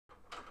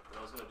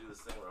this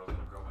thing where I was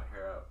gonna grow my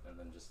hair out and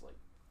then just like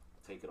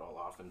take it all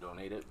off and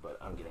donate it, but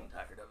I'm getting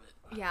tired of it.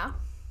 Yeah.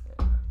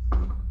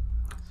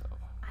 So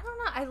I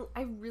don't know.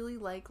 I really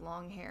like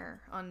long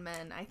hair on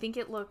men. I think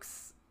it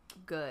looks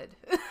good.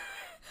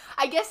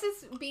 I guess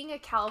it's being a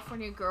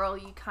California girl,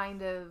 you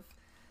kind of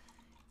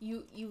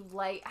you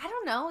like, I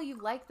don't know, you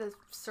like the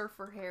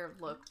surfer hair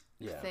look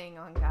thing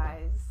on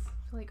guys.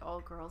 I feel like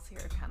all girls here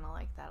kind of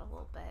like that a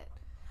little bit.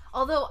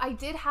 Although I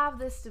did have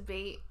this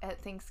debate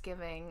at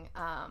Thanksgiving.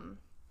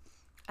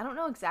 I don't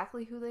know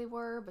exactly who they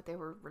were, but they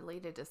were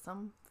related to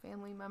some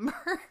family member.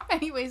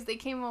 Anyways, they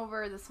came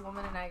over, this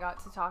woman and I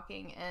got to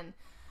talking, and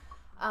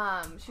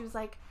she was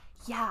like,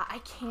 yeah, I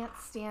can't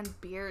stand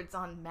beards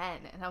on men.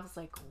 And I was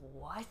like,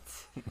 what?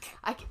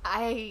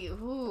 I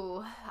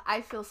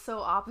feel so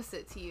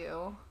opposite to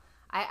you.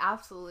 I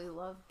absolutely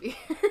love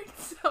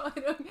beards, so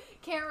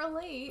can't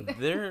relate.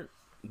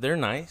 They're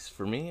nice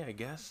for me, I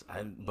guess.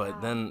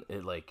 But then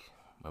it like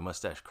my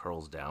mustache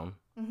curls down,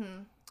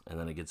 and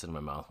then it gets in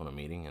my mouth when I'm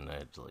eating, and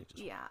I just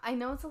yeah. I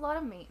know it's a lot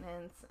of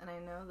maintenance, and I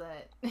know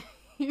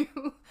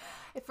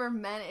that for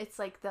men, it's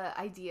like the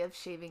idea of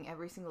shaving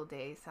every single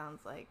day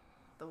sounds like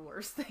the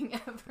worst thing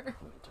ever.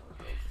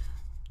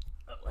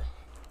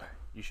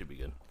 You should be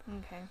good.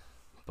 Okay.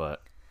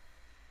 But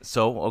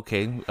so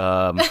okay,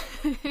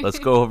 let's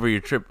go over your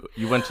trip.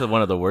 You went to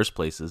one of the worst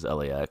places,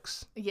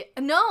 LAX. Yeah.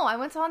 No, I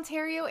went to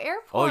Ontario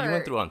Airport. Oh, you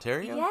went through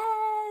Ontario?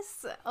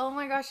 Yes. Oh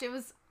my gosh, it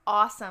was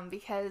awesome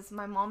because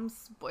my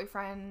mom's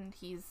boyfriend,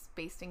 he's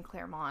based in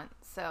Claremont,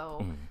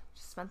 so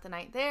just spent the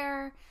night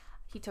there.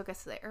 He took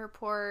us to the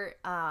airport.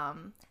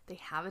 They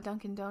have a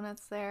Dunkin'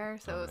 Donuts there,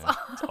 so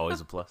it's always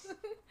a plus.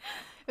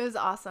 It was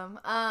awesome.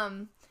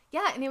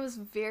 Yeah, and it was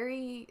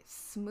very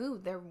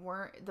smooth.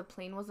 The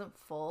plane wasn't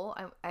full.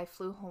 I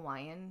flew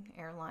Hawaiian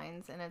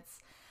Airlines,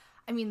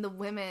 and the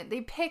women,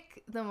 they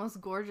pick the most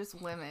gorgeous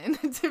women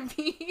to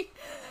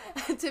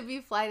be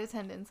flight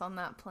attendants on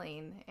that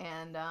plane,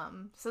 and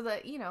so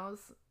that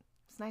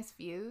it's nice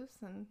views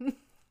and.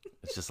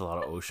 It's just a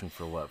lot of ocean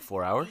for what,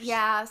 4 hours?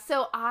 Yeah,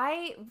 so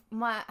my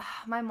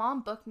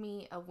mom booked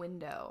me a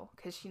window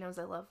because she knows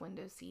I love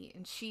window seat,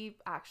 and she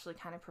actually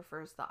kind of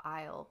prefers the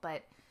aisle,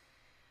 but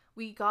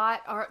we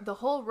got the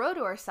whole row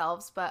to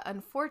ourselves, but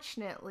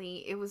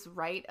unfortunately it was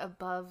right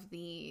above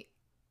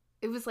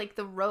it was like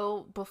the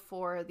row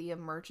before the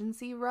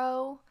emergency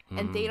row,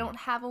 and they don't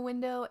have a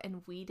window,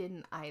 and we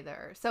didn't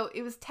either. So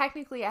it was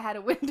technically I had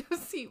a window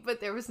seat, but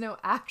there was no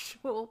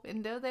actual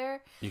window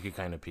there. You could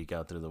kind of peek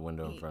out through the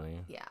window in front of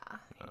you. Yeah,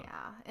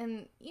 yeah.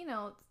 And,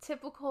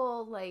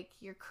 typical, like,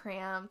 you're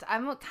cramped.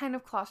 I'm kind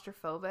of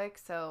claustrophobic,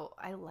 so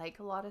I like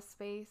a lot of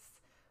space.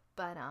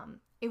 But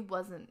it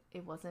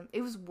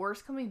was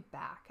worse coming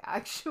back,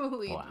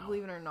 actually,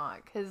 believe it or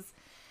not, because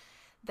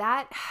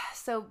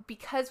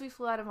because we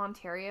flew out of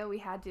Ontario, we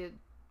had to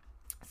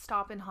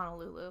stop in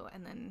Honolulu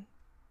and then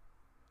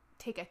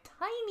take a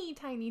tiny,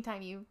 tiny,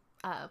 tiny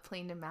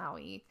plane to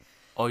Maui.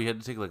 Oh, you had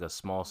to take like a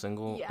small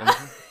single? Yeah.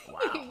 Wow.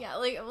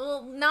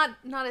 Yeah,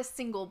 not a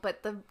single,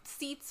 but the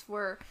seats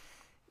were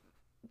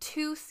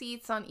 2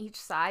 seats on each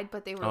side,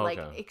 but they were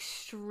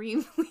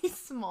extremely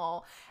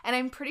small. And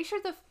I'm pretty sure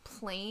the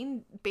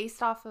plane,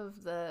 based off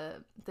of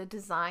the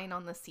design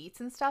on the seats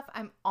and stuff,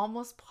 I'm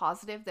almost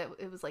positive that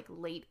it was like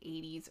late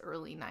 80s,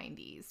 early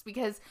 90s,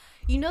 because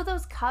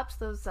those cups,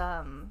 those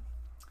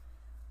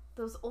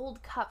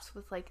old cups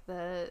with like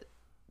the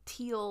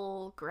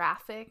teal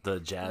graphic, the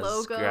jazz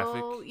logo,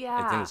 graphic.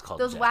 Yeah, I think it's called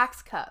those jazz.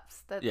 wax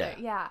cups.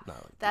 Yeah,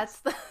 that's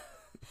the.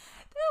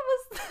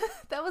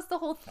 That was the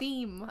whole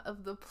theme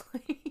of the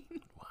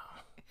plane.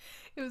 Wow.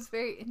 It was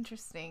very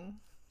interesting.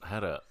 I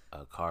had a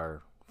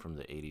car from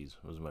the 80s.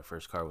 It was my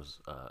first car. Was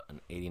an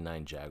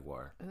 89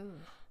 Jaguar. Ooh.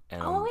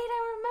 And, I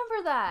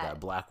remember that. That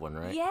black one,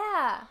 right?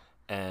 Yeah.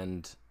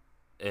 And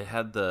it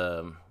had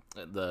the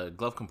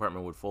glove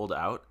compartment would fold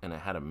out, and it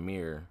had a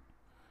mirror.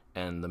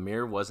 And the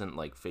mirror wasn't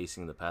like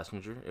facing the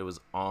passenger. It was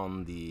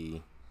on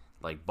the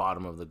like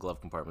bottom of the glove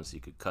compartment, so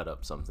you could cut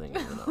up something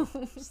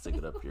and stick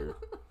it up your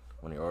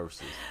when you're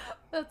overseas.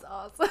 That's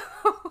awesome.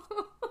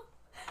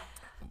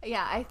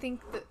 Yeah, I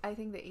think the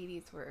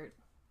 80s were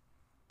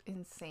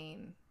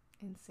insane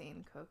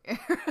Coke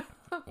era.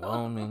 Well,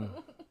 I mean,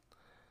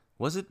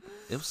 was it?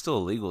 It was still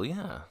illegal,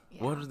 yeah.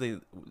 What did they?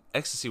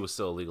 Ecstasy was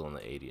still illegal in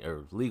the 80s,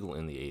 or legal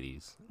in the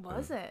 80s.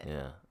 Was it?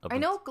 Yeah. I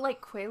know,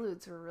 like,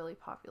 Quaaludes were really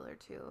popular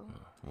too.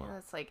 Well. Yeah,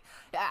 it's like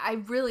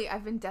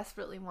I've been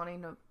desperately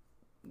wanting to,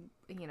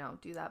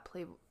 do that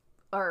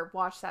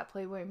watch that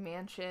Playboy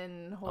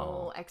Mansion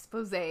whole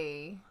expose.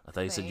 I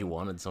thought you said you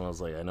wanted someone. I was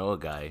like, I know a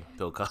guy,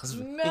 Bill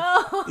Cosby. No,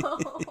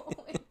 oh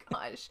my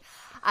gosh,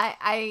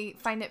 I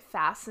find it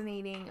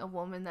fascinating.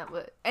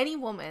 Any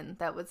woman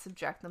that would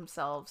subject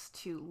themselves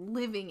to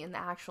living in the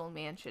actual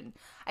mansion.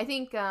 I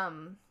think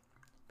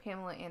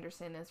Pamela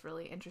Anderson is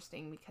really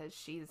interesting because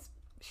she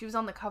was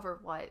on the cover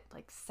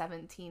like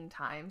 17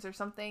 times or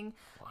something.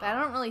 Wow. But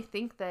I don't really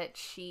think that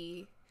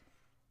she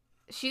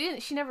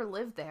never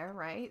lived there,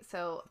 right?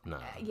 So no,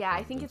 yeah,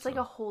 I think it's like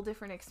a whole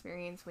different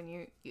experience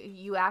when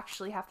you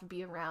actually have to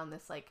be around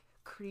this like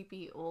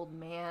creepy old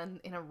man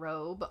in a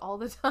robe all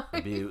the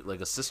time. Be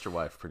like a sister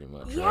wife, pretty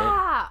much. Yeah.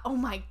 Right? Oh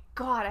my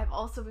god, I've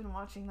also been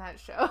watching that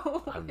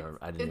show. I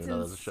didn't even know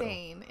that was a show.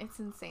 It's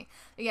insane.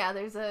 Yeah,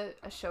 there's a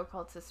show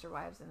called Sister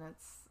Wives, and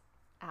it's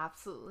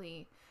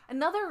absolutely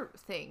another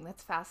thing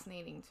that's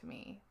fascinating to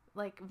me.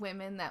 Like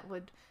women that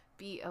would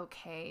be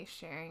okay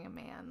sharing a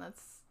man.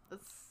 That's.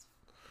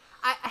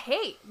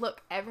 Hey,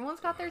 look,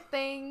 everyone's got their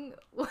thing.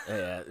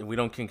 Yeah, we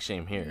don't kink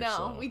shame here. No,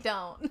 so. we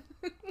don't.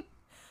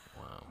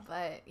 Wow.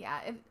 But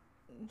yeah, it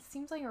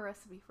seems like a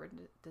recipe for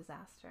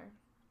disaster.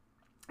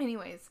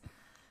 Anyways.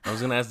 I was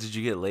going to ask, did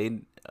you get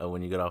laid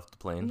when you got off the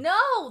plane?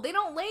 No, they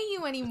don't lay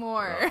you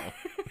anymore. No.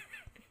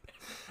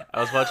 I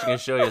was watching a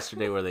show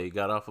yesterday where they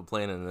got off a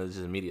plane and they just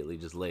immediately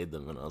just laid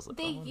them. And I was like,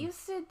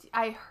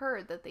 I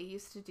heard that they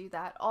used to do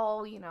that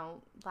all,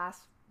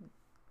 last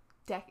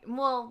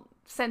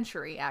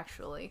century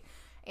actually.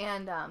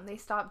 And they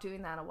stopped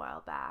doing that a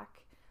while back.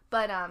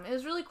 But it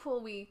was really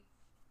cool. We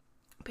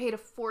paid a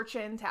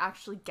fortune to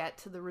actually get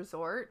to the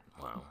resort.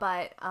 Wow.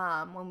 But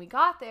when we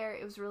got there,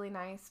 it was really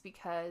nice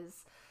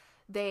because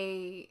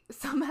they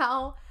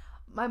somehow,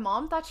 my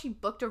mom thought she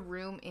booked a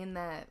room in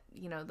the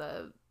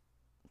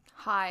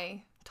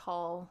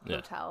tall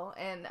hotel.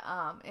 And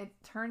it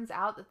turns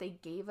out that they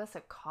gave us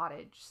a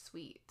cottage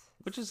suite.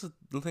 Which is,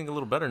 I think, a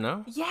little better,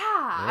 no? Yeah.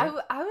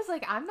 I was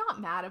like, I'm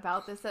not mad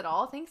about this at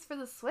all. Thanks for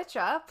the switch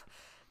up.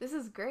 This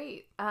is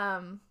great.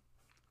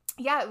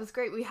 Yeah, it was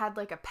great. We had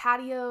like a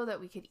patio that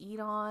we could eat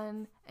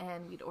on,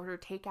 and we'd order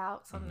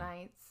takeout some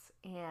nights.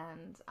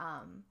 And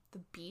the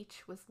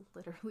beach was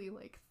literally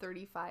like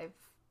 35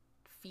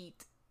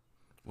 feet.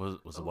 Was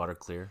the water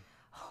clear?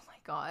 Oh my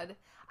God.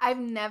 I've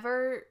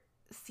never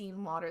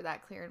seen water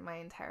that clear in my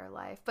entire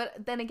life. But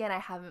then again, I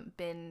haven't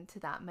been to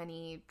that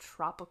many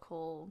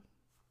tropical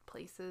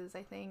places,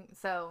 I think.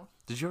 So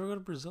did you ever go to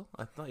Brazil?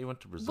 I thought you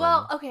went to Brazil.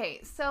 Well, okay,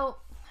 so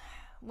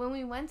when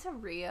we went to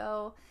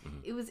Rio,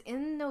 it was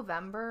in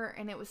November,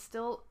 and it was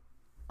still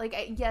like,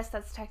 yes,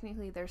 that's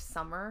technically their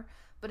summer,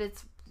 but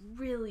it's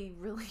really,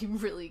 really,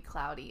 really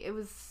cloudy. It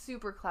was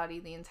super cloudy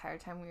the entire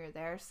time we were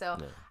there, so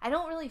I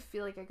don't really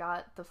feel like I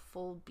got the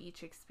full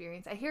beach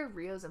experience. I hear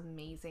Rio's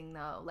amazing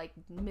though, like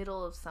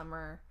middle of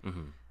summer.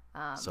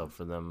 So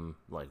for them,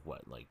 like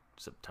what, like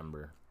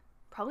September?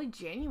 Probably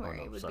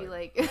January would be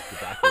like.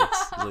 Backwards.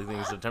 I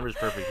think September's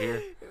perfect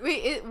here.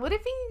 Wait, would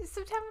it be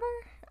September?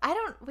 I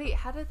don't. Wait,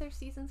 how did their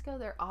seasons go?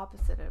 They're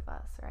opposite of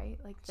us, right?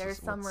 Like their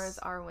summer is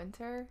our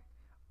winter.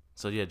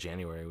 So yeah,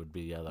 January would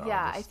be Yeah, August.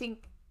 I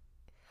think.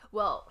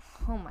 Well,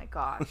 oh my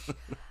gosh,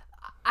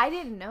 I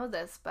didn't know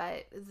this,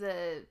 but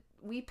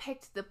we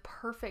picked the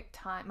perfect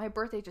time. My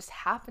birthday just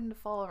happened to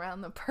fall around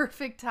the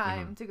perfect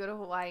time to go to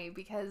Hawaii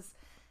because.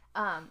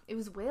 It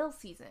was whale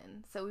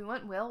season, so we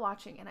went whale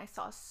watching, and I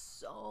saw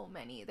so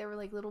many. There were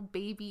like little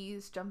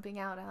babies jumping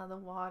out of the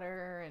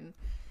water, and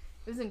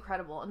it was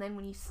incredible. And then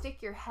when you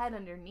stick your head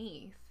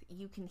underneath,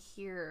 you can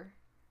hear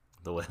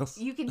the whales.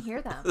 You can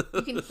hear them.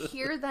 You can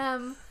hear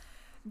them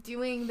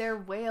doing their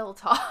whale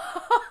talk.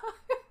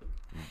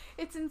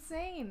 It's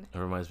insane. It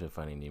reminds me of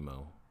Finding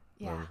Nemo.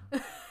 Yeah.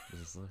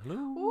 Just like, hello.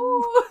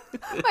 Ooh.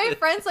 My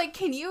friend's like,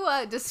 can you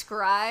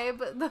describe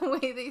the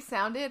way they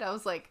sounded? I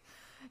was like,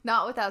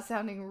 not without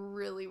sounding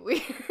really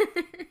weird.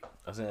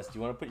 I was gonna ask, do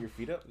you want to put your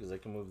feet up? Because I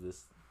can move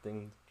this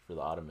thing for the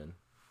ottoman.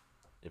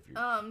 If you're.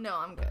 No,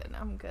 I'm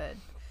good.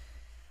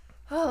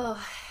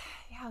 Oh,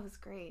 yeah, it was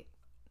great.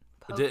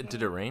 Did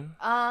it rain?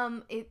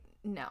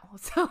 No.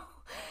 So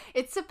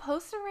it's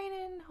supposed to rain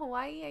in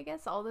Hawaii, I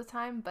guess, all the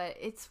time, but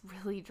it's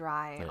really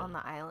dry on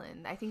the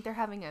island. I think they're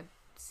having a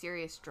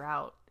serious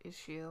drought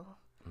issue.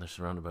 They're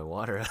surrounded by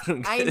water.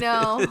 I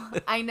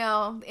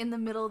know. In the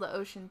middle of the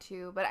ocean,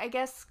 too. But I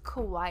guess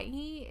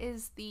Kauai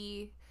is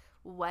the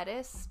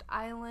wettest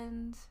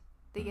island.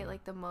 They get,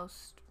 like, the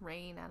most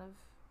rain out of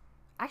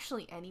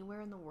actually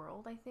anywhere in the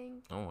world, I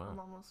think. Oh, wow. I'm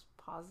almost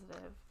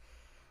positive.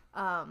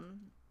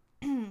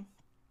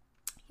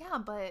 Yeah,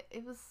 but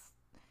it was,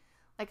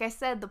 like I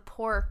said, the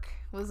pork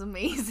was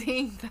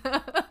amazing.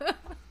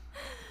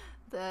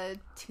 The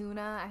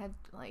tuna, I had,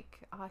 like,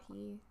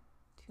 ahi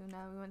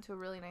tuna. We went to a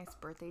really nice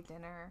birthday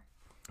dinner.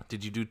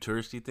 Did you do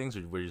touristy things,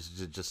 or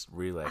was it just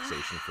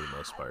relaxation for the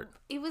most part?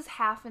 It was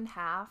half and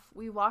half.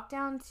 We walked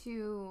down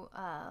to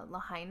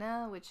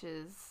Lahaina, which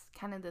is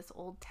kind of this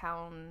old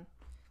town.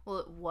 Well,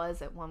 it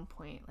was at one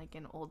point like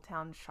an old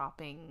town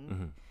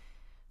shopping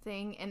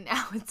thing, and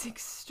now it's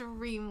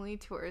extremely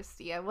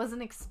touristy. I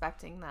wasn't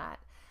expecting that,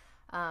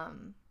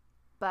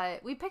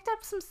 but we picked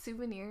up some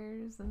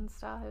souvenirs and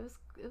stuff.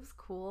 It was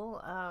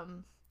cool.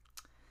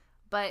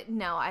 But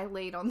no, I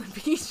laid on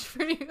the beach for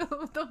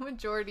the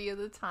majority of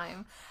the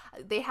time.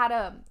 They had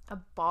a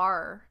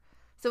bar.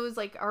 So it was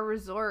like our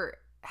resort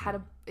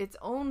had its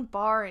own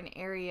bar and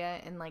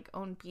area and like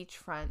own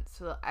beachfront.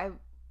 So I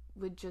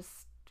would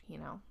just,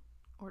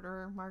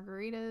 order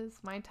margaritas,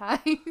 Mai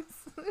Tais.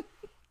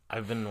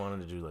 I've been wanting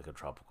to do like a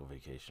tropical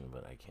vacation,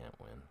 but I can't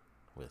win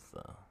with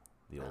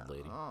the old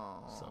lady.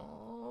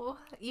 Oh,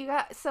 you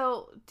got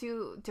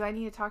do I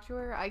need to talk to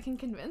her? I can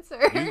convince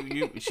her.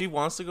 She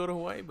wants to go to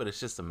Hawaii, but it's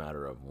just a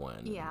matter of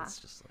when. Yeah. It's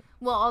just like,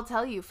 well, I'll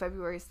tell you,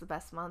 February is the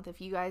best month. If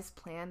you guys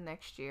plan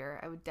next year,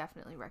 I would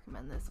definitely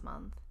recommend this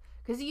month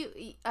because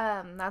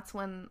that's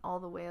when all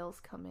the whales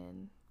come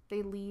in.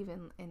 They leave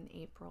in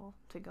April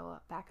to go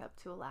back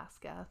up to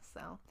Alaska.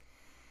 So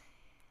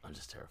I'm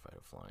just terrified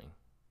of flying.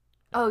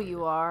 Oh,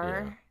 you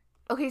are?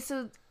 Yeah. Okay,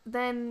 so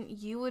then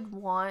you would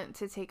want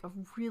to take a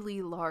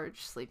really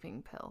large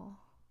sleeping pill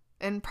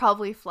and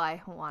probably fly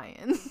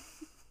Hawaiian.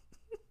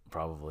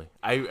 Probably.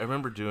 I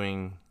remember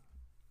doing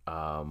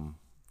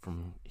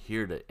from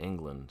here to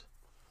England,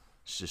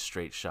 it's just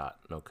straight shot,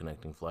 no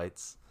connecting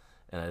flights,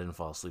 and I didn't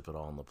fall asleep at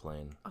all on the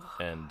plane. Oh,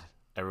 and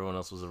everyone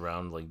else was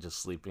around like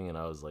just sleeping, and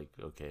I was like,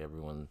 okay,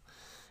 everyone,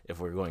 if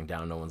we're going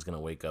down, no one's gonna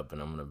wake up,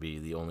 and I'm gonna be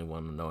the only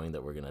one knowing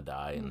that we're gonna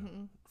die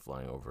and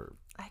flying over.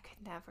 I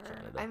could never.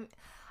 Canada.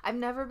 I've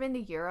never been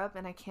to Europe,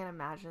 and I can't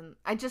imagine.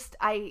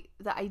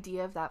 The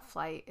idea of that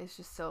flight is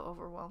just so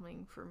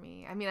overwhelming for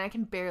me. I mean, I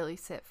can barely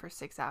sit for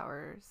 6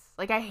 hours.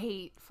 Like, I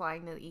hate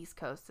flying to the East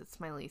Coast.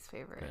 It's my least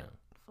favorite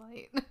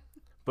flight.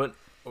 But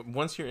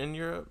once you're in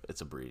Europe,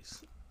 it's a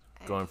breeze.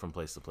 Going from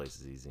place to place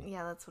is easy.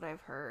 Yeah, that's what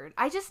I've heard.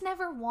 I just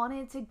never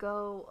wanted to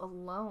go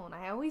alone.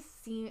 I always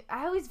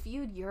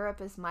viewed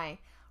Europe as my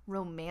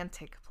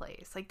romantic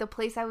place, like the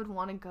place I would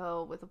want to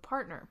go with a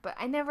partner, but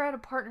I never had a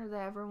partner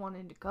that ever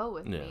wanted to go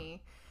with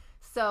me,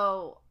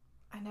 so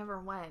I never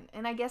went.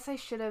 And I guess I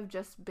should have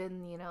just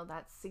been,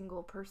 that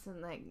single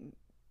person that,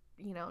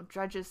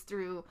 drudges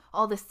through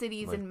all the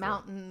cities and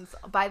mountains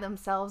by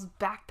themselves,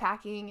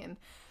 backpacking and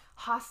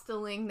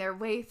hosteling their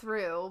way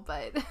through,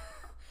 but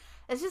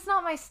it's just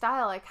not my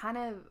style. I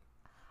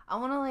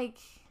want to like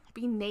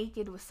be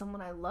naked with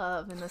someone I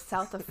love in the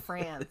south of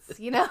France,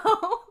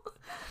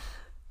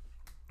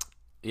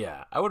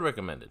 Yeah, I would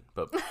recommend it,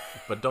 but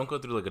don't go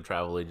through like a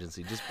travel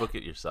agency. Just book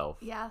it yourself.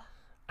 Yeah.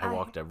 I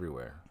walked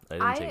everywhere. I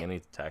didn't take any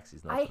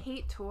taxis. Nothing. I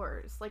hate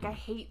tours. Like, I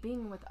hate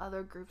being with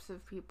other groups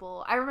of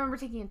people. I remember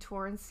taking a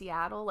tour in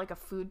Seattle, like a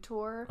food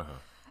tour.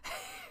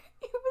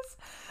 It was,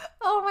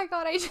 oh my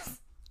God, I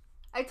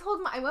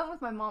went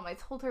with my mom. I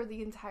told her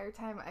the entire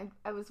time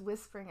I was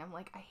whispering, I'm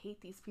like, I hate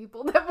these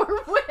people that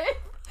we're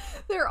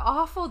with. They're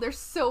awful. They're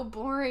so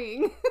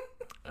boring.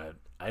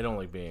 I don't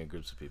like being in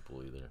groups of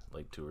people either,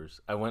 like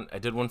tours. I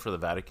did one for the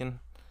Vatican,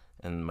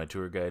 and my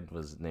tour guide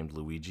was named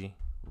Luigi.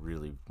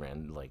 Really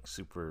like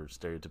super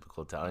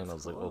stereotypical Italian.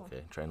 That's I was cool. Like,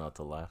 okay, try not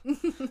to laugh.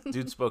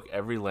 Dude spoke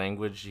every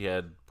language. He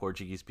had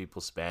Portuguese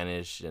people,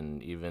 Spanish,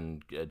 and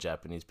even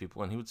Japanese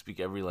people, and he would speak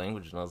every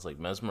language, and I was like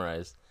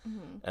mesmerized.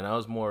 And I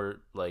was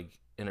more like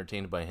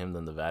entertained by him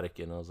than the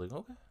Vatican. I was like,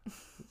 okay.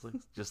 It's like,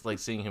 just like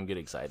seeing him get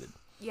excited.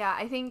 Yeah,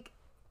 I think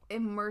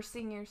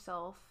immersing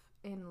yourself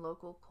in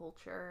local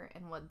culture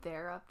and what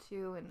they're up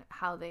to and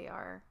how they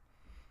are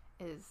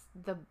is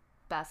the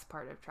best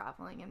part of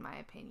traveling, in my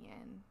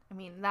opinion. I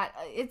mean, that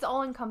it's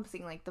all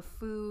encompassing, like the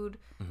food,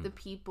 the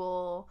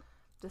people,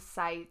 the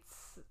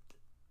sights.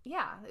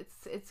 Yeah,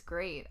 it's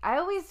great. I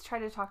always try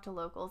to talk to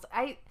locals.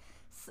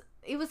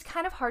 It was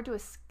kind of hard to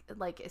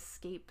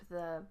escape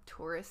the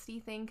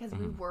touristy thing because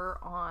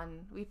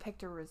we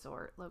picked a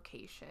resort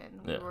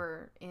location. We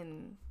were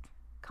in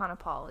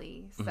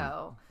Kaanapali,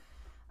 so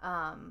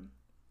I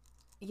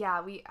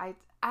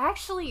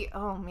actually,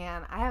 oh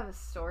man, I have a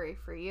story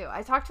for you.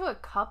 I talked to a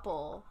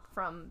couple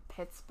from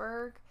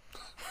Pittsburgh.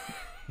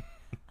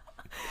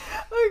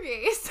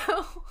 Okay,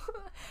 so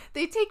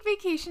they take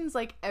vacations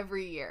like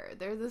every year.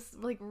 They're this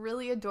like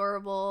really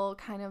adorable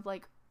kind of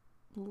like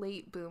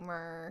late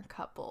boomer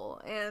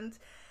couple, and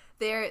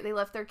they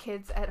left their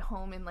kids at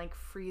home in like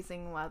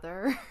freezing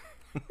weather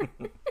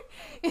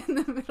in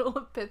the middle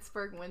of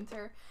Pittsburgh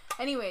winter.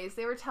 Anyways,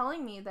 they were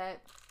telling me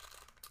that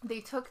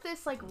they took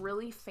this like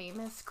really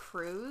famous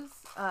cruise.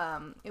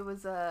 It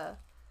was a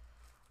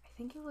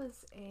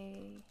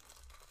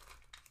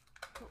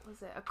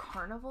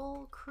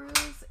Carnival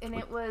cruise, and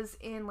it was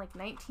in like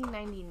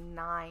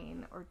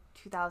 1999 or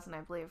 2000,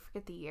 I believe. I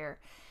forget the year.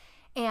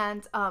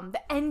 And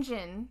the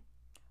engine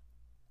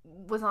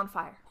was on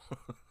fire.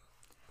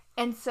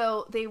 And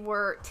so they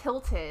were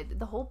tilted.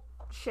 The whole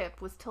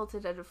ship was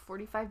tilted at a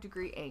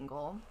 45-degree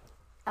angle.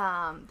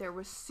 There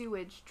was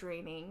sewage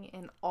draining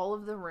in all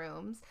of the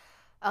rooms.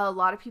 A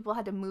lot of people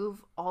had to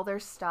move all their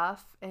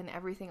stuff and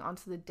everything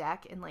onto the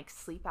deck and like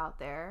sleep out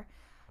there.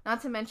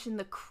 Not to mention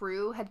the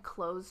crew had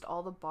closed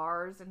all the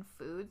bars and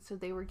food, so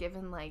they were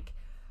given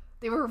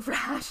they were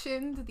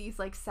rationed these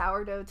like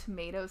sourdough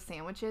tomato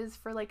sandwiches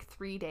for like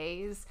 3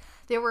 days.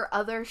 There were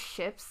other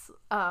ships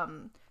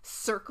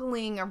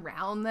circling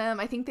around them.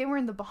 I think they were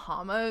in the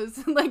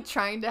Bahamas, like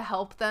trying to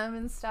help them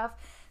and stuff.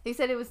 They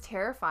said it was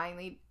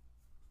terrifying.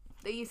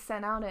 They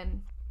sent out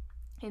an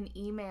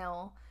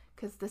email,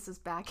 because this is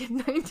back in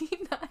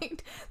 1999.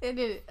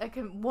 They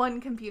had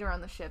one computer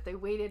on the ship. They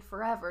waited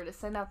forever to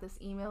send out this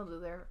email to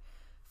their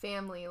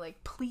family,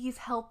 like, please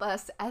help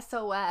us,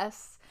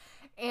 SOS.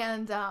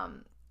 And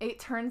it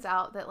turns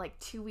out that like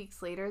 2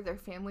 weeks later, their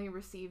family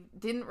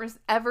didn't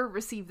ever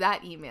receive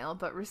that email,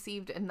 but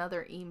received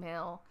another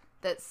email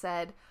that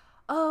said,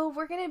 "Oh,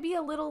 we're gonna be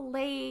a little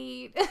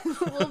late.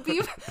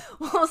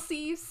 We'll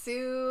see you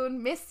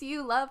soon. Miss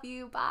you, love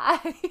you,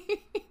 bye."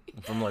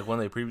 From like one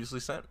they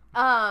previously sent?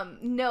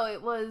 No,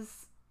 it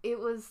was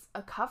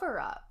a cover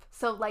up.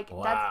 So like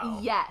Wow.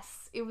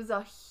 yes, it was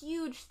a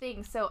huge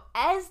thing. So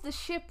as the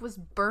ship was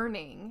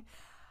burning,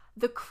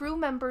 the crew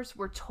members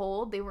were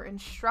told, they were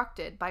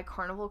instructed by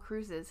Carnival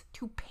Cruises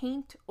to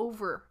paint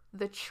over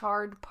the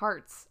charred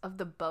parts of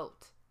the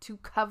boat to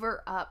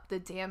cover up the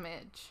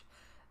damage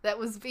that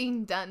was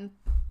being done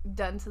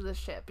to the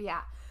ship.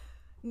 Yeah.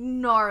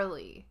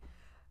 Gnarly.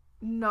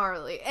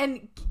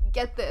 And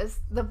get this,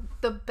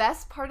 the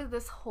best part of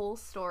this whole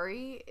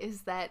story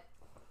is that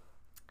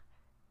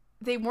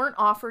they weren't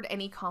offered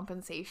any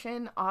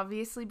compensation,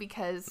 obviously,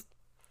 because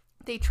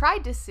they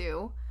tried to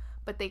sue,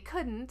 but they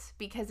couldn't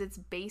because it's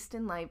based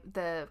in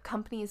the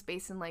company is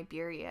based in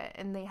Liberia,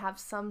 and they have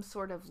some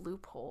sort of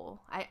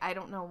loophole. I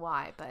don't know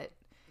why, but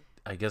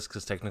I guess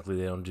because technically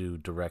they don't do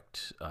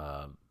direct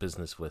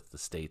business with the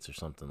states or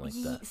something like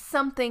that.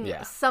 Something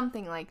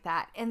like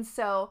that. And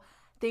so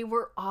they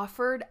were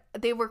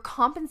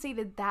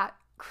compensated that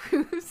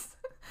cruise,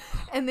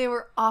 and they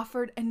were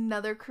offered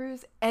another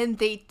cruise, and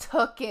they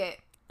took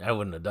it. I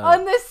wouldn't have done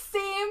on the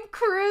same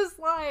cruise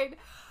line.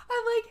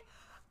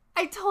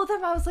 I told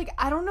them, I was like,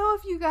 I don't know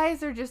if you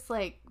guys are just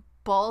like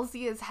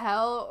ballsy as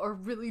hell or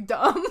really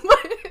dumb,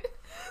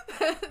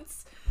 but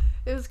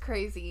it was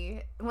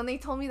crazy. When they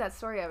told me that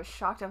story, I was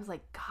shocked. I was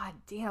like, God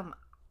damn,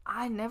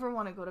 I never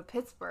want to go to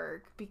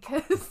Pittsburgh,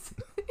 because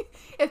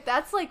if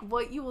that's like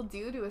what you will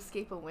do to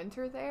escape a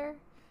winter there,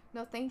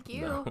 no thank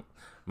you. No.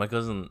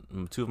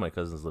 Two of my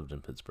cousins lived in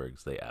Pittsburgh,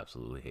 so they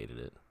absolutely hated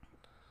it.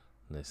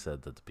 And they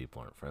said that the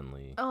people aren't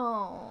friendly.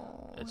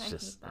 Oh, it's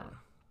just hate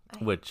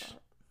that. which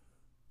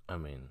I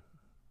mean,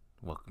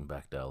 welcome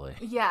back to LA.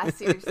 Yeah,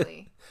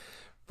 seriously.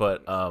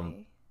 But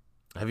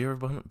have you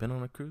ever been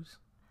on a cruise?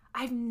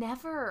 I've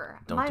never.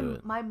 Don't do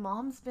it. My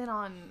mom's been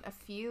on a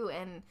few,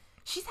 and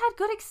she's had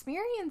good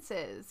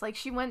experiences. Like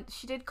she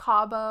did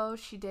Cabo,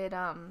 she did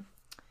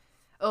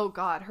oh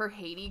god, her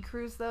Haiti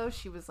cruise though,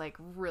 she was like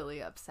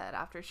really upset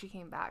after she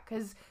came back,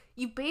 cuz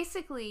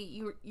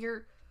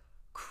you're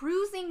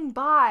cruising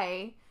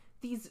by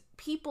these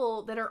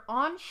people that are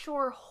on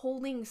shore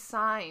holding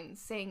signs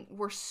saying,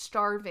 "We're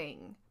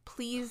starving.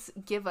 Please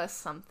give us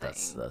something."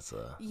 That's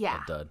a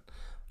dud.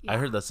 Yeah. I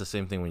heard that's the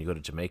same thing when you go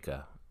to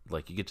Jamaica.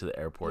 Like you get to the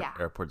airport, Yeah.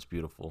 Airport's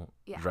beautiful.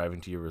 Yeah.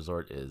 Driving to your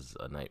resort is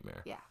a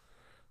nightmare. Yeah.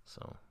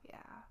 So Yeah.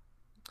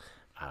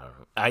 I don't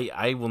know.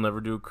 I will never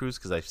do a cruise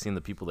because I've seen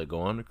the people that go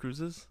on the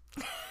cruises.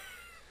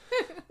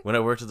 When I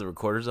worked at the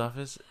recorder's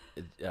office,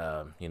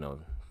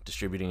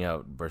 distributing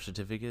out birth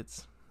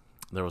certificates,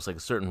 there was like a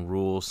certain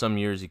rule. Some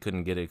years you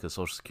couldn't get it because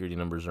social security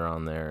numbers are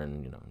on there,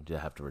 and you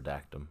have to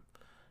redact them.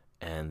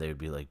 And they would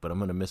be like, "But I'm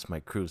gonna miss my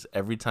cruise."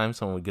 Every time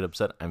someone would get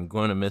upset, "I'm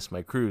going to miss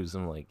my cruise."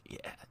 I'm like,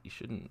 "Yeah, you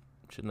shouldn't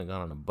have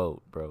gone on a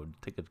boat, bro.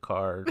 Take a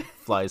car,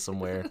 fly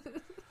somewhere."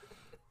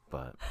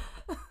 But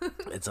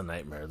it's a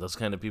nightmare. Those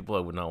kind of people I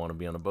would not want to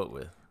be on a boat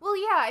with. Well,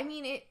 yeah, I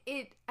mean,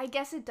 I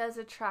guess it does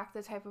attract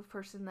the type of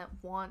person that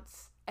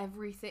wants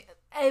everything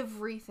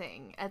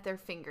at their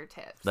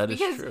fingertips. That is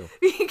true.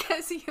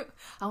 Because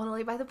I want to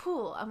lay by the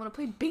pool. I want to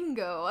play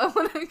bingo. I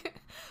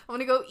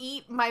want to go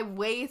eat my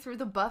way through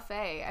the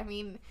buffet. I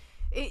mean,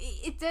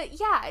 it's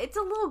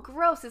a little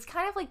gross. It's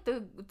kind of like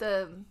the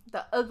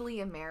ugly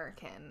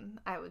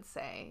American, I would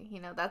say.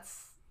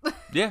 That's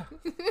yeah.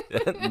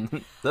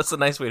 That's a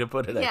nice way to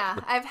put it. Yeah,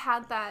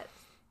 actually.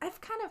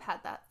 I've kind of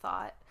had that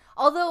thought.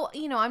 Although,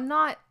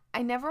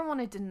 I never want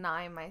to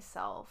deny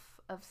myself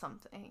of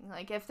something.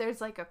 Like if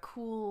there's like a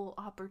cool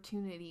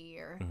opportunity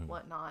or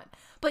whatnot.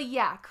 But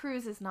yeah,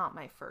 cruise is not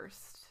my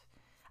first.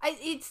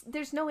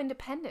 There's no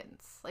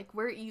independence. Like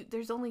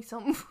there's only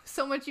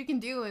so much you can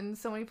do and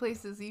so many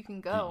places you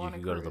can go. You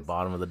can go to the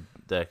bottom of the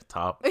deck,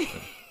 top,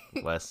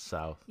 west,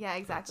 south. Yeah,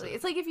 exactly.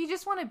 It's like if you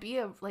just want to be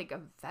a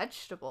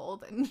vegetable,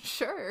 then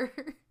sure.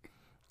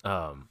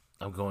 I'm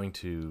going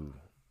to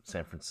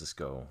San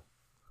Francisco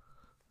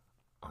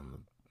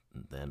on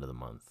the end of the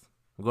month.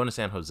 I'm going to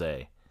San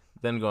Jose,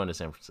 then going to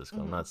San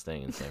Francisco. I'm not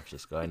staying in San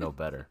Francisco. I know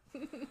better.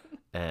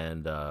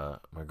 And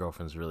my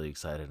girlfriend's really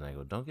excited, and I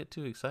go, "Don't get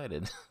too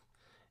excited.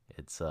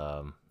 It's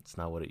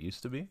not what it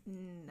used to be."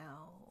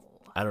 No.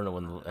 I don't know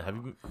when. Have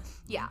you?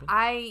 Yeah,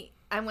 I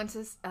went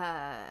to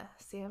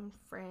San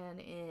Fran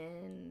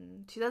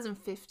in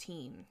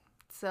 2015.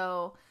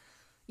 So,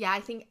 yeah, I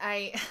think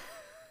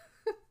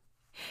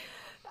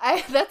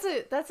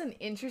that's an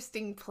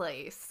interesting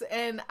place,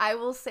 and I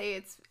will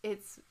say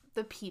it's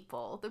the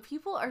people. The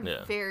people are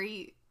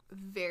very,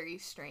 very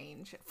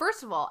strange.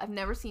 First of all, I've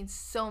never seen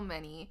so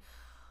many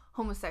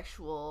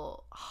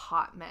homosexual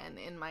hot men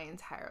in my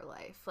entire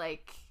life.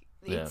 Like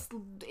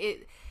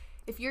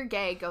if you're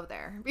gay, go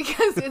there,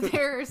 because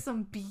there are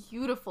some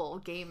beautiful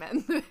gay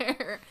men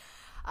there.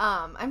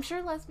 I'm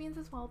sure lesbians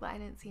as well, but I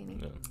didn't see any.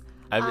 Yeah.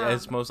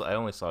 I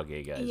only saw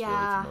gay guys really for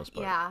the most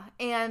part. Yeah,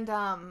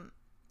 and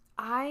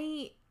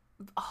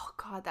Oh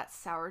God, that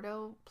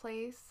sourdough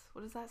place.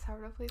 What is that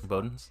sourdough place called?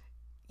 Bowden's?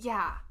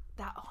 Yeah,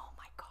 that. Oh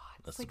my God,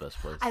 That's it's the best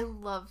place. I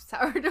love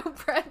sourdough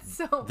bread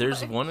so much.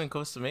 There's one in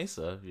Costa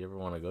Mesa if you ever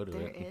want to go to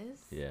There it. is?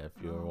 Yeah, if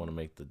you ever want to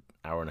make the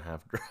hour and a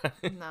half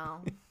drive.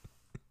 No.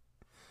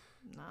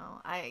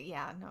 No,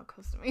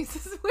 Costa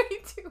Mesa's way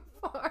too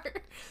far.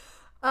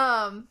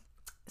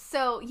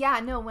 So yeah,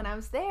 no, when I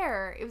was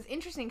there, it was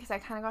interesting because I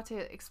kind of got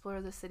to explore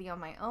the city on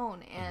my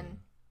own, and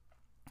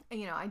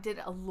you know, I did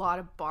a lot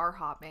of bar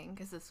hopping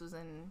because this was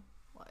in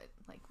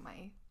like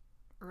my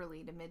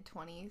early to mid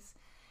 20s,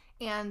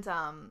 and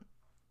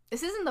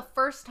this isn't the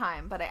first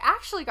time, but I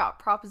actually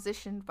got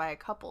propositioned by a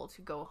couple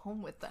to go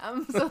home with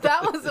them, so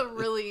that was a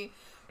really,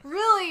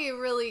 really,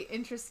 really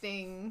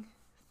interesting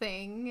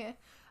thing.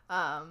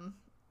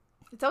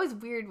 It's always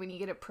weird when you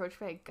get approached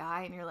by a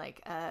guy and you're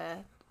like,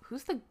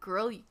 who's the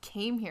girl you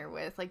came here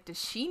with? Like, does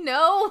she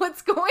know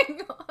what's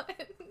going on?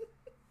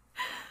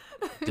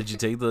 Did you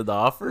take the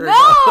offer? No.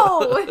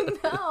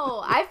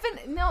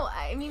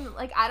 I mean,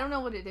 like, I don't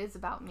know what it is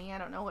about me. I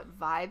don't know what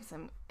vibes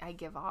I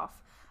give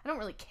off. I don't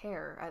really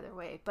care either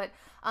way. But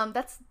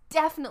that's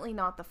definitely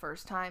not the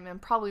first time, and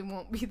probably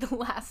won't be the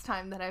last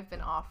time that I've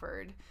been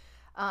offered.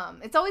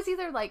 It's always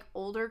either like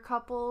older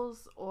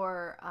couples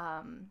or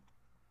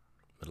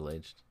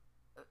middle-aged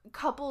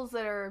couples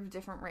that are of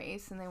different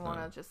race, and they want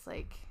to just,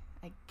 like,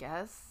 I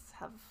guess,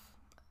 have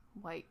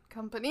white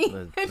company.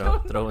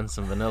 Throw in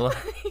some vanilla.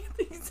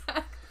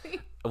 Exactly.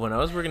 When I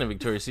was working at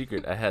Victoria's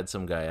Secret, I had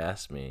some guy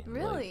ask me,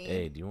 really? like,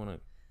 hey, do you wanna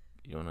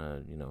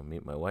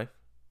meet my wife?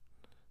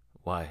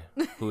 Why?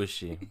 Who is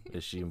she?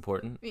 Is she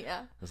important?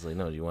 Yeah. I was like,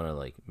 no, do you want to,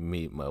 like,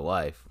 meet my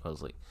wife? I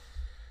was like,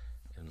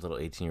 little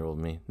 18-year-old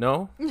me,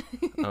 no,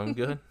 I'm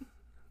good.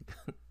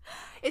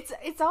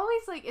 It's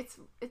always like,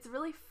 it's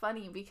really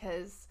funny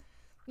because,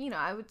 you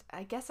know,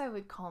 I guess I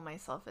would call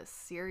myself a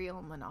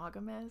serial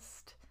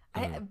monogamist.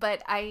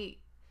 But I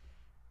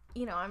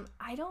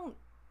don't,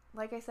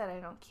 like I said, I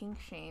don't kink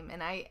shame,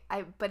 and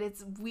but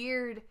it's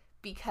weird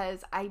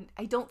because I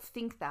don't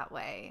think that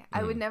way.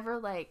 I would never,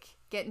 like,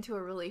 get into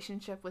a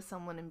relationship with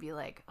someone and be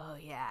like, oh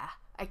yeah,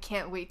 I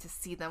can't wait to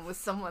see them with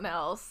someone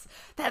else.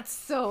 That's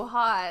so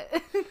hot.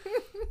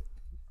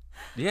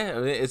 Yeah,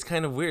 it's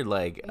kind of weird.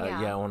 Like,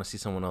 I want to see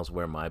someone else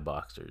wear my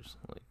boxers.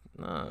 Like,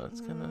 no, it's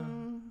kind of,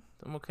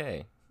 I'm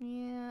okay.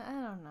 Yeah, I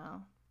don't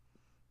know.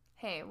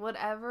 Hey,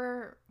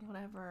 whatever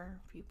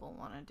people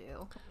want to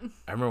do.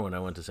 I remember when I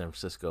went to San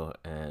Francisco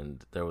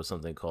and there was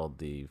something called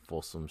the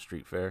Folsom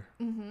Street Fair.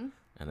 Mm-hmm.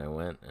 And I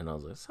went and I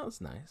was like,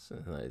 sounds nice.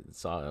 And I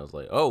saw it. I was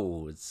like,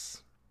 oh,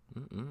 it's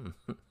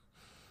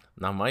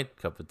not my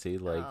cup of tea.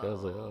 Like, I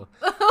was like, oh.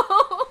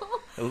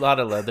 A lot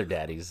of leather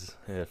daddies,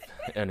 if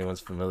anyone's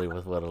familiar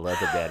with what a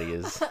leather daddy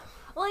is.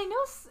 Well,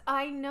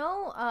 I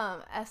know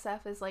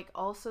SF is, like,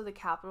 also the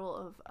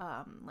capital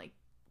of like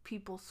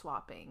people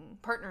swapping,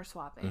 partner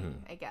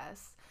swapping, I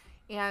guess.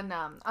 And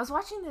I was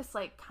watching this,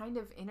 like, kind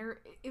of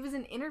it was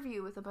an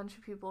interview with a bunch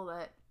of people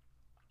that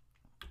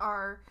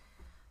are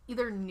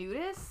either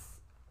nudists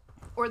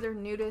or they're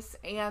nudists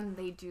and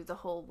they do the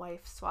whole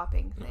wife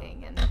swapping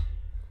thing, and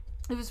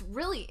it was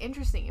really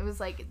interesting. It was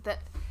like that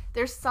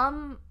there's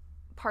some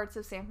parts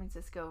of San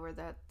Francisco where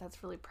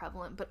that's really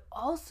prevalent, but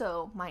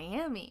also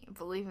Miami,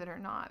 believe it or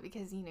not,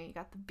 because, you know, you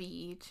got the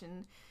beach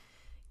and,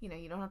 you know,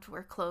 you don't have to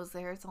wear clothes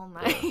there. It's all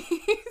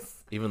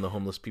nice. Even the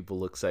homeless people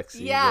look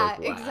sexy. Yeah,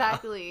 like, wow.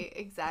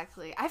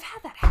 exactly. I've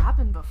had that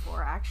happen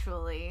before,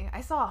 actually.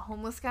 I saw a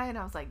homeless guy and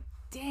I was like,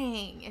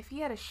 dang, if he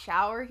had a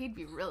shower, he'd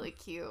be really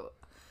cute.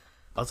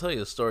 I'll tell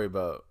you a story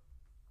about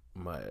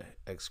my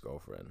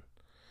ex-girlfriend.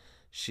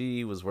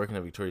 She was working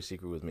at Victoria's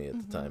Secret with me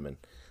at the time, and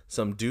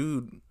some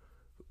dude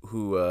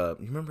who you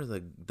remember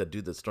the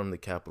dude that stormed the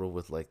Capitol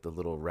with, like, the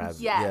little rabbit?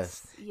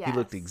 Yes. He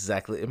looked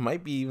exactly, it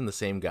might be even the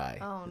same guy.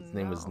 His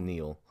name was no.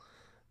 Neil.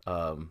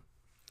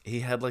 He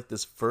had, like,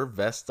 this fur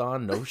vest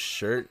on, no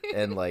shirt,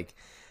 and, like,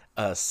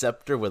 a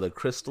scepter with a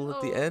crystal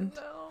at the end.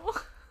 No.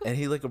 And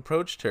he, like,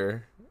 approached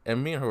her,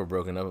 and me and her were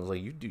broken up. I was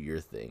like, you do your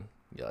thing.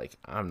 You're like,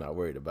 I'm not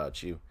worried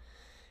about you.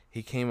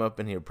 He came up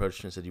and he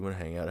approached her and said, you want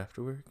to hang out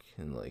after work?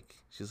 And, like,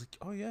 she's like,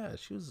 oh yeah.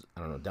 She was,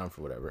 I don't know, down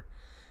for whatever.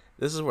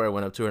 This is where I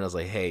went up to her and I was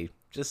like, hey,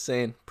 just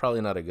saying,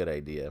 probably not a good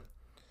idea.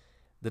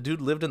 The dude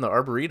lived in the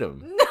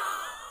Arboretum. No.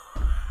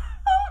 Oh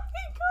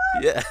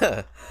my God.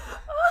 Yeah.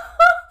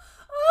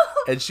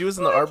 And she was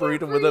in the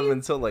Arboretum with him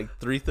until, like,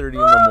 3:30 in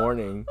the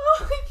morning. Oh,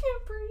 I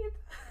can't breathe.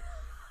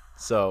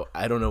 So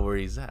I don't know where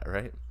he's at,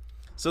 right?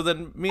 So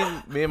then me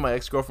and my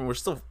ex-girlfriend were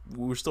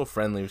still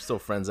friendly. We're still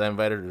friends. I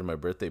invited her to my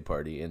birthday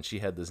party, and she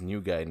had this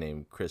new guy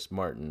named Chris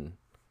Martin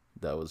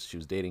she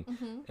was dating,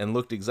 and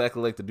looked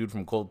exactly like the dude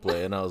from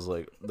Coldplay. And I was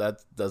like,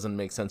 that doesn't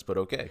make sense, but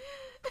okay.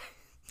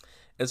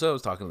 And so I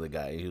was talking to the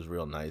guy. He was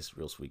real nice,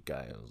 real sweet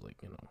guy. I was like,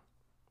 you know,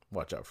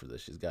 watch out for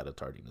this. She's got a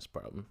tardiness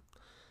problem.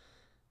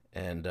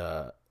 And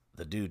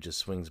the dude just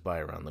swings by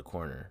around the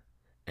corner,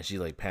 and she,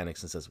 like,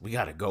 panics and says, we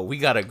gotta go.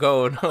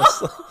 And I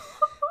was like,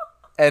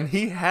 and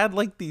he had,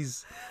 like,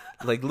 these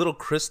like little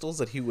crystals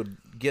that he would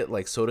get,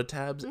 like soda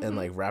tabs, and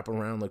like wrap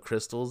around the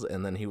crystals,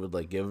 and then he would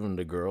like give them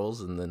to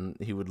girls, and then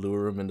he would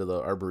lure them into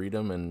the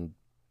arboretum and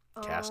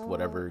cast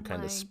whatever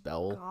kind of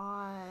spell.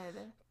 God.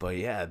 But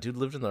yeah, dude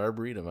lived in the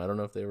arboretum. I don't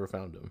know if they ever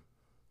found him.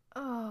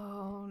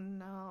 Oh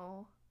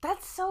no,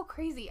 that's so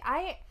crazy.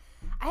 I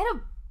had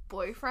a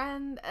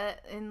boyfriend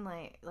in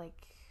like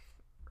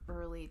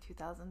early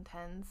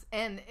 2010s,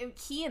 and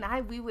he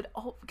and we would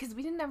because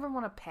we didn't ever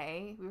want to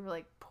pay. We were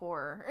like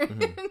poor,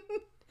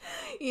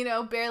 you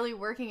know, barely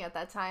working at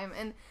that time,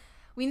 and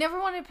we never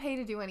wanted to pay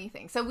to do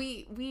anything. So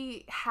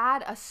we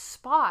had a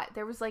spot.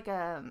 There was like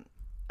a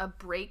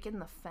break in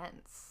the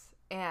fence,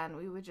 and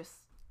we would just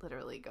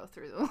literally go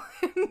through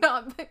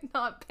them,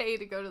 not pay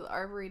to go to the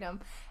arboretum,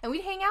 and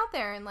we'd hang out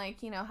there and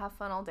like, you know, have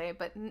fun all day.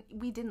 But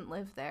we didn't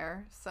live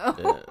there,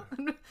 so.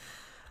 Yeah.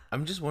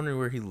 I'm just wondering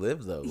where he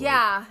lived though.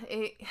 Yeah,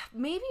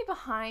 maybe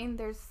behind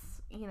there's,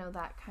 you know,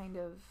 that kind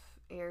of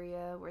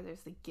area where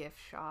there's the gift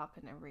shop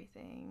and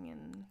everything.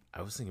 And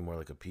I was thinking more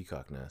like a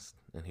peacock nest,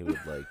 and he would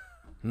like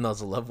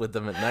nuzzle up with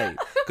them at night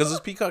because those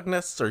peacock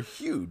nests are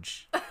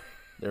huge.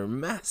 They're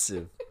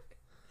massive.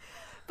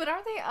 But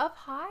aren't they up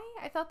high?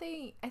 I thought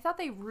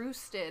they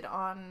roosted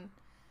on,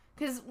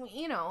 because,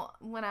 you know,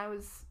 when I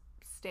was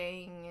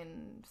staying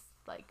in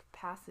like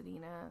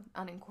Pasadena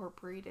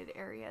unincorporated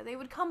area, they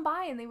would come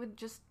by and they would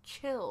just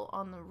chill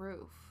on the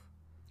roof.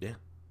 Yeah,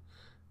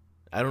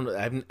 I don't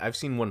know. I've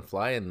seen one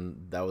fly,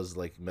 and that was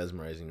like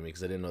mesmerizing to me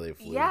because I didn't know they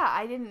flew. Yeah,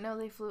 I didn't know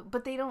they flew,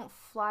 but they don't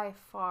fly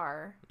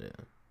far. Yeah.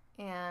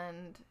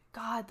 And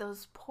God,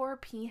 those poor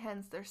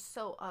peahens, they're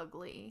so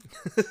ugly.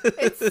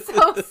 It's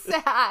so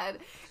sad.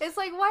 It's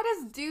like, why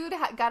does dude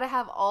gotta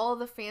have all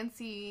the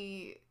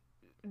fancy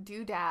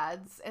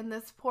doodads, and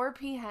this poor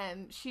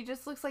peahen, she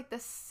just looks like the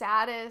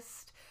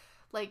saddest,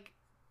 like,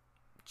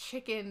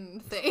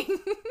 chicken thing.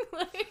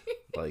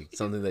 like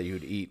something that you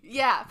would eat.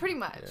 Yeah, pretty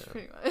much. Yeah.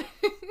 Pretty much.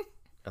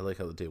 I like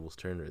how the tables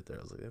turned right there.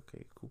 I was like,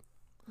 okay, cool.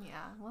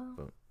 Yeah,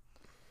 well,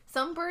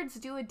 some birds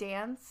do a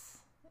dance.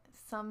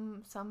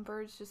 Some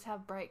birds just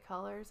have bright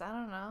colors. I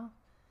don't know.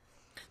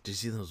 Did you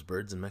see those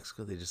birds in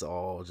Mexico? They just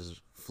all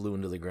just flew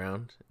into the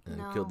ground and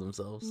killed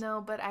themselves.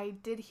 No, but I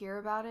did hear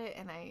about it,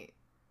 and I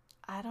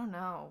don't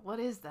know.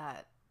 What is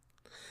that?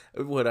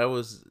 What I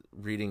was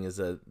reading is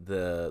that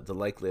the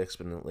likely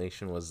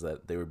explanation was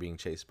that they were being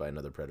chased by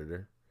another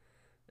predator,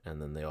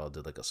 and then they all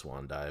did like a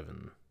swan dive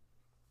and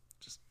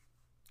just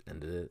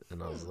ended it.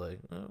 And I was like,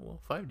 oh, well,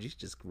 5G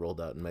just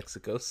rolled out in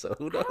Mexico, so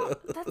who knows?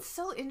 That's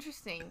so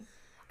interesting.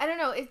 I don't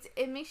know.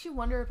 It makes you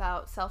wonder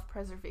about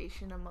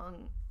self-preservation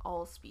among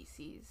all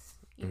species.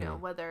 You know,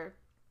 whether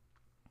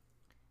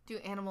do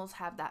animals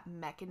have that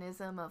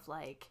mechanism of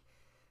like,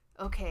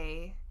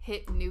 okay,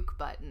 hit nuke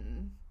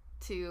button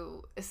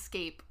to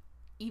escape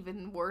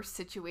even worse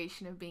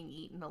situation of being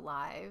eaten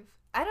alive.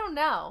 I don't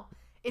know.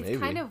 It's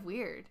kind of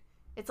weird.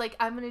 It's like,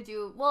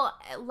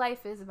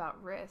 life is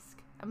about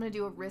risk. I'm going to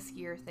do a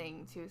riskier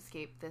thing to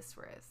escape this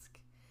risk.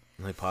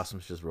 Like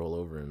possums just roll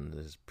over and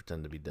just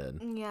pretend to be dead.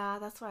 Yeah,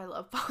 that's why I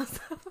love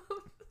possums.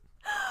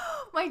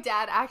 My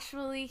dad,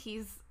 actually,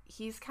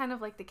 he's kind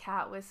of like the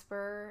cat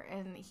whisperer,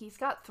 and he's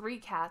got 3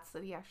 cats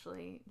that he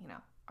actually, you know,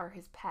 are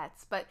his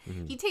pets, but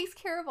he takes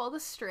care of all the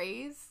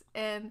strays,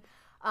 and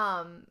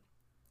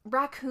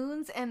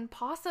raccoons and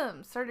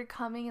possums started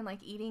coming and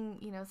like eating,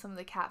 you know, some of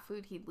the cat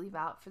food he'd leave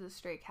out for the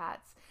stray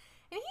cats.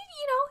 And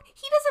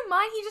he doesn't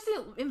mind. He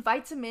just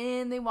invites them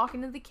in. They walk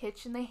into the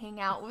kitchen. They hang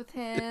out with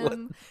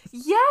him.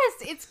 Yes,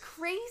 it's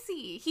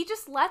crazy. He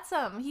just lets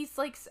them. He's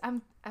like,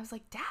 I was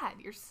like, Dad,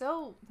 you're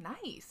so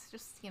nice.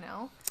 Just, you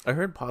know. I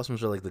heard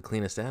possums are like the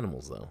cleanest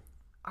animals, though.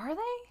 Are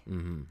they?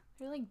 Mm-hmm.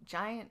 They're like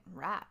giant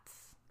rats.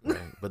 Right.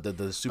 But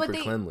they're super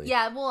cleanly.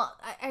 Yeah, well,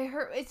 I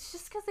heard it's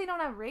just because they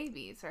don't have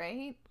rabies,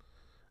 right?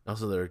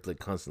 Also, they're like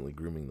constantly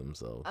grooming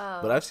themselves.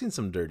 But I've seen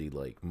some dirty,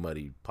 like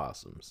muddy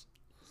possums.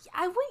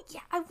 I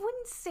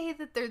wouldn't say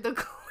that they're the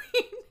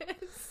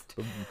cleanest.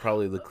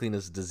 Probably the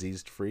cleanest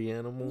disease-free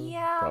animal.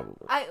 Yeah,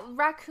 probably.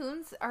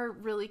 Raccoons are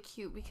really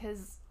cute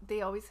because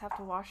they always have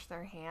to wash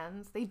their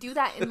hands. They do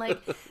that in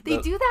like do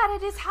that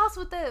at his house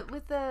with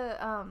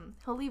the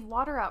he'll leave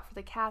water out for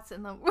the cats,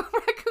 and the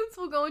raccoons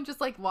will go and just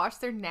like wash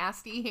their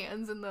nasty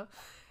hands in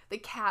the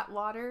cat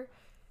water.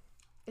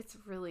 It's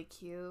really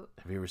cute.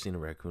 Have you ever seen a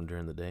raccoon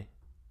during the day?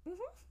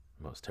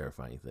 Mm-hmm. Most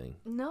terrifying thing.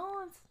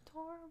 No, it's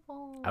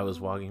adorable. I was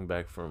walking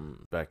back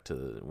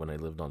to when I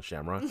lived on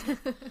Shamrock,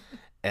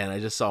 and I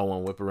just saw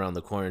one whip around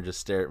the corner and just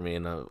stare at me.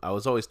 And I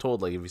was always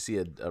told, like, if you see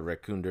a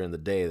raccoon during the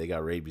day, they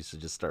got rabies, so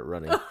just start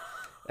running.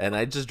 And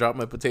I just dropped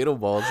my potato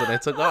balls and I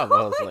took off.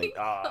 I was like,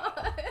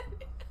 ah.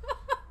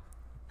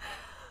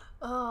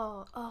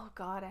 Oh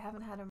God, I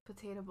haven't had a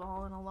potato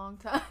ball in a long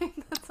time.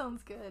 That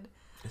sounds good.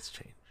 It's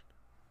changed.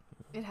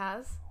 It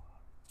has?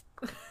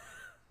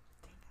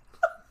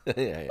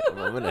 yeah,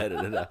 I'm gonna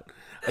edit it out.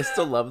 I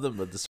still love them,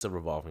 but this is a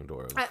revolving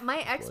door. My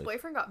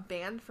ex-boyfriend got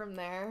banned from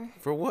there.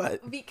 For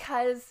what?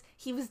 Because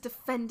he was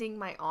defending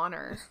my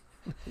honor.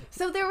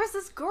 So there was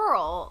this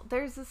girl.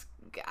 There's this.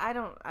 I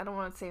don't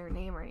want to say her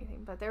name or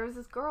anything, but there was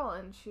this girl,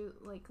 and she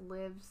like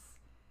lives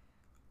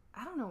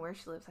I don't know where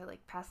she lives. I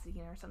like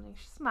Pasadena or something.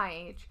 She's my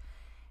age.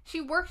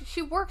 She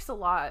works a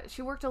lot.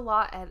 She worked a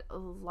lot at a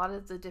lot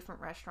of the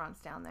different restaurants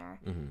down there.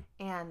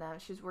 And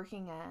she was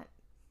working at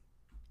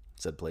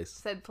said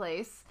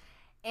place.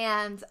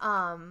 And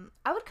I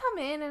would come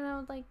in and I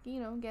would like,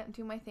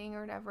 do my thing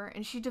or whatever.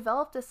 And she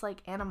developed this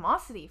like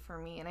animosity for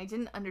me, and I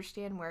didn't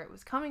understand where it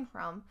was coming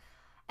from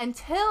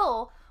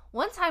until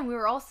one time we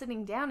were all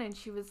sitting down and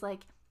she was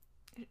like,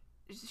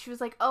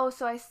 oh,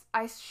 so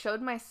I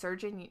showed my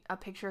surgeon a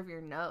picture of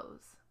your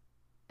nose.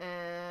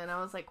 And I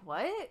was like,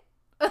 what?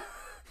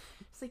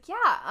 It's like,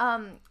 yeah,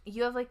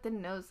 you have like the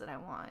nose that I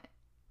want.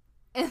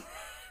 And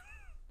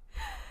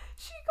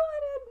she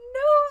got a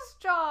nose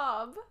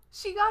job.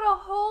 She got a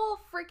whole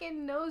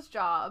freaking nose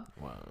job.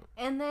 Wow.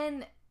 And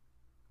then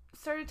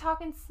started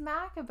talking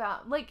smack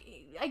about, like,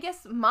 I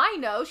guess my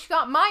nose. She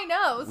got my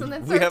nose, and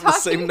then started talking. We have the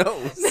same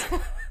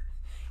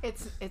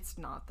nose. It's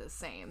not the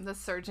same. The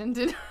surgeon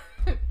did.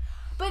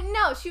 But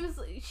no,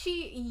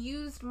 she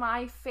used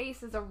my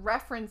face as a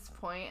reference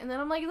point, and then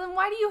I'm like, then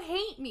why do you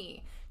hate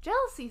me?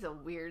 Jealousy's a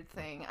weird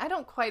thing. I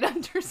don't quite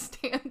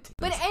understand.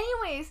 But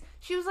anyways,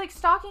 she was like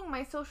stalking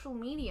my social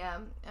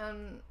media,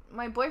 and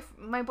my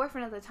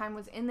boyfriend at the time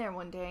was in there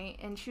one day,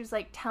 and she was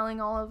like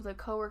telling all of the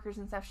coworkers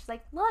and stuff. She's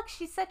like, look,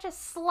 she's such a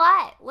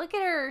slut. Look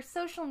at her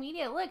social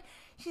media. Look,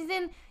 you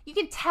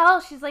can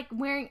tell she's like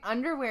wearing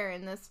underwear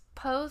in this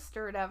post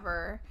or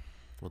whatever.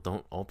 Well,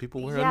 don't all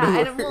people wear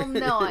underwear? Yeah,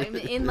 no, I'm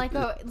in like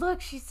look,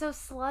 she's so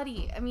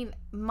slutty. I mean,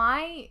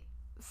 my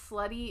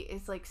slutty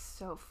is like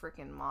so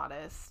freaking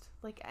modest.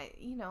 Like,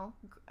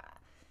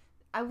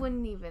 I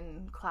wouldn't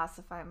even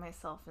classify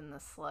myself in the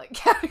slut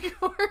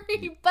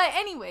category. But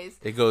anyways.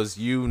 It goes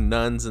you,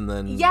 nuns, and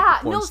then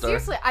porn star?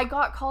 Seriously, I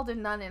got called a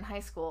nun in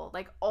high school,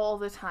 like, all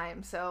the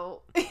time.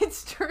 So,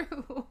 it's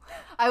true.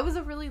 I was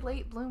a really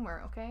late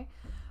bloomer, okay?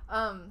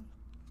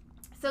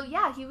 So,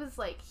 yeah, he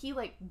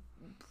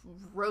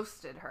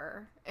roasted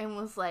her and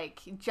was like,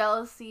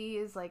 jealousy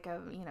is like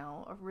a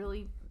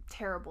really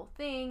terrible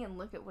thing, and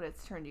look at what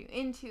it's turned you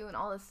into and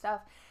all this stuff.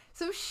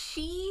 So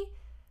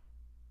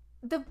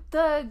the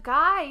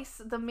guy,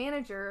 the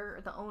manager,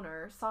 the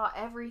owner, saw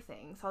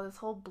everything, saw this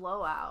whole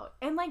blowout,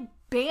 and like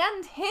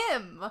banned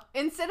him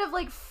instead of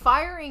like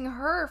firing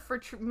her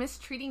for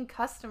mistreating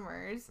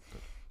customers.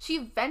 She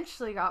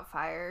eventually got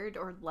fired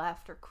or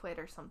left or quit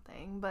or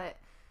something, but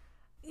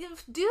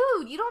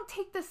dude, you don't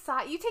take the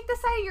side. You take the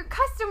side of your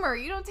customer.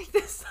 You don't take the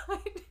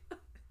side.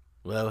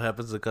 Well, what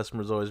happens, the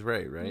customer's always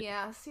right?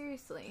 Yeah,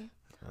 seriously.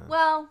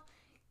 Well,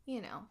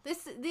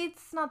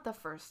 it's not the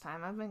first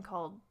time. I've been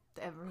called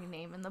every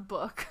name in the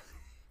book.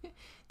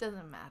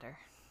 Doesn't matter.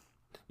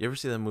 You ever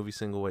see that movie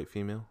Single White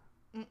Female?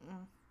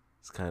 Mm-mm.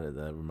 It's kind of,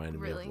 that reminded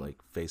me of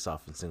like Face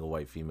Off and Single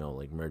White Female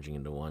like merging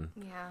into one.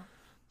 Yeah.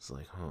 It's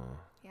like, huh.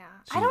 Yeah.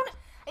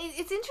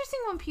 It's interesting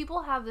when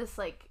people have this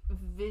like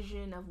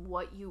vision of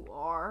what you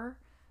are,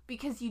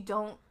 because you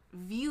don't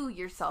view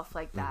yourself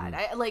like that.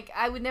 Mm-hmm.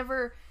 I would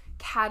never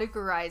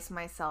categorize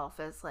myself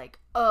as like,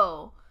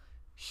 oh,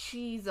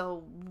 she's a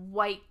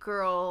white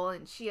girl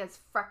and she has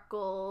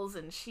freckles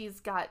and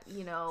she's got,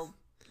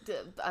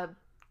 a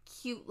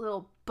cute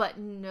little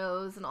button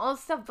nose and all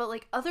this stuff. But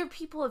like, other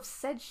people have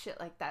said shit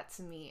like that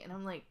to me, and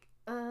I'm like,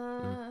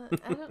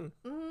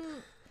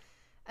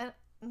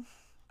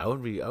 I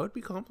would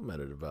be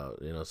complimented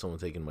about someone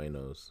taking my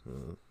nose.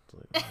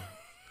 Like,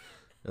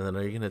 and then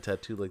are you gonna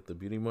tattoo like the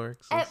beauty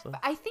marks and stuff?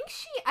 I think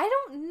I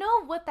don't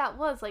know what that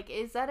was. Like,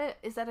 is that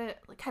a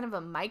kind of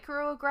a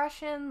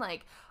microaggression?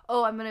 Like,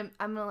 oh, I'm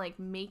gonna like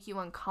make you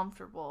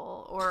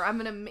uncomfortable, or I'm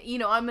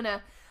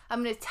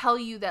gonna tell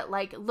you that,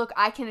 like, look,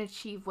 I can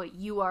achieve what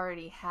you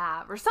already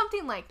have, or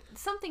something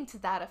to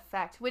that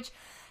effect. Which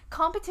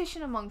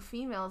competition among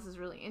females is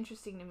really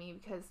interesting to me,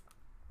 because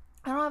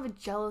I don't have a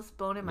jealous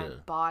bone in my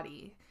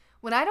body.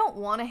 When I don't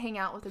want to hang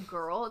out with a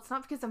girl, it's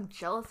not because I'm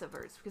jealous of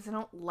her. It's because I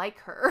don't like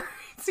her.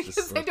 It's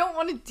because I don't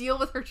want to deal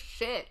with her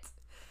shit.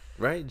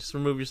 Right? Just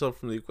remove yourself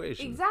from the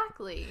equation.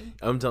 Exactly.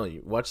 I'm telling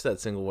you, watch that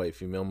Single White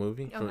Female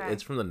movie. Okay.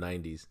 It's from the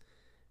 90s.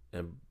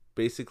 And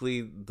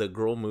basically, the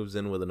girl moves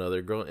in with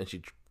another girl, and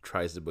she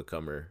tries to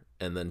become her,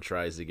 and then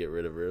tries to get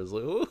rid of her. It's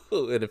like,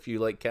 ooh. And if you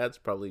like cats,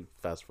 probably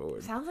fast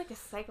forward. Sounds like a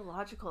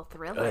psychological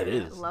thriller. It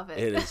is. I love it.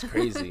 It is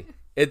crazy.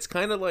 It's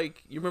kind of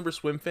like, you remember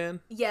Swim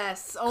Fan?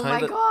 Yes. Oh my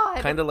God.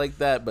 Kind of like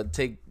that, but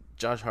take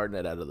Josh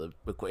Hartnett out of the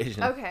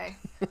equation. Okay.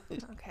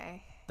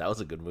 Okay. That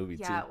was a good movie,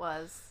 too. Yeah, it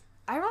was.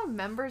 I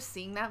remember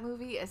seeing that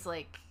movie as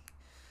like,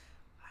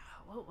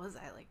 what was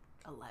I, like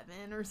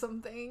 11 or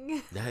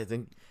something? Yeah, I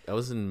think I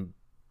was in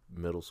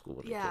middle school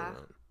when it came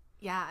out.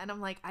 Yeah, and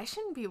I'm like, I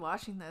shouldn't be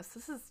watching this.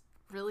 This is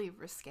really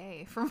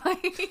risque for my...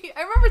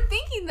 I remember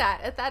thinking that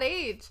at that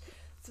age.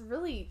 It's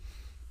really...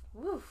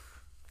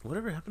 Woof.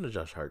 Whatever happened to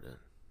Josh Hartnett?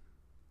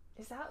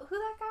 Is that who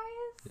that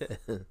guy is?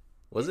 Yeah.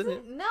 Wasn't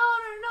it? No.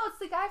 It's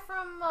the guy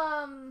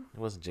from... It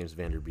wasn't James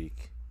Van Der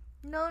Beek.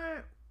 No.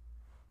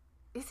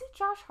 Is it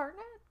Josh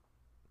Hartnett?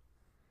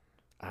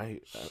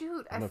 I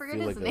forget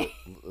his name.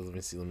 Let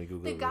me see. Let me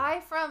Google it. The guy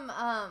from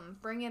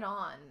Bring It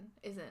On,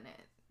 isn't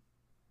it?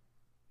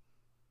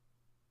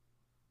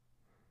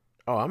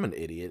 Oh, I'm an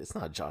idiot. It's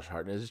not Josh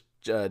Hartnett. It's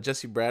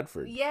Jesse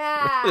Bradford.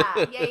 Yeah.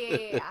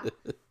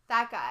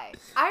 That guy.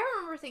 I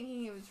remember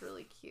thinking he was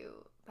really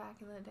cute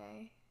back in the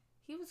day.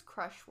 He was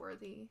crush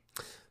worthy.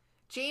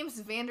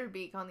 James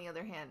Vanderbeek, on the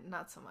other hand,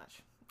 not so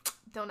much.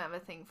 Don't have a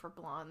thing for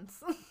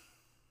blondes.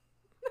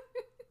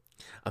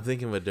 I'm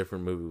thinking of a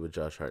different movie with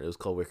Josh Hart. It was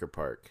called Wicker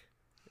Park.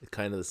 It's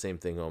kind of the same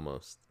thing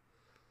almost,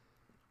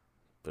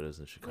 but it was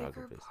in Chicago.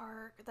 Wicker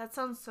Park. That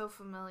sounds so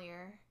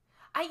familiar.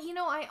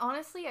 I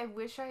honestly, I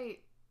wish I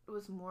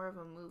was more of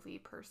a movie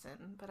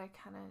person, but I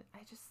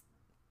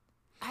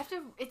have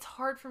to. It's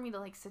hard for me to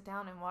like sit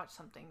down and watch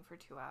something for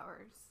 2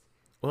 hours.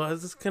 Well,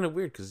 it's kind of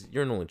weird because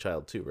you're an only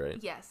child too, right?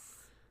 Yes.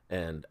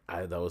 And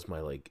that was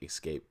my like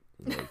escape,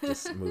 like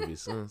just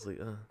movies. So I was like,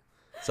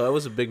 So I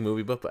was a big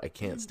movie buff, but I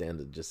can't stand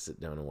to just sit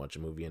down and watch a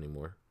movie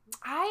anymore.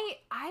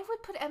 I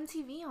would put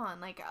MTV on,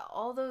 like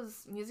all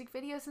those music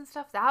videos and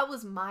stuff. That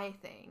was my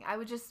thing. I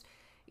would just,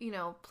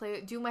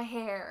 do my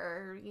hair,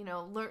 or,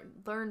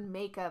 learn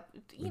makeup,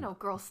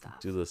 girl stuff.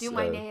 Do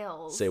my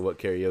nails. Say what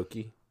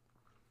karaoke?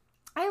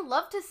 I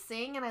love to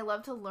sing and I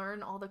love to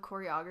learn all the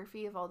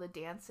choreography of all the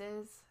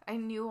dances. I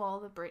knew all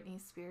the Britney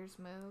Spears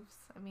moves.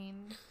 I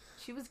mean,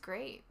 she was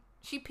great.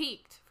 She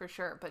peaked for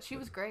sure, but she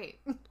was great.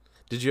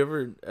 Did you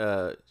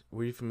ever,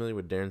 were you familiar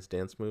with Darren's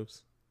dance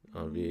moves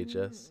on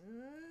VHS?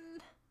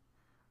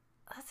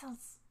 That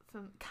sounds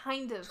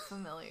kind of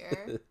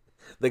familiar.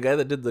 The guy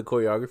that did the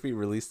choreography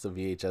released a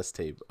VHS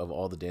tape of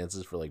all the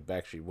dances for like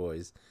Backstreet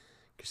Boys,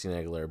 Christina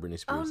Aguilera, Britney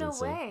Spears. Oh, no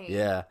way.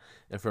 Yeah.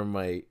 And for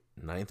my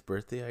 9th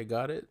birthday, I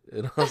got it.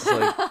 And I was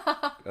like,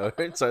 all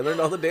right. So I learned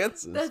all the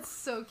dances. That's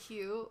so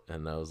cute.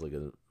 And I was like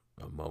a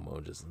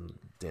Momo just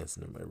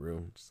dancing in my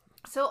room.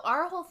 So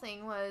our whole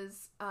thing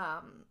was,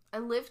 I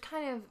lived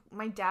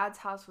my dad's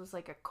house was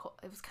like it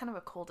was kind of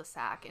a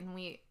cul-de-sac, and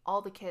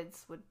all the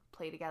kids would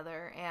play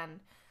together, and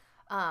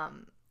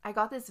I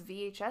got this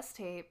VHS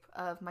tape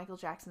of Michael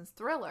Jackson's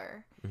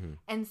Thriller,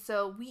 and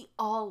so we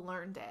all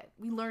learned it.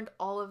 We learned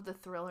all of the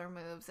Thriller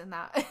moves, and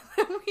that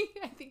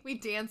I think we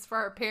danced for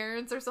our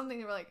parents or something.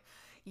 They were like,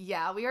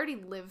 yeah, we already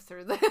lived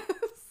through this.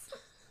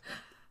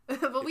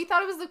 But we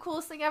thought it was the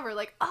coolest thing ever.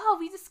 Like, oh,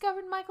 we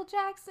discovered Michael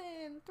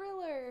Jackson,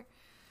 Thriller.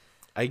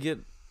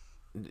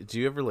 Do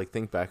you ever like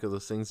think back of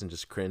those things and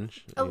just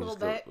cringe? A little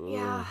bit,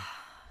 yeah.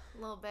 A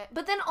little bit.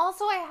 But then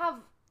also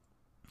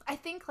I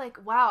think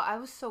like, wow, I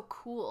was so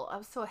cool. I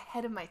was so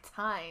ahead of my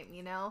time,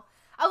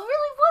 I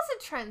really was a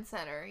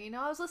trendsetter,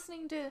 I was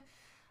listening to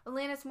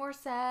Alanis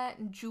Morissette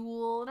and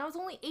Jewel, and I was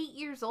only 8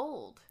 years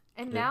old.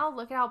 And now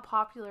look at how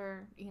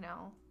popular,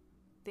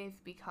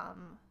 they've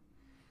become.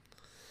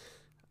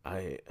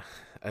 I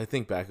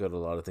think back at a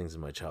lot of things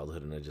in my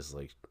childhood, and I just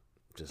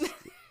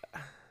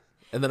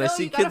and then I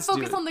see kids do it.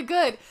 Focus on the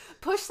good.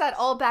 Push that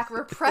all back.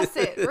 Repress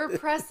it.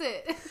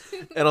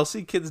 And I'll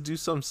see kids do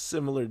some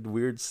similar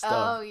weird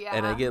stuff. Oh, yeah.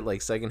 And I get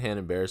like secondhand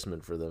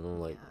embarrassment for them.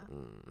 I'm like,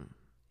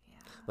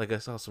 Like I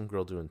saw some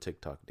girl doing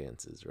TikTok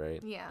dances,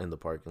 right? Yeah. In the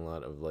parking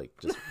lot of like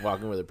just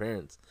walking with her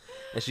parents.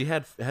 And she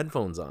had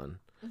headphones on.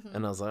 Mm-hmm.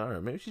 And I was like, all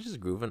right, maybe she's just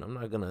grooving. I'm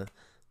not going to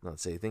not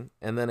say anything.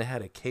 And then it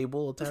had a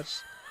cable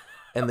attached.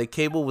 And the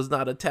cable was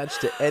not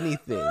attached to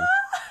anything.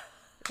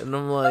 And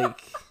I'm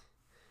like...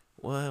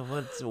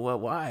 What?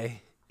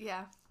 Why?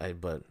 Yeah.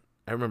 But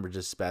I remember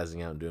just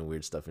spazzing out and doing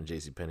weird stuff in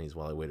JCPenney's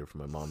while I waited for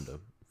my mom to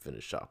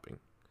finish shopping.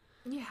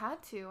 You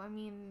had to. I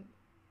mean,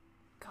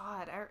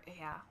 God,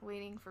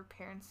 waiting for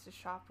parents to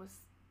shop was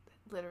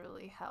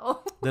literally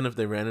hell. Then if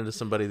they ran into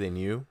somebody they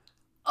knew.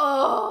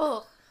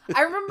 Oh,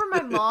 I remember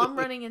my mom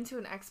running into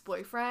an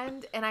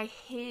ex-boyfriend, and I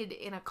hid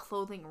in a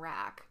clothing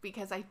rack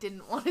because I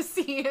didn't want to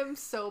see him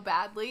so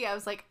badly. I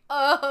was like,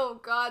 oh,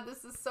 God,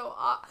 this is so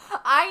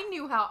I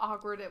knew how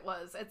awkward it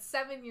was at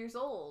 7 years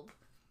old.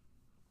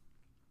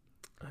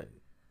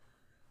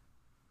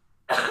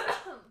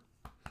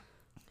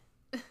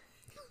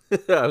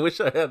 I wish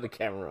I had the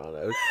camera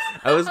on.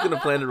 I was going to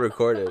plan to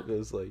record it. It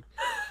was like,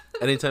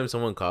 anytime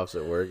someone coughs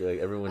at work, like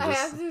everyone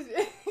just...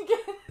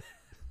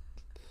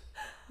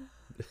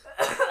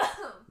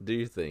 Do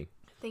your thing.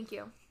 Thank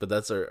you. But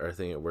that's our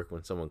thing at work.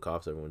 When someone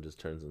coughs, everyone just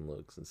turns and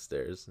looks and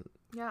stares. And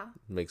yeah.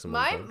 Makes them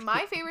uncomfortable.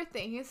 My favorite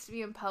thing is to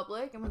be in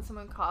public, and when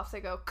someone coughs, I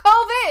go,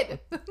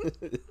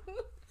 COVID!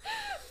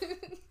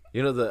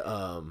 You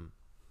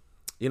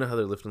know how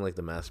they're lifting like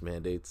the mask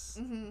mandates?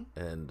 Mm-hmm.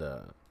 And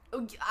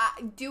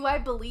do I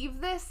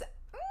believe this?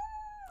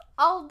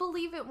 I'll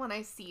believe it when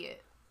I see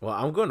it. Well,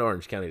 I'm going to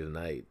Orange County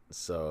tonight,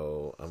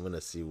 so I'm going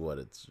to see what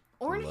it's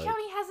Orange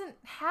County hasn't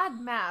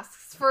had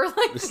masks for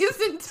like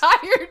this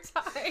entire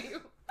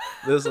time.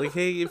 It was like,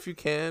 hey, if you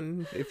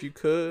could,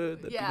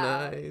 that'd be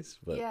nice.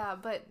 But yeah,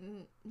 but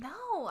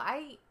no,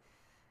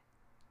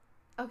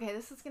 okay,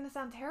 this is going to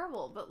sound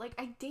terrible, but like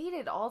I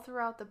dated all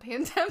throughout the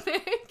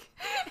pandemic,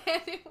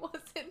 and it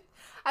wasn't,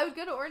 I would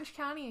go to Orange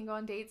County and go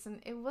on dates, and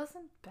it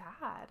wasn't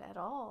bad at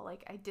all.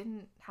 Like I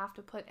didn't have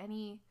to put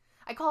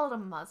I call it a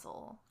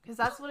muzzle, because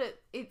that's what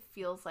it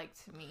feels like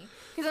to me.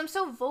 Because I'm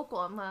so vocal.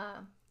 I'm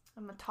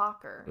a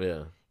talker.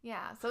 Yeah.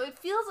 Yeah. So it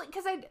feels like,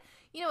 because it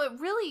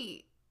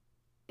really,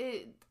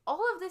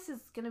 all of this is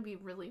going to be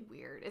really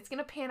weird. It's going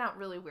to pan out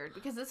really weird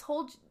because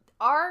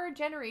our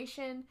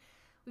generation,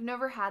 we've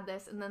never had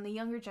this, and then the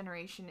younger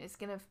generation is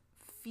going to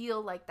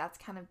feel like that's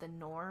kind of the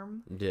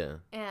norm. Yeah.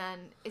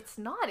 And it's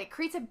not. It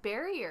creates a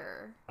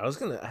barrier. I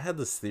had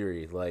this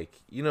theory,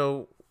 like,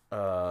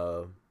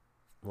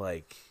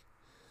 like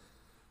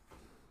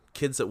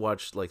kids that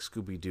watch like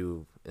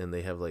Scooby-Doo and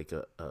they have like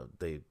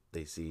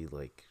they see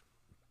like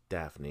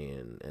Daphne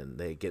and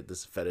they get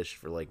this fetish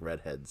for like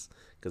redheads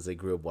because they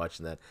grew up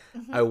watching that.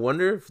 Mm-hmm. I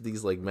wonder if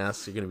these like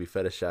masks are going to be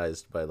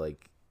fetishized by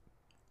like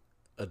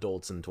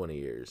adults in 20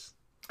 years.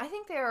 I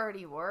think they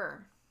already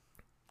were.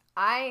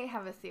 I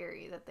have a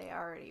theory that they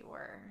already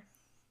were.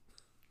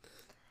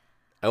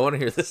 I want to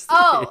hear this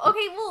theory. Oh,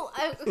 okay. Well,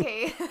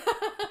 okay.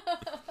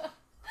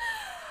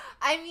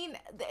 I mean,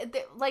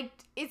 like,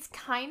 it's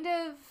kind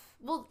of...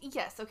 Well,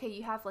 yes, okay,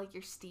 you have, like,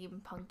 your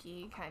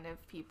steampunky kind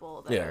of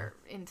people that are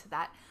into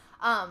that.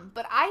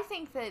 But I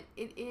think that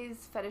it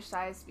is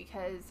fetishized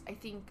because I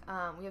think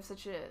we have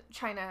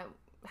China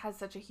has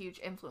such a huge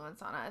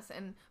influence on us.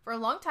 And for a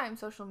long time,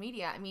 social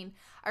media, I mean,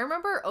 I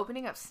remember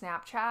opening up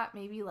Snapchat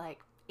maybe,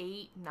 like,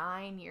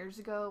 8-9 years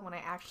ago when I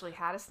actually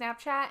had a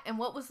Snapchat, and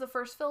what was the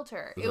first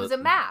filter? It was a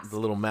mask. The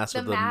little mask,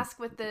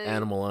 with the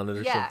animal on it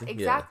or something. Yeah,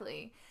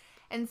 exactly.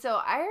 And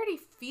so I already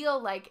feel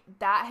like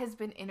that has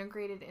been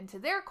integrated into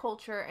their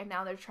culture, and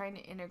now they're trying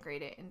to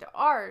integrate it into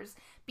ours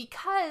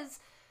because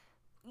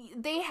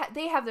they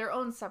have their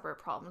own separate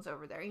problems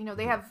over there. You know,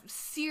 they have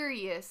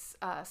serious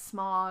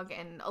smog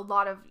and a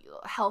lot of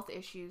health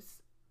issues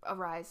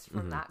arise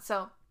from that.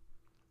 So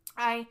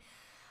I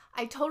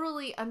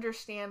totally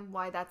understand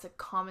why that's a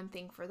common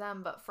thing for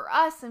them, but for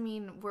us, I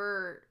mean,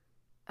 we're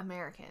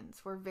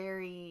Americans. We're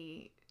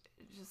very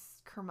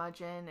just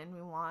curmudgeon, and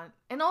we want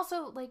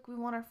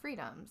our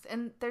freedoms,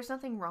 and there's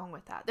nothing wrong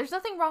with that. There's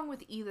nothing wrong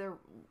with either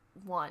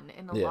one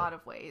in a lot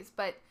of ways,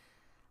 but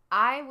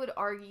I would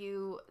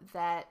argue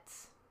that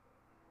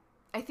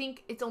I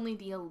think it's only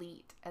the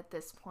elite at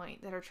this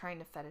point that are trying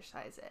to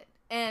fetishize it,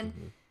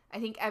 and I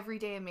think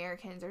everyday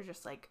Americans are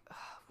just like,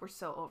 we're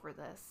so over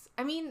this.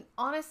 I mean,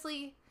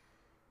 honestly,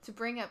 to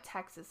bring up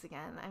Texas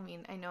again, I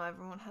mean, I know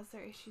everyone has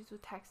their issues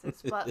with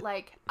Texas, but,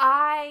 like,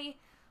 I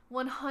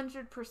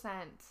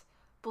 100%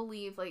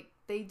 believe, like,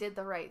 they did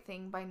the right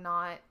thing by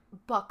not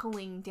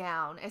buckling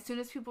down. As soon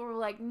as people were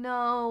like,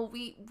 no,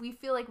 we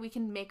feel like we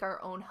can make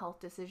our own health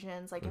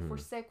decisions. Like, if we're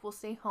sick, we'll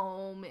stay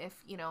home.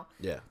 If,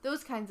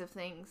 those kinds of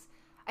things.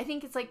 I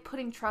think it's, like,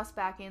 putting trust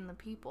back in the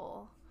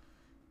people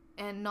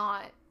and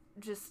not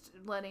just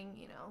letting,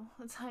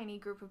 a tiny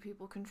group of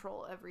people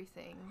control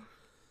everything.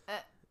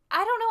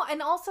 I don't know.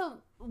 And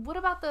also, what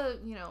about the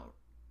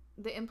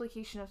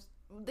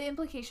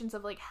implications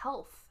of like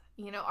health,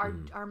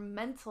 our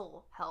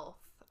mental health,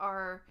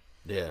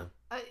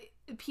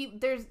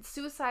 there's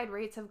suicide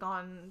rates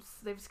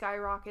they've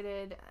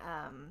skyrocketed.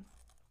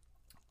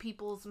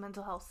 People's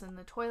mental health's in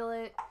the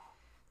toilet.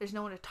 There's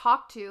no one to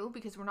talk to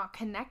because we're not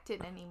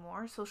connected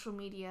anymore. Social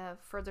media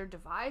further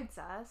divides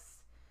us.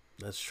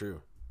 That's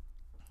true.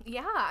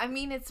 Yeah. I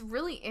mean, it's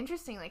really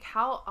interesting. Like,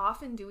 how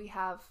often do we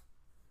have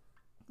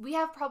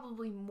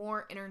probably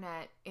more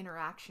internet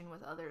interaction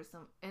with others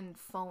and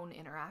phone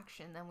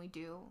interaction than we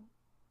do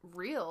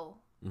real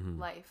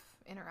life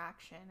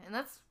interaction. And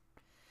that's,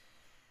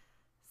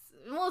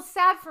 well, it's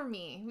sad for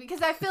me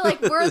because I feel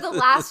like we're the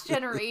last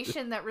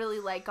generation that really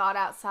like got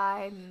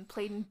outside and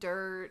played in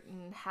dirt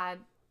and had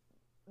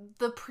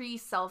the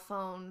pre-cell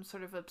phone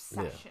sort of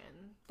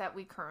obsession that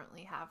we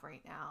currently have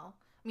right now.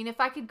 I mean, if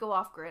I could go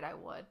off grid, I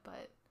would,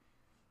 but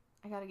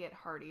I gotta get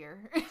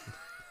hardier.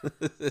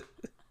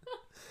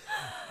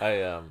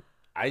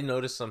 I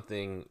noticed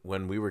something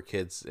when we were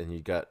kids and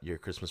you got your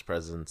Christmas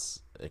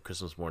presents at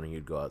Christmas morning.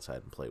 You'd go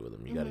outside and play with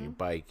them. You got your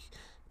bike,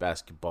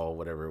 basketball,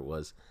 whatever it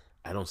was.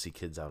 I don't see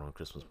kids out on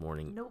Christmas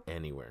morning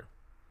anywhere.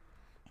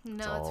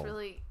 No,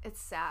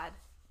 it's sad.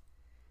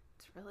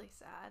 It's really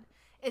sad.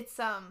 It's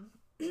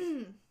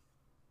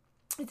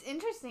it's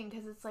interesting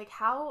because it's like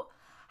how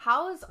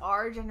is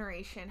our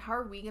generation? How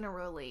are we gonna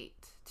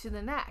relate to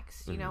the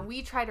next? You know,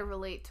 we try to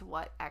relate to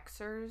what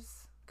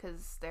Xers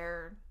because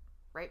they're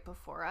right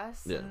before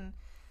us, and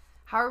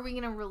how are we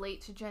going to relate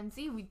to Gen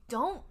Z? We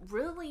don't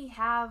really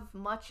have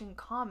much in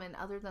common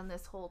other than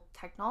this whole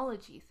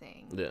technology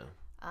thing.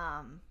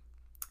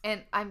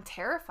 And I'm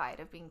terrified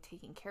of being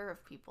taken care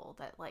of people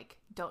that like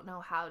don't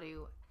know how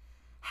to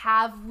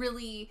have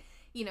really,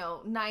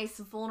 nice,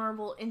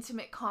 vulnerable,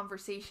 intimate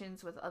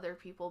conversations with other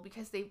people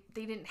because they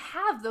didn't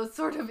have those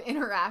sort of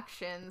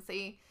interactions.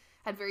 They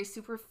had very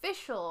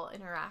superficial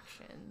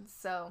interactions.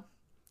 So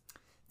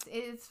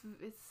it's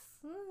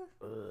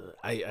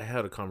I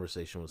had a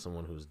conversation with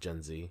someone who's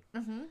Gen Z,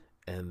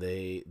 and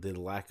the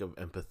lack of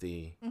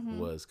empathy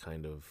was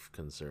kind of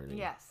concerning.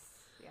 Yes,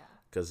 yeah.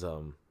 Because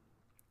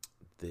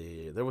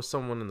there was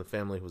someone in the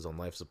family who was on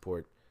life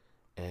support,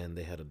 and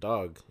they had a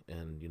dog,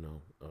 and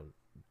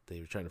they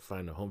were trying to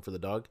find a home for the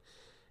dog,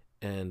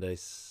 and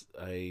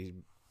I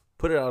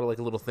put it out like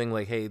a little thing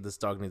like, hey, this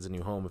dog needs a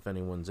new home if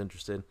anyone's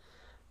interested,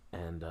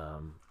 and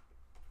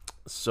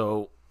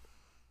so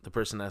the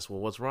person asked, well,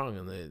 what's wrong?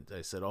 And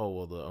I said, oh,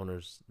 well, the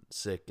owner's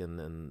sick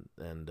and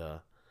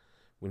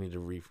we need to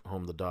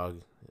rehome the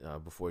dog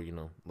before,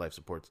 life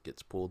support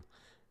gets pulled.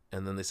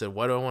 And then they said,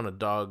 why do I want a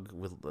dog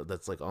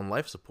that's like on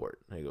life support?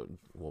 And I go,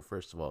 well,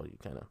 first of all,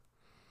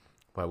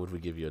 why would we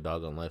give you a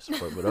dog on life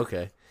support? But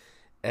okay.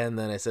 And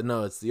then I said,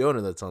 no, it's the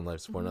owner that's on life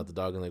support, not the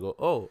dog. And they go,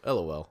 oh,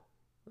 LOL.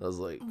 I was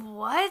like,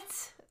 what?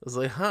 I was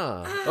like,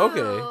 huh,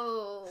 okay.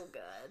 Oh,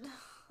 God.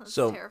 That's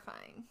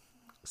terrifying.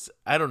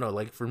 I don't know.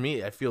 Like, for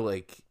me, I feel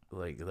like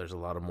there's a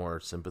lot of more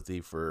sympathy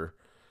for,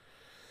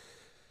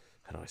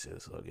 how do I say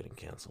this without getting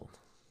canceled?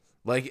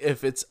 Like,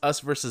 if it's us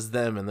versus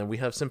them, and then we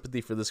have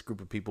sympathy for this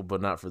group of people,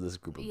 but not for this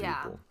group of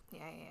people. Yeah.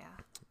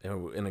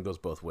 And it goes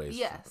both ways.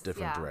 Yes.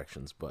 Different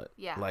directions. But,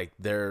 yeah. like,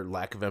 their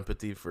lack of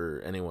empathy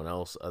for anyone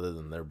else other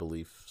than their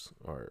beliefs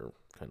are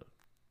kind of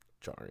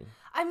jarring.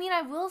 I mean,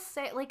 I will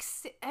say, like,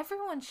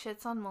 everyone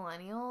shits on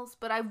millennials,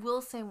 but I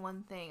will say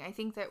one thing. I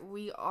think that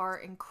we are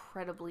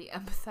incredibly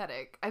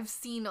empathetic. I've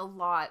seen a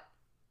lot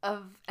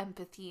of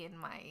empathy in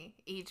my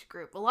age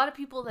group. A lot of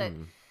people that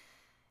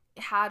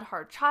had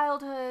hard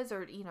childhoods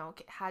or,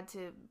 had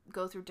to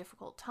go through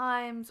difficult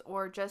times,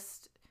 or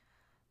just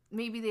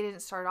maybe they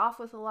didn't start off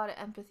with a lot of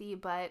empathy,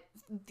 but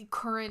the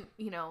current,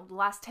 the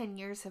last 10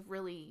 years have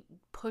really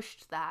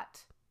pushed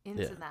that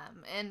into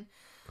them. And,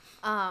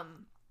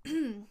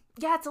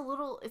 yeah, it's a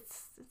little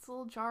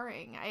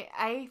jarring.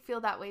 I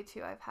feel that way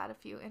too. I've had a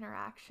few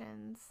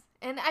interactions.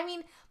 And I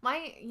mean,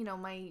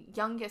 my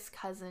youngest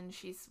cousin,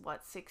 she's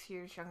 6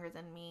 years younger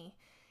than me.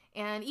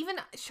 And even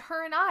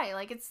her and I,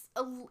 like,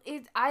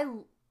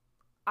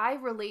 I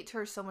relate to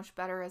her so much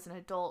better as an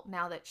adult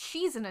now that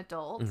she's an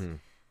adult.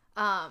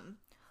 Mm-hmm.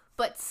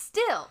 But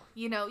still,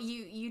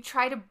 you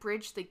try to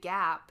bridge the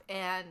gap,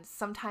 and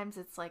sometimes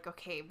it's like,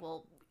 okay,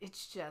 well,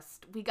 it's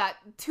just, we got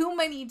too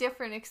many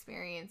different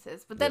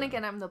experiences. But then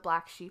again, I'm the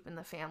black sheep in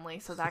the family,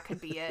 so that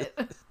could be it.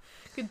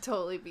 Could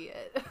totally be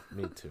it.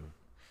 Me too.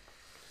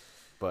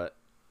 But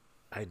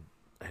I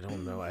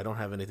don't know. I don't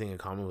have anything in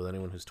common with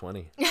anyone who's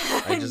 20.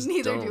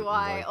 Neither do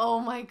I.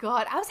 Oh my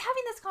God. I was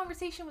having this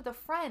conversation with a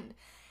friend.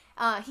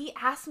 He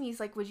asked me,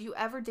 he's like, would you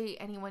ever date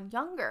anyone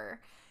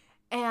younger?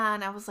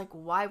 And I was like,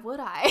 why would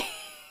I?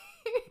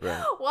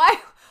 Right.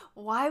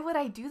 Why would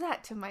I do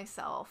that to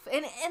myself?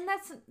 And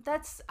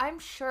that's I'm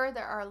sure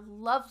there are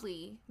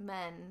lovely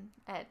men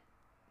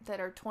that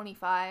are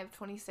 25,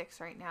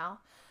 26 right now.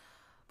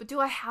 But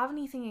do I have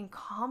anything in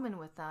common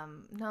with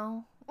them?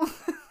 No.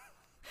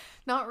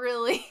 Not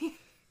really.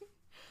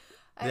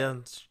 Yeah,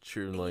 it's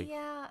true. Like,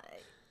 yeah.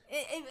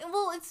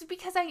 Well, it's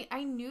because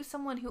I knew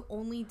someone who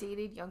only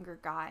dated younger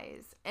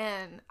guys,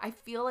 and I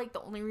feel like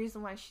the only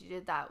reason why she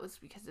did that was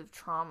because of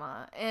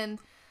trauma, and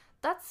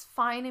that's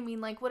fine. I mean,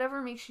 like,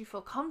 whatever makes you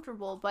feel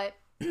comfortable, but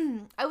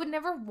I would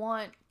never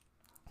want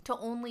to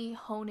only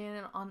hone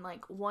in on,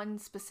 like, one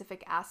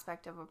specific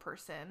aspect of a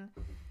person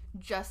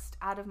just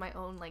out of my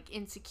own, like,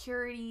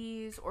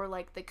 insecurities or,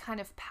 like, the kind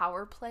of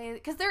power play,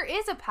 because there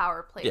is a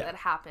power play that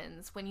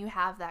happens when you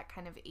have that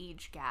kind of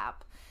age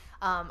gap.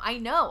 I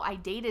know I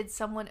dated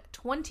someone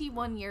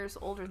 21 years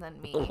older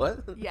than me.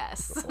 What?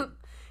 Yes.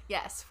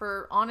 Yes,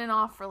 for on and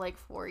off for like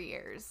 4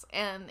 years.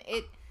 And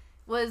it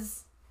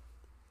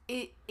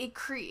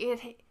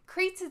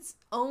creates its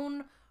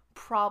own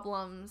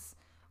problems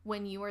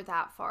when you are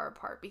that far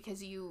apart,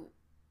 because you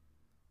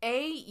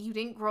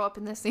didn't grow up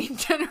in the same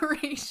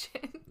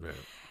generation. Right.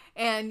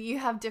 And you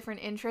have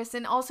different interests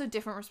and also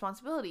different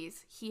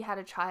responsibilities. He had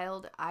a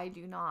child, I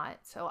do not.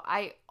 So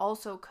I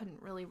also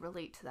couldn't really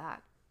relate to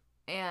that.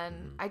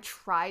 And I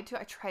tried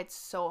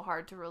so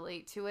hard to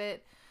relate to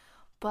it,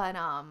 but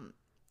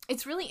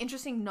it's really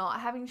interesting not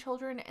having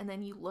children, and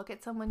then you look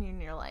at someone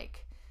and you're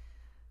like,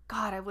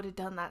 God, I would have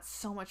done that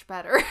so much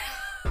better.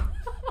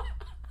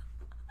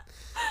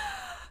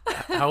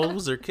 How old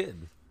was their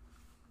kid?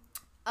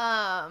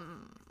 I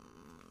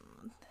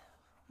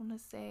want to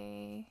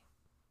say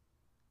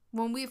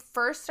when we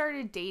first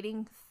started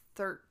dating,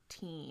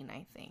 13,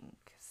 I think.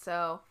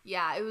 So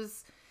yeah, it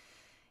was.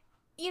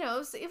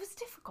 It was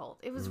difficult.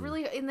 It was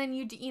really, and then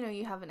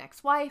you have an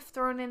ex-wife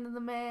thrown into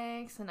the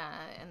mix, and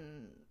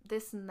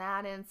this and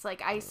that, and it's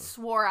like I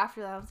swore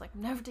after that I was like,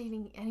 I'm never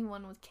dating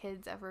anyone with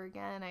kids ever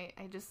again.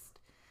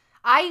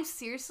 I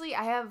seriously,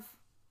 I have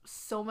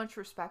so much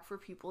respect for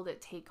people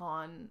that take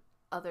on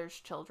others'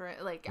 children.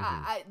 Like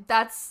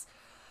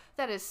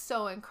that is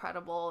so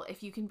incredible.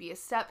 If you can be a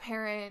step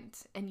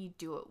parent and you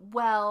do it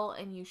well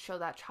and you show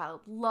that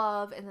child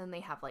love, and then they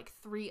have like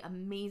 3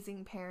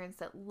 amazing parents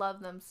that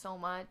love them so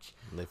much.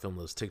 And they film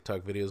those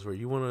TikTok videos where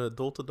you want an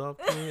adult adopt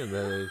me, and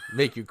then they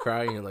make you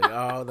cry and you're like,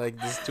 oh, like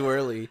this is too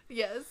early.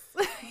 Yes.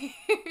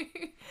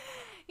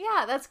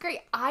 Yeah, that's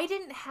great. I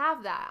didn't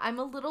have that. I'm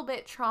a little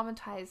bit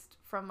traumatized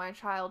from my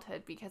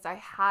childhood because I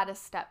had a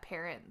step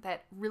parent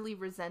that really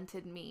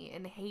resented me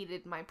and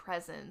hated my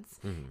presence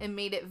and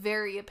made it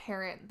very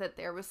apparent that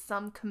there was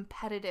some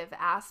competitive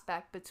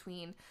aspect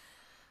between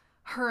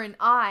her and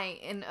I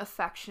in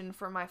affection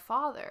for my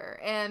father.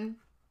 And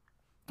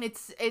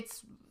it's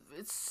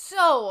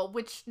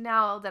which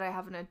now that I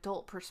have an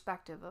adult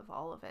perspective of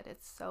all of it,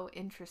 it's so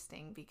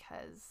interesting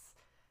because,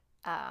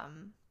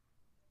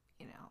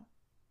 you know,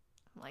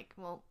 I'm like,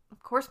 well,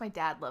 of course my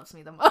dad loves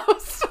me the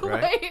most,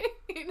 Right. like,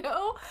 you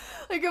know,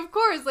 like, of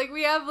course, like,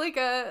 we have, like,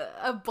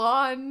 a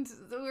bond,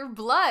 we're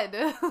blood,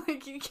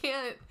 like, you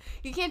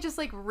can't just,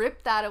 like,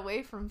 rip that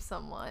away from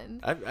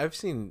someone. I've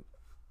seen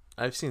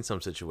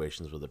some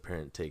situations where the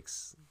parent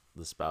takes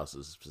the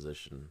spouse's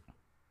position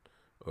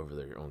over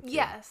their own kid.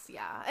 Yes,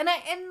 yeah.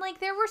 And like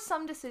there were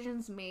some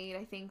decisions made,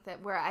 I think,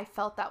 that where I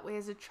felt that way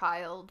as a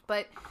child,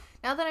 but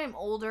now that I'm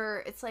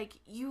older, it's like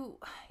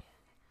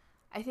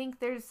I think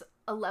there's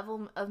a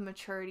level of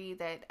maturity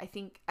that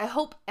I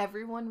hope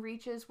everyone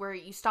reaches, where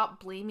you stop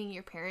blaming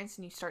your parents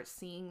and you start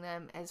seeing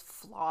them as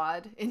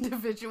flawed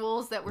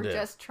individuals that were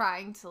just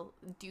trying to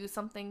do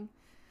something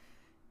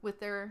with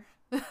their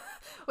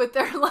with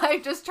their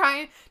life, just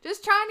trying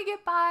to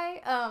get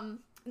by.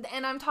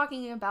 And I'm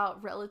talking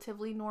about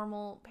relatively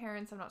normal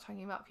parents. I'm not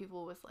talking about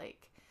people with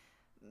like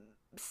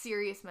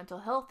serious mental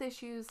health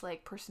issues,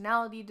 like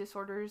personality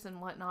disorders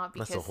and whatnot.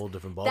 Because that's a whole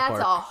different ballpark. That's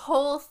a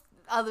whole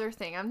other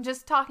thing. I'm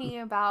just talking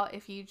about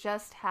if you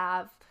just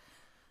have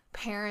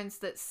parents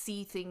that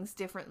see things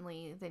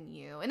differently than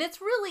you. And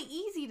it's really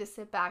easy to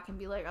sit back and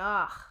be like,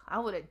 I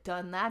would have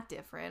done that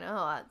different.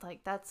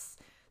 Like, that's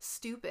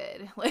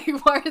stupid. Like,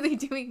 why are they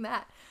doing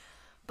that?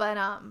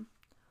 But,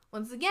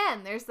 once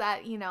again, there's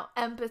that, you know,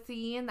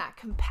 empathy and that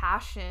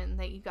compassion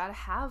that you got to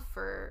have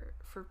for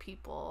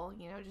people,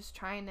 you know, just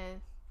trying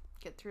to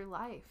get through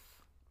life.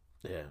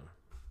 Yeah.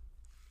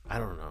 I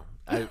don't know.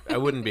 I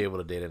wouldn't be able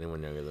to date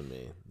anyone younger than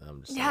me.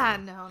 I'm just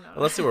saying. No.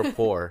 Unless they were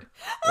poor.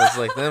 It's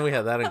like, then we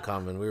had that in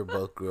common. We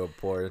both grew up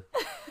poor.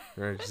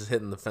 We were just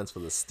hitting the fence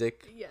with a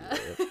stick. Yeah.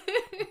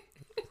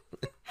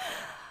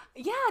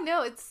 Yeah,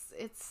 no,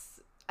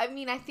 it's, I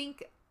mean, I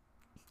think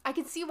I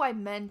can see why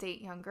men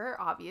date younger,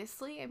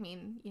 obviously. I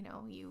mean, you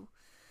know, you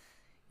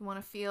want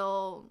to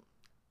feel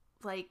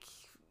like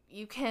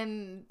you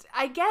can,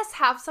 I guess,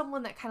 have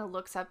someone that kind of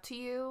looks up to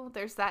you.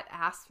 There's that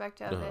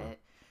aspect of it.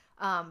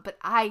 But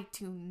I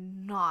do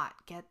not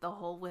get the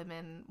whole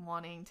women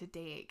wanting to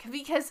date.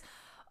 Because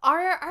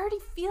I already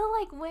feel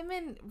like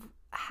women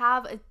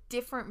have a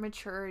different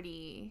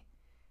maturity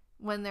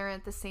when they're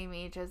at the same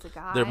age as a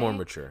guy. They're more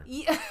mature.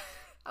 Yeah.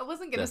 I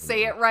wasn't going to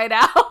say it right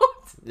out.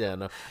 Yeah,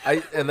 no.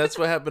 And that's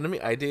what happened to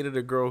me. I dated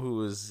a girl who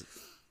was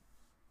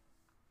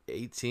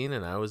 18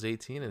 and I was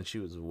 18 and she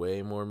was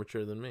way more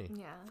mature than me.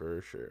 Yeah.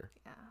 For sure.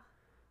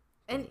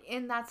 Yeah.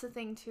 And that's the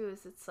thing too,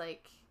 is it's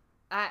like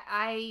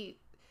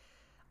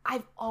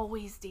I've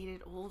always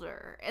dated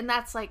older, and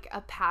that's like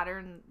a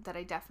pattern that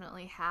I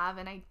definitely have,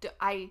 and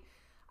I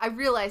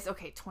realized,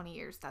 okay, 20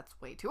 years, that's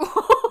way too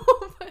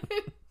old.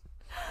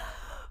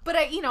 But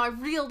I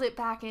reeled it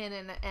back in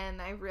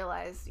and I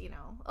realized,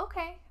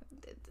 okay,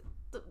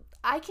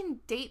 I can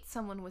date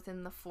someone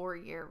within the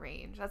 4-year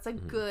range. That's a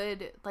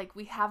good, like,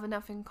 we have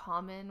enough in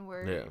common.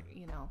 We're,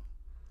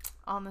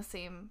 on the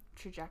same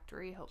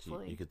trajectory,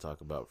 hopefully. You could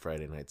talk about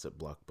Friday nights at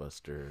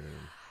Blockbuster.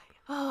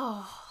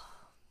 Oh,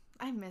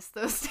 I miss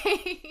those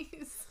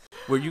days.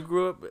 Where you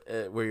grew up,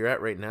 where you're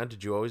at right now,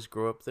 did you always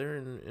grow up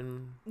there?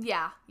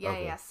 Yeah.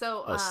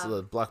 So,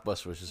 so the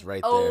Blockbuster was just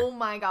right there. Oh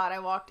my God, I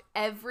walked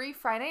every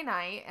Friday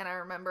night, and I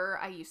remember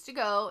I used to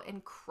go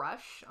and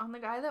crush on the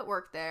guy that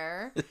worked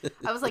there.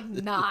 I was like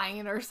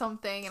 9 or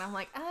something, and I'm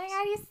like, oh my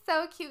God, he's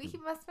so cute. He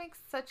must make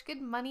such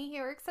good money. He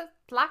works at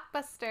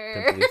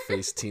Blockbuster.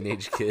 Pimply-faced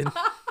teenage kid.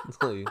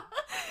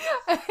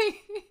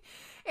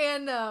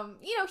 And,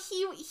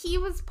 he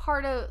was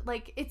part of,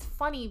 like, it's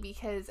funny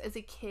because as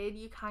a kid,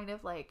 you kind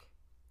of, like,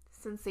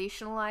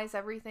 sensationalize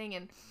everything,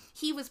 and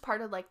he was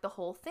part of, like, the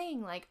whole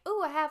thing, like,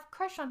 oh, I have a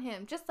crush on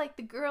him, just like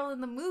the girl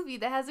in the movie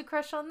that has a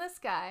crush on this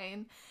guy.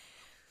 And,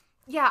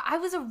 yeah, I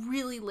was a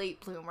really late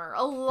bloomer.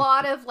 A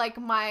lot of, like,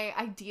 my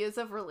ideas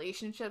of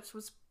relationships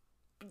was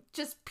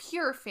just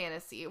pure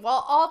fantasy.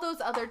 While all those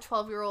other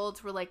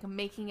 12-year-olds were, like,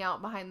 making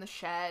out behind the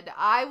shed,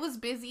 I was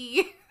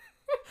busy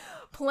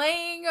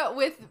playing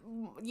with,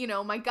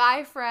 my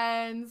guy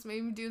friends,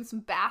 maybe doing some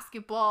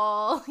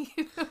basketball,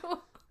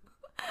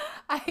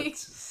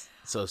 It's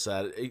so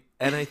sad.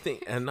 And I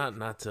think, and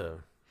not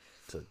to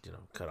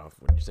cut off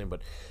what you're saying,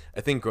 but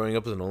I think growing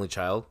up as an only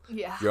child,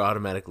 you're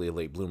automatically a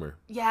late bloomer.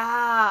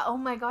 Yeah. Oh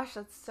my gosh,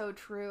 that's so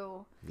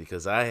true.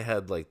 Because I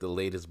had, like, the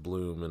latest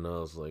bloom, and I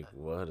was like,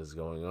 what is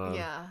going on?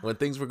 Yeah. When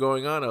things were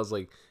going on, I was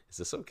like, is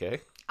this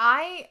okay?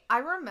 I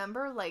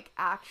remember, like,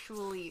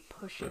 actually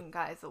pushing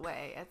guys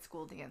away at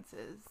school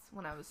dances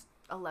when I was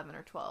 11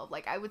 or 12.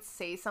 Like, I would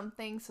say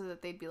something so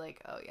that they'd be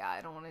like, oh yeah,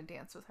 I don't want to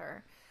dance with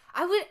her.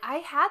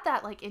 I had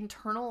that, like,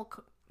 internal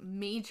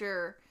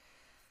major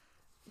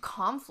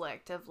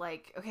conflict of,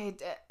 like, okay,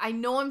 I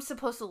know I'm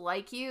supposed to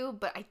like you,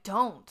 but I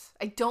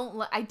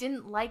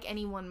didn't like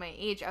anyone my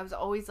age. I was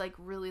always, like,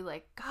 really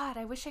like, God,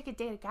 I wish I could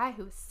date a guy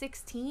who was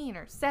 16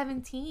 or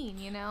 17,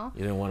 You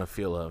didn't want to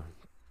feel a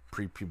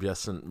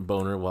prepubescent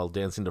boner while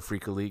dancing to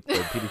Freak a Leak by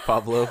Petey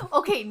Pablo.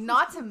 Okay,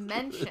 not to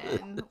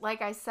mention,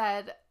 like I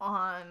said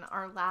on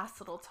our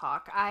last little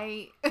talk,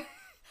 I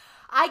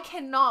I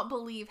cannot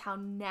believe how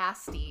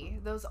nasty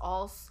those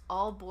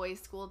all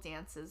boys school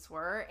dances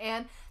were.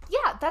 And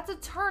yeah, that's a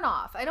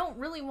turnoff. I don't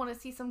really want to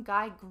see some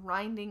guy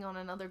grinding on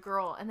another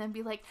girl and then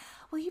be like,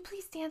 will you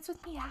please dance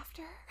with me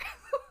after?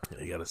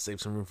 You gotta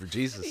save some room for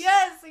Jesus.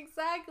 Yes,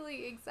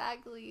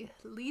 exactly.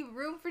 Leave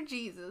room for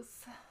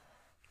Jesus.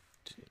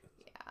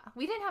 Yeah,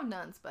 we didn't have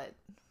nuns, but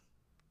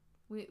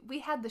we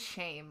had the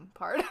shame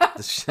part.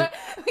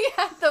 We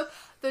had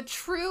the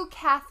true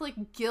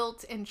Catholic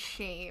guilt and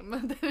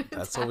shame.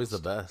 That's always the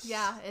best.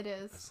 Yeah, it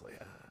is. It's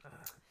like,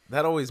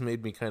 that always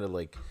made me kind of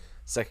like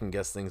second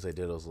guess things I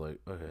did. I was like,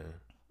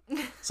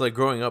 okay. So like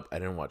growing up, I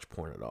didn't watch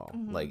porn at all.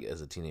 Mm-hmm. Like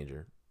as a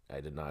teenager, I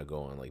did not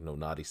go on like no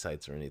naughty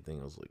sites or anything.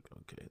 I was like,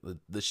 okay.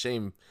 The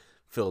shame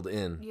filled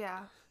in. Yeah.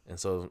 And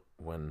so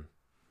when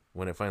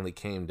it finally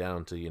came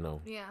down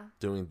to,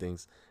 doing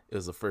things, it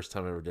was the first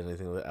time I ever did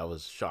anything like that. I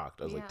was shocked.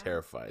 I was like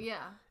terrified.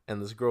 Yeah.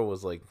 And this girl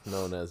was like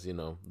known as,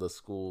 the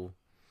school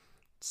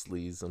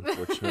sleaze,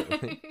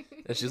 unfortunately.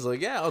 And she's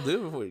like, yeah, I'll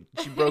do it.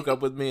 She broke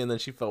up with me, and then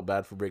she felt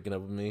bad for breaking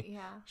up with me.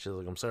 Yeah. She was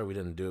like, I'm sorry we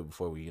didn't do it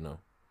before we. And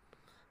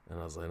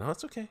I was like, no,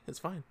 it's okay. It's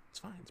fine.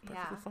 It's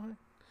perfectly fine.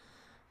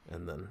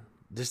 And then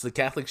just the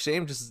Catholic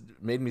shame just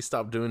made me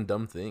stop doing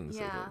dumb things.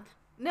 Yeah.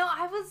 No,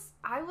 I was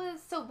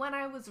so when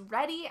I was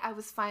ready, I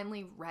was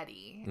finally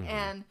ready. Mm-hmm.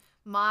 And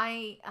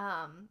my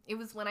it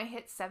was when I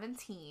hit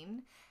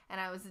 17,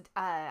 and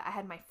I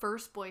had my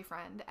first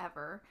boyfriend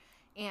ever,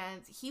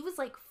 and he was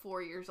like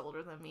 4 years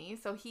older than me,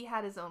 so he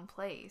had his own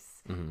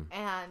place. Mm-hmm.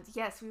 And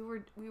yes, we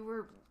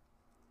were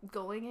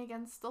going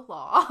against the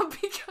law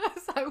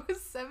because I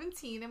was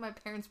 17 and my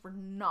parents were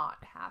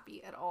not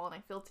happy at all, and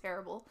I feel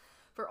terrible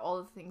for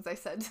all the things I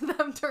said to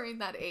them during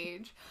that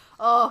age.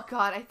 Oh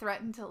God, I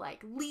threatened to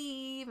like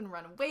leave and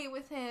run away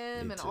with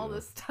him and all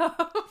this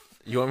stuff.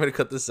 You want me to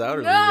cut this out?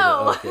 Or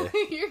no, leave it?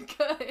 Okay. You're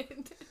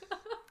good.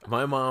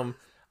 My mom,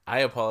 I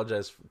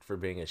apologized for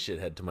being a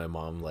shithead to my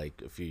mom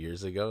like a few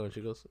years ago, and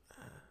she goes,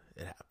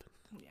 "It happened."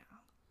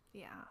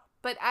 Yeah.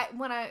 But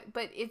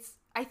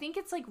I think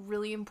it's like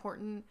really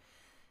important.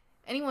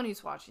 Anyone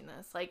who's watching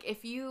this, like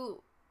if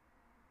you,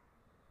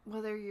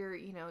 whether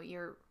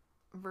you're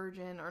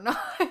virgin or not,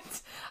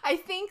 I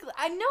think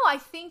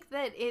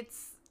that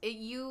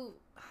you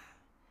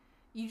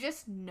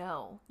just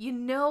know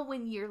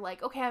when you're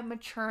like, okay, I'm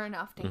mature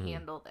enough to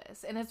handle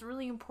this, and it's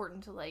really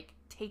important to like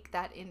take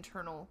that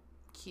internal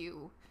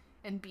cue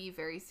and be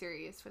very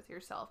serious with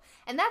yourself.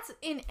 And that's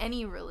in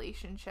any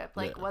relationship,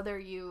 like whether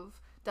you've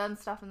done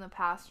stuff in the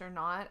past or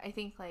not. I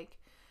think like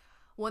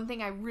one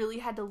thing I really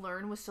had to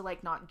learn was to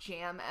like not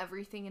jam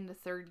everything into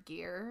third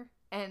gear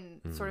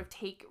and sort of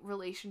take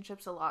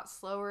relationships a lot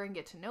slower and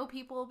get to know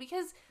people,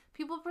 because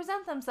people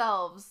present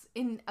themselves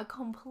in a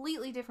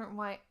completely different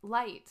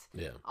light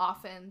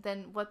often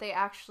than what they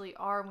actually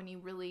are when you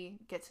really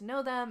get to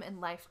know them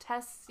and life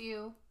tests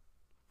you.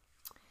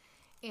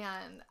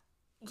 And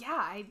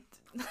yeah,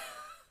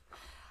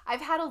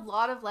 I've had a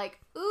lot of like,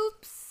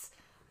 oops,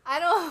 I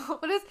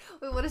don't,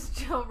 what does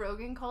Joe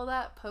Rogan call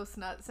that?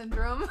 Post-nut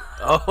syndrome.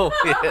 Oh,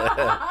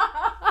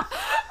 yeah.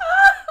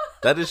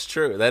 That is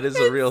true. That is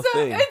a real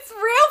thing. It's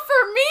real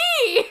for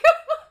me.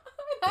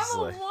 I'm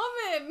a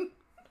woman.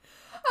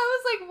 I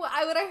was like,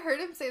 when I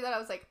heard him say that, I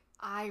was like,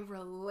 I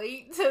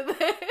relate to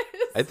this.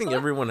 I think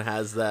everyone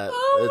has that.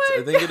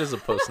 I think it is a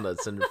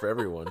post-nut syndrome for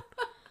everyone.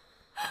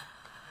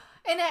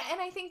 And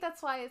I think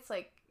that's why it's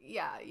like,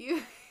 yeah,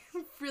 you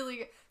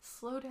really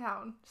slow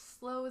down.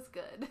 Slow is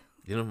good.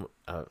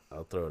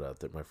 I'll throw it out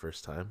there. My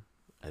first time,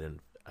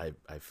 I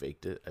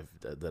faked it.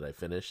 That I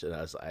finished, and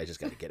I just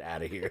got to get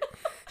out of here.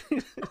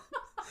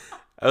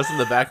 I was in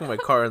the back of my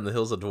car in the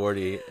hills of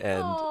Duarte,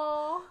 and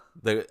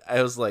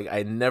I was like,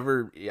 I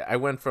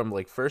went from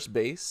like first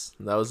base.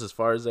 That was as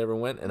far as I ever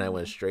went, and I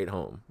went straight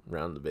home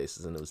around the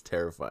bases, and it was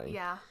terrifying.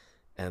 Yeah.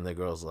 And the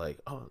girl's like,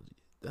 "Oh,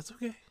 that's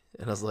okay."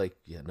 And I was like,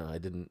 "Yeah, no, I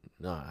didn't.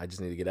 No, I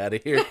just need to get out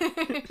of here."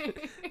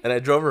 And I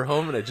drove her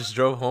home, and I just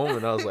drove home,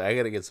 and I was like, "I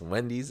gotta get some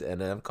Wendy's,"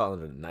 and I'm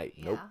calling it a night.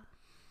 Yeah. Nope.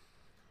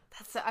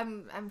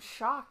 I'm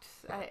shocked.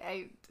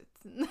 It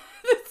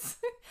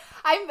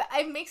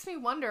makes me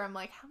wonder. I'm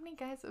like, how many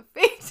guys have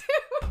faked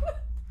it?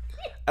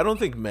 I don't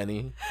think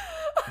many,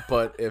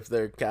 but if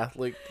they're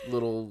Catholic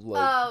little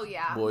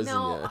boys,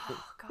 oh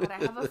God,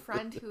 I have a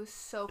friend who's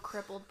so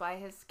crippled by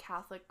his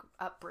Catholic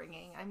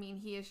upbringing. I mean,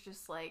 he is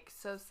just like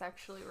so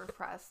sexually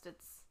repressed.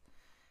 It's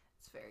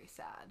very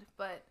sad,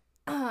 but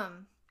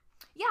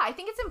yeah, I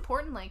think it's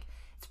important. Like,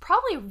 it's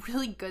probably a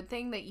really good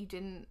thing that you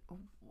didn't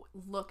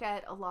look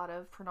at a lot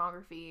of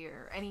pornography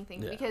or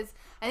anything, because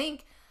I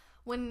think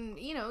when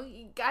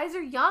guys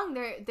are young,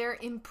 they're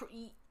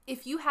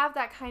if you have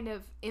that kind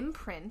of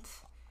imprint,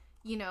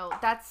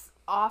 that's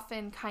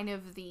often kind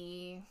of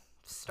the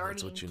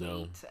starting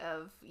gate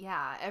of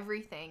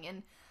everything.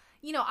 And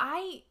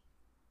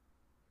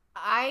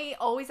I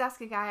always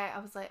ask a guy,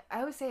 I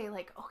always say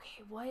like,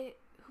 okay,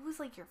 who's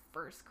like your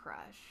first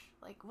crush?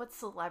 Like, what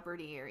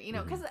celebrity? Or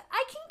because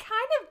I can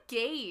kind of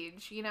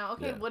gauge,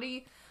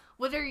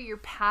 what are your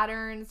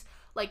patterns?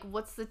 like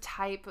what's the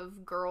type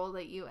of girl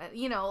that you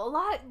know, a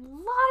lot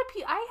of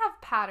people, I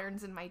have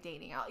patterns in my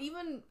dating out,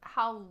 even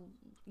how,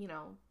 you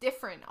know,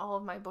 different all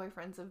of my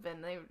boyfriends have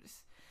been. They were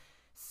just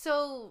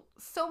so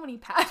many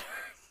patterns.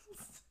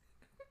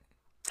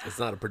 It's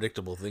not a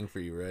predictable thing for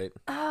you, right?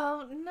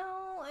 Oh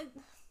no,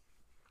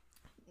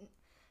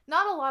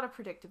 not a lot of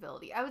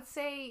predictability. I would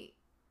say,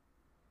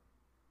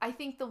 I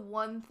think the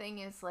one thing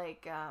is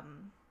like,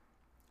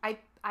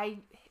 I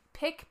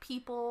pick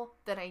people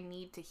that I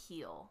need to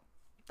heal.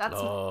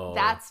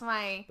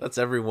 That's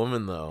every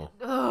woman though.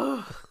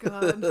 Oh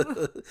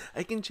god.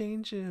 I can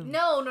change him.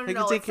 No. I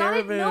can take care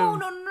of him.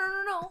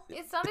 No.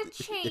 It's not a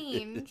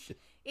change.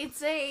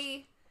 It's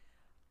a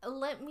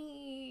let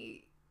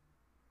me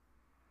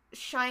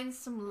shine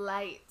some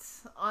light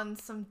on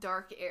some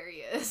dark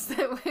areas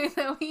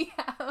that we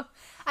have.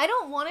 I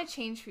don't want to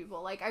change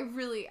people. Like I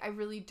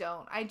really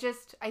don't. I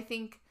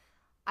think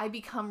I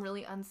become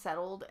really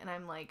unsettled, and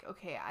I'm like,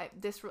 okay, I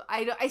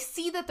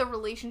see that the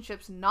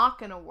relationship's not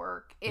gonna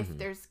work if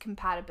there's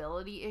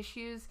compatibility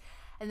issues,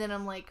 and then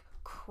I'm like,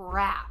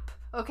 crap.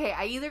 Okay,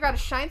 I either gotta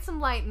shine some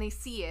light and they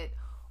see it,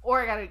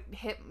 or I gotta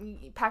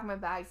pack my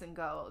bags and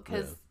go,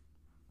 because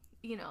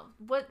you know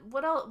what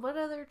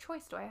other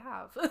choice do I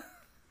have?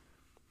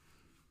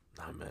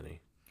 Not many.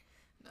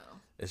 No.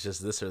 It's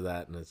just this or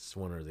that, and it's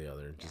one or the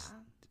other. Just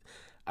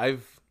yeah.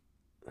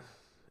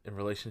 In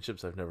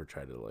relationships, I've never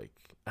tried to, like,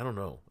 I don't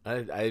know.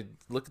 I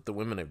look at the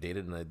women I've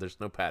dated, and there's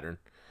no pattern.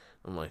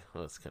 I'm like,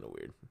 oh, that's kind of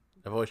weird.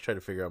 I've always tried to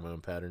figure out my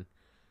own pattern,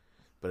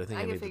 but I think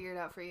I can need figure it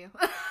out for you.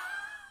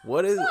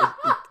 What is?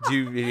 Do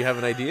you have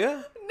an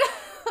idea?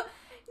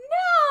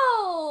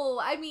 No.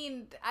 I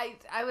mean,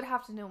 I would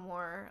have to know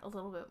a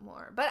little bit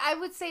more, but I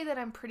would say that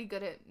I'm pretty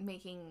good at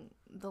making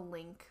the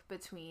link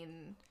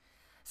between.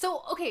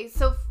 So okay,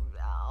 so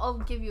I'll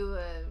give you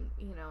an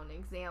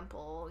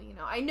example. You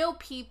know, I know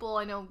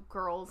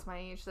girls my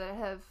age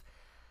that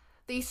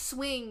they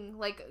swing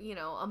like, you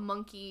know, a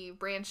monkey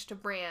branch to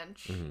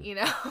branch. Mm-hmm. You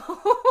know,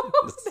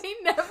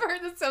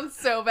 that sounds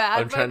so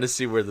bad. I'm trying to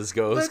see where this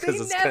goes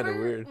because it's kind of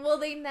weird. Well,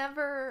 they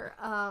never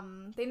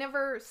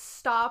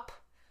stop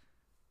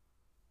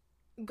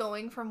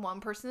going from one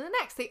person to the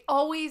next. They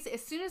always,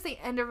 as soon as they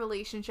end a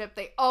relationship,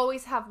 they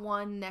always have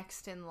one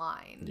next in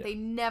line. Yeah. They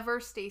never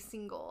stay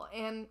single.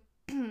 And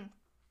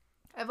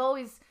I've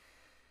always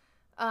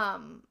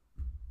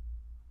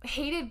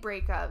hated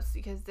breakups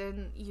because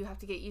then you have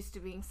to get used to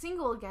being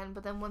single again.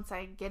 But then once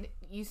I get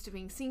used to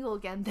being single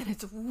again, then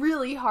it's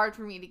really hard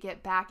for me to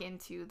get back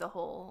into the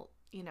whole,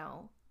 you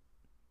know,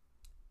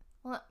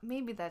 well,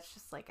 maybe that's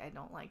just like I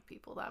don't like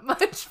people that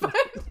much, but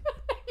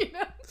you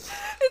know,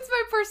 it's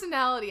my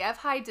personality. I have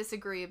high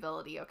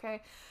disagreeability,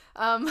 okay?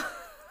 But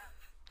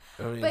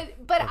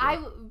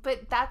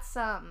that's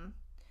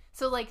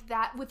so like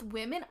that with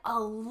women, a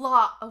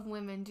lot of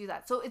women do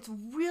that. So it's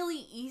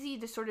really easy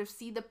to sort of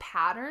see the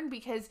pattern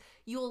because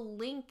you'll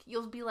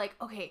be like,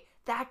 okay,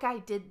 that guy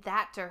did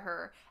that to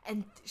her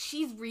and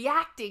she's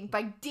reacting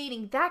by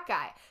dating that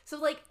guy. So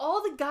like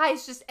all the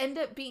guys just end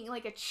up being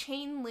like a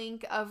chain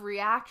link of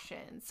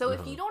reactions. So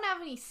if you don't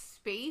have any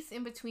space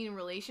in between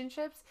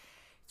relationships,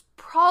 it's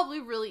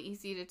probably really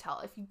easy to tell.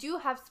 If you do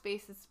have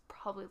space, it's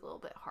probably a little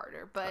bit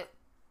harder, but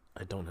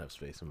I don't have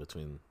space in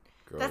between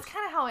girls. That's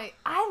kind of how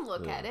I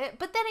look at it.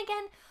 But then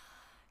again,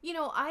 you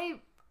know,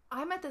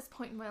 I'm at this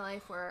point in my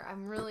life where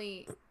I'm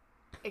really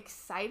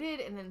excited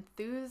and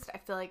enthused. I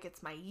feel like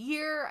it's my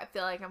year. I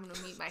feel like I'm gonna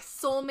meet my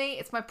soulmate.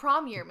 It's my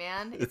prom year,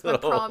 man. It's my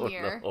prom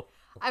year. No.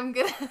 I'm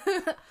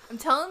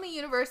telling the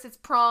universe it's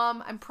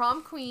prom. I'm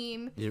prom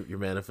queen. You're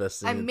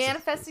manifesting. I'm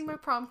manifesting my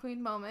prom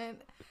queen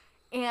moment,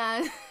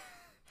 and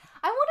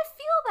I want to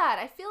feel that.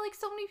 I feel like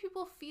so many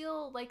people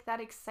feel like that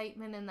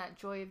excitement and that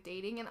joy of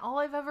dating, and all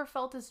I've ever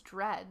felt is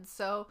dread.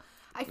 So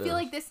I feel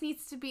like this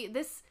needs to be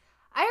this.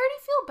 I already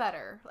feel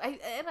better,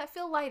 and I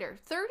feel lighter.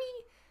 30.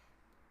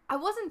 I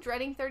wasn't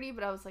dreading 30,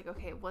 but I was like,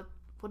 okay, what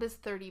does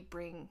 30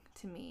 bring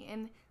to me?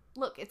 And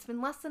look, it's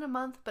been less than a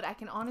month, but I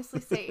can honestly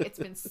say it's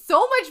been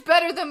so much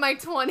better than my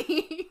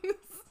 20s.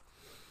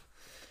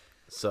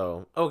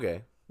 So,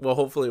 okay. Well,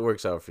 hopefully it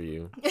works out for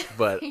you.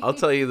 But I'll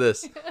tell you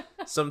this.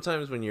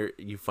 Sometimes when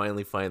you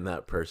finally find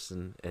that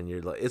person and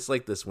you're like, it's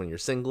like this when you're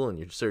single and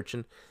you're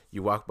searching,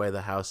 you walk by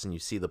the house and you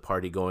see the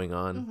party going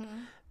on. Mm-hmm.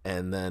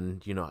 And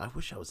then, you know, I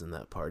wish I was in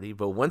that party.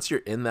 But once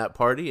you're in that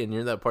party and you're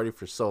in that party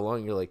for so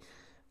long, you're like,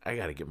 I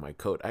got to get my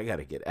coat. I got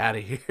to get out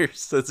of here.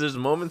 So there's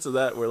moments of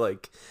that where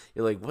like,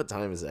 you're like, what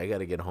time is it? I got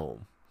to get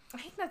home. I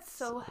think that's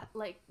so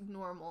like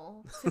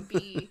normal to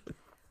be.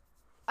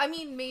 I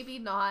mean, maybe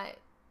not.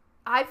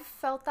 I've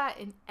felt that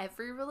in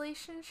every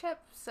relationship.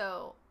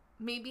 So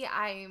maybe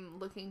I'm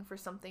looking for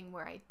something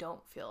where I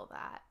don't feel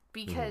that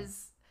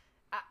because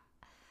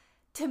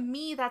to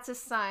me, that's a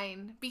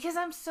sign because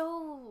I'm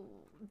so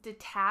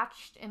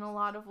detached in a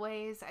lot of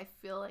ways. I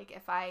feel like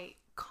if I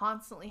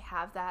constantly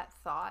have that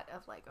thought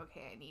of like,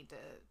 okay, I need to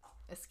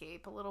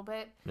escape a little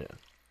bit.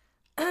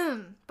 Yeah.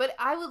 But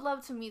I would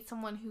love to meet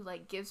someone who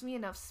like gives me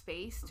enough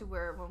space to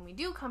where when we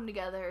do come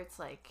together, it's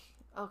like,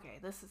 okay,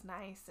 this is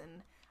nice.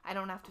 And I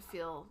don't have to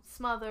feel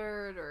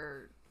smothered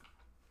or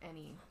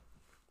anything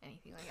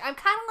like that. I'm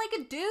kind of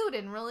like a dude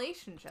in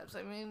relationships.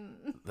 I mean,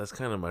 That's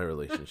kind of my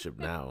relationship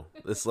now.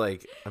 It's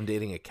like I'm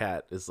dating a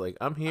cat. It's like,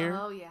 I'm here.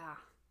 oh yeah.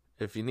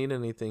 If you need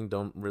anything,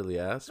 don't really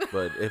ask.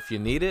 But if you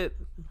need it,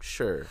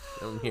 sure,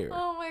 I'm here.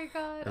 Oh my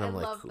god, And I I'm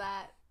like, love cool.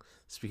 that.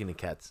 Speaking of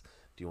cats,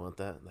 do you want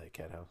that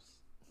cat house?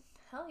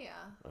 Hell yeah.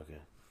 Okay.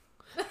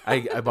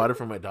 I bought it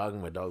for my dog,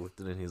 and my dog looked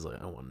at it, and he's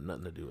like, I want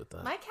nothing to do with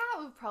that. My cat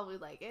would probably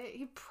like it.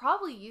 He'd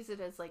probably use it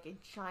as like a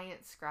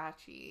giant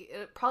scratchy.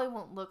 It probably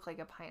won't look like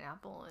a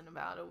pineapple in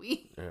about a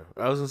week. Yeah.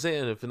 I was gonna say,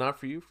 and if not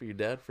for you, for your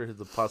dad, for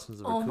the possums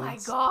and Oh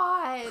raccoons.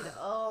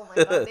 oh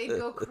my god, they'd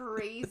go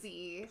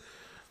crazy.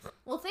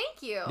 Well,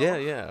 thank you.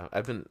 Yeah.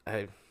 I've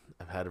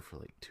had it for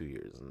like 2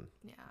 years, and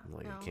Yeah. I'm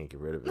like, no. I can't get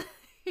rid of it.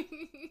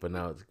 But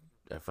now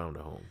I found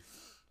a home.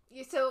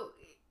 So,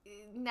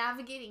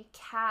 navigating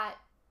cat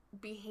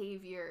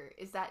behavior,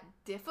 is that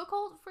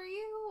difficult for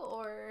you,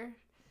 or?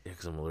 Yeah,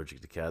 because I'm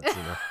allergic to cats.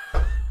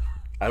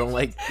 I don't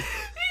like. You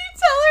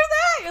tell her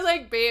that? You're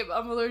like, babe,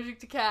 I'm allergic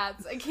to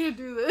cats. I can't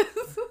do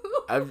this.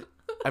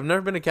 I've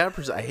never been a cat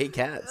person. I hate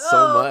cats so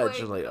Oh much.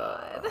 my I'm like,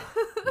 God.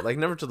 like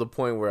never to the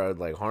point where I would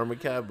like harm a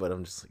cat, but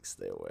I'm just like,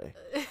 stay away.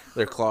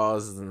 Their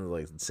claws and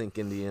like sink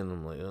into you, and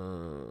I'm like,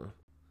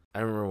 I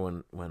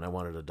remember when I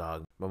wanted a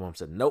dog, my mom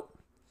said nope,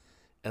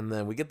 and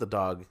then we get the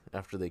dog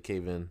after they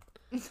cave in,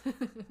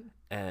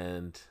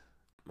 and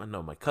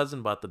my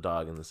cousin bought the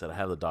dog and they said, I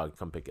have the dog,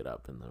 come pick it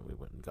up, and then we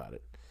went and got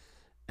it,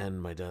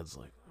 and my dad's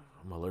like,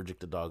 I'm allergic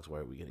to dogs. Why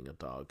are we getting a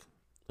dog?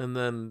 And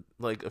then,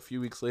 like, a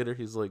few weeks later,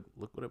 he's like,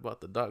 look what I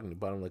bought the dog. And he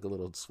bought him, like, a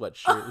little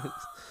sweatshirt.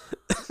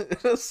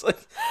 It's like,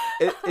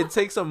 it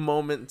takes a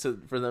moment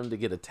for them to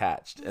get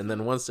attached. And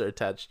then once they're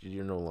attached,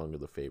 you're no longer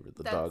the favorite.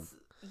 The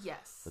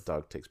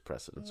dog takes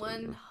precedence.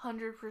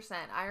 100%.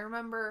 I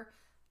remember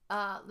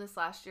this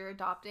last year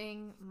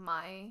adopting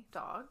my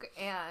dog.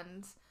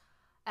 And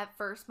at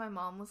first, my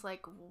mom was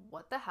like,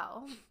 what the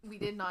hell? We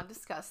did not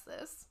discuss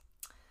this.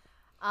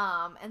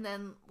 And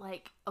then,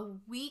 like, a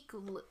week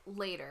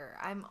later,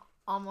 I'm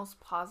almost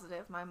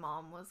positive my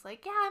mom was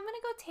like, yeah, I'm gonna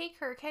go take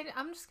her.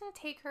 I'm just gonna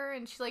take her.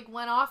 And she like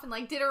went off and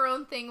like did her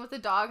own thing with the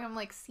dog. And I'm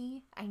like,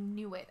 see, I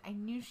knew it. I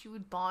knew she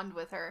would bond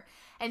with her.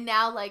 And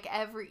now like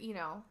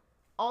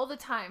all the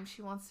time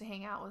she wants to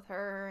hang out with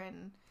her.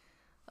 And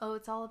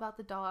it's all about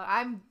the dog.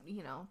 I'm,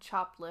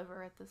 chopped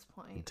liver at this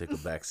point. You take a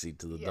back seat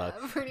to the Yeah,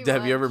 dog. pretty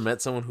Have you ever much.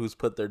 met someone who's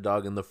put their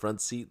dog in the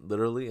front seat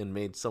literally and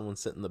made someone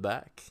sit in the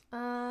back?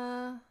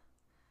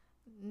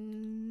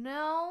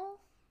 No,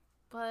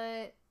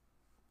 but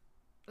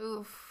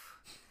oof.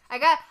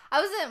 I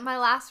was in my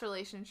last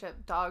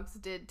relationship. Dogs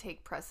did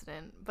take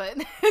precedent, but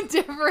in a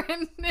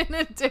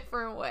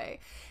different way.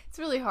 It's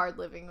really hard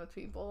living with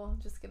people.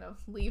 I'm just gonna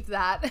leave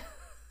that.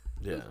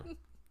 Yeah.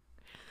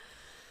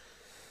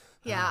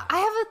 Yeah, I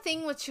have a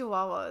thing with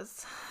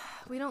Chihuahuas.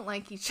 We don't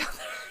like each other.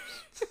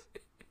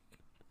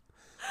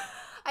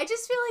 I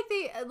just feel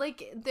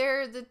like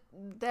they're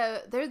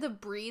the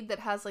breed that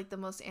has like the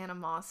most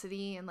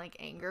animosity and like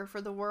anger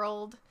for the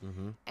world.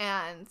 Mm-hmm.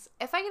 And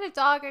if I get a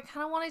dog, I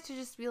kind of want it to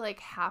just be like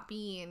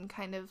happy and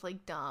kind of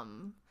like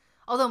dumb.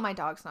 Although my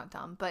dog's not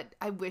dumb, but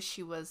I wish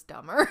she was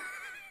dumber.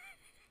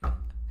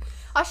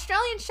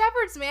 Australian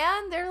Shepherds,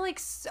 man, they're like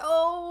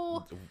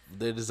so.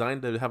 They're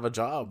designed to have a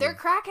job. They're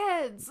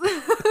crackheads.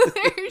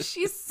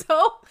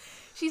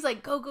 She's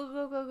like go go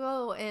go go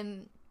go,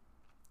 and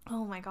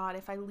oh my god,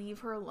 if I leave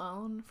her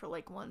alone for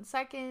like 1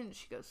 second,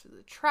 she goes through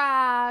the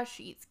trash,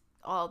 she eats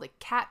all the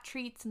cat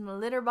treats in the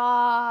litter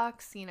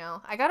box.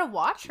 I gotta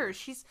watch her.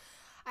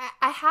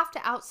 I have to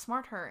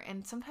outsmart her,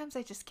 and sometimes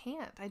I just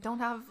can't. I don't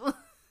have.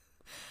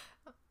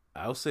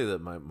 I'll say that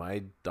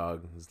my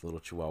dog, his little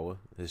Chihuahua,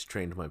 has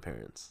trained my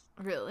parents.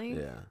 Really?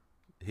 Yeah,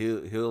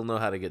 he'll know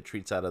how to get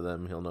treats out of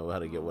them. He'll know how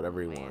to get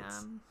whatever he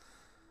wants.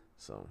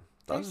 So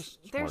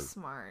they're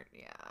smart.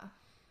 Yeah.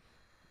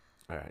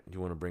 All right, you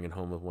want to bring it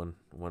home with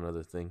one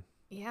other thing?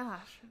 Yeah.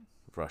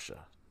 Russia.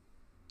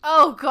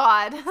 Oh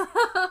God.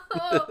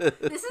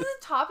 This is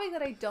a topic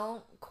that I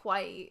don't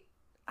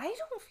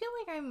feel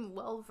like I'm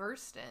well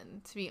versed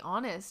in, to be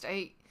honest.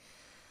 I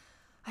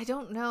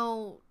don't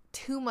know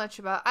too much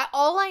about.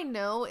 All I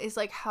know is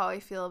like how I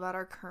feel about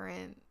our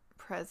current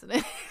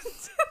president.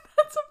 That's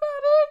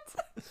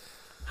about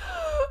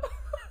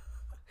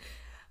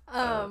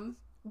it.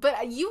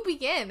 But you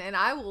begin and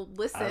I will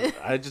listen.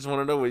 I just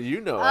want to know what you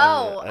know.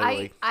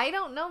 I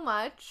don't know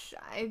much.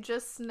 I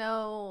just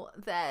know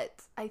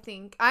that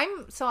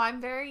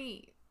I'm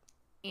very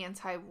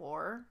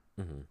anti-war.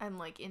 Mm-hmm. I'm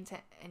like into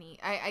any.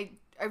 I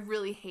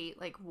really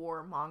hate like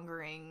war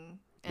mongering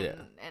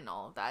and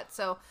all of that.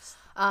 So,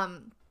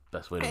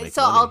 best way to make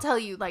so money. I'll tell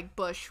you, like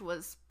Bush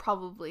was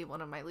probably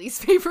one of my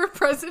least favorite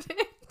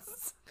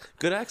presidents.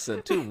 Good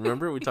accent too.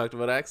 Remember we talked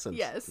about accents.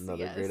 Yes,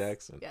 Another great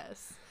accent.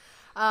 Yes.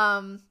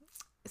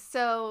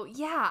 So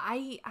yeah,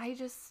 I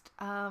just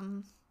I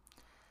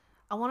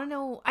want to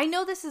know. I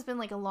know this has been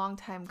like a long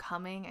time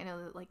coming. I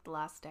know that like the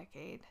last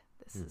decade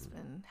this has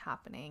been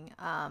happening.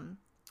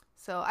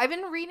 So I've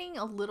been reading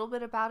a little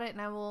bit about it,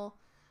 and I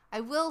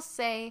will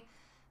say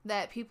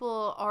that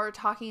people are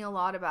talking a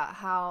lot about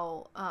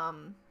how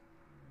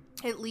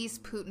at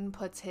least Putin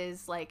puts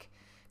his like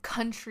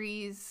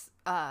country's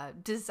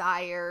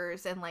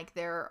desires and like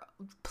their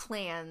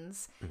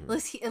plans,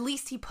 at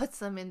least he puts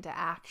them into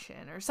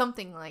action or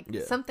something like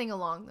something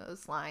along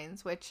those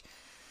lines, which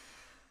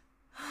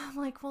I'm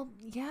like, well,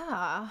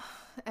 yeah,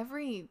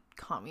 every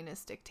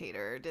communist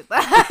dictator did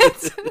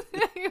that.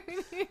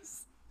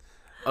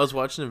 I was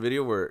watching a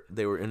video where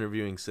they were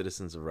interviewing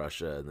citizens of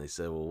Russia, and they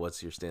said, well,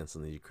 what's your stance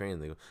on the Ukraine?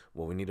 They go,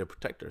 well, we need to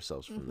protect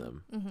ourselves from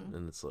them.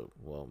 And it's like,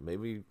 well,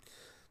 maybe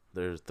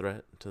there's a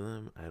threat to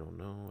them. I don't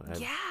know.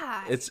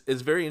 It's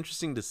very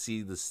interesting to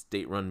see the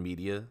state-run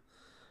media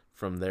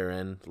from their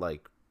end,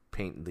 like,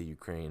 paint the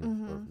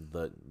Ukraine,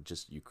 or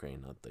just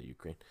Ukraine, not the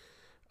Ukraine,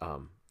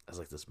 as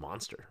like this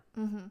monster.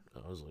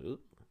 I was like, ooh.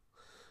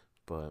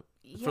 But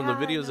from the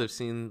videos I've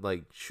seen,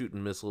 like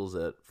shooting missiles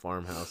at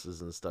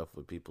farmhouses and stuff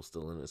with people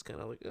still in it, it's kind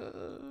of like.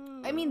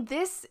 I mean,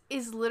 this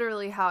is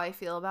literally how I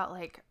feel about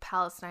like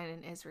Palestine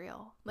and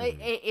Israel. Like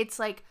it's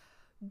like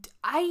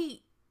I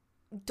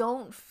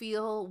don't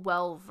feel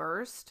well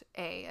versed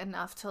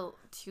enough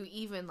to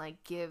even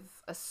like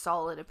give a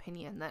solid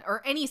opinion that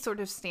or any sort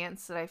of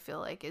stance that I feel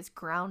like is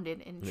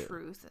grounded in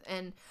truth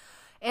and.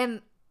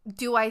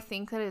 Do I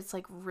think that it's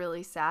like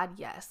really sad?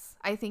 Yes.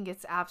 I think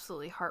it's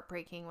absolutely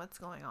heartbreaking what's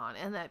going on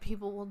and that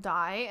people will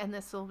die and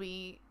this will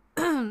be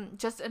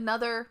just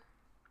another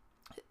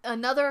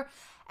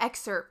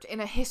excerpt in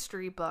a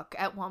history book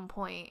at one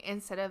point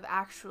instead of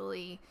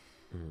actually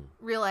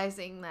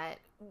realizing that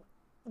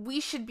we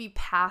should be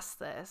past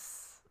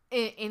this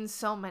in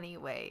so many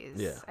ways.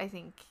 Yeah. I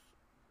think,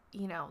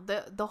 you know,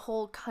 the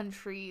whole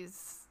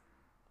country's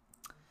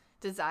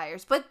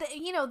desires. But,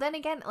 then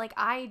again, like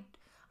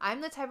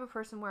I'm the type of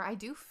person where I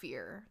do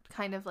fear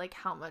kind of like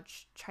how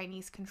much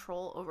Chinese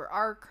control over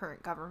our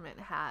current government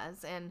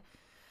has and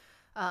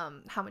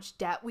how much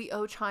debt we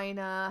owe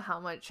China, how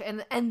much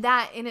and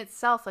that in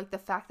itself, like the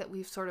fact that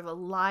we've sort of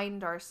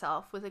aligned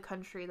ourselves with a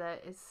country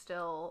that is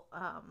still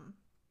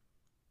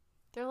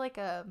they're like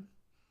a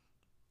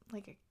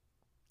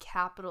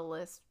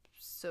capitalist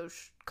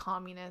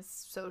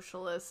communist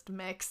socialist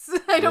mix.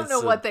 I don't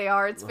know what they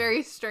are. It's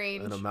very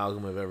strange. An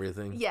amalgam of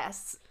everything.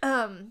 Yes.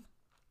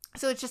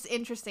 So it's just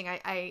interesting.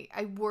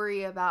 I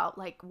worry about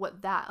like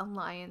what that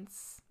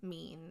alliance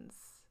means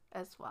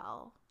as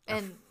well.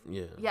 And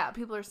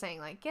people are saying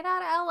like get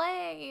out of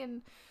LA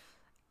and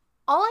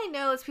all I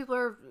know is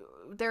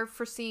they're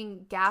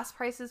foreseeing gas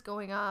prices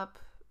going up,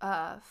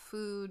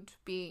 food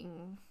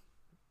being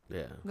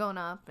going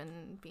up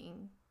and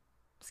being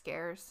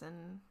scarce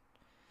and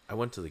I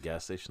went to the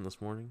gas station this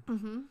morning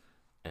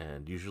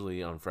and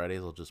usually on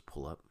Fridays I'll just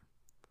pull up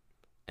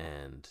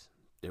and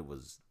it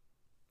was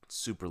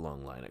super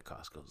long line at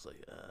Costco. I was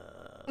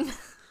like,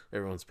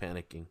 everyone's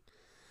panicking.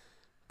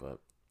 But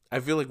I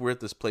feel like we're at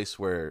this place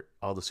where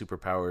all the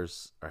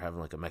superpowers are having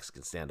like a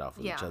Mexican standoff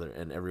with each other,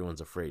 and everyone's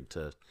afraid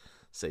to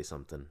say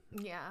something.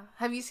 Yeah.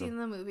 Have you seen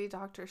the movie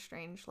Doctor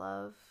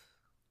Strangelove?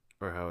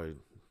 Or how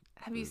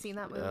Have you seen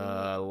that movie?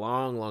 A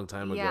long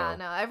time ago. Yeah,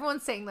 no.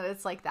 Everyone's saying that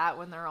it's like that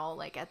when they're all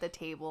like at the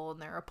table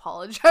and they're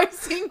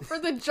apologizing for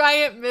the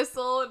giant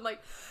missile and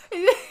like.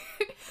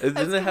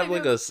 Didn't it have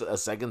like a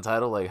second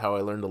title, like How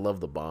I Learned to Love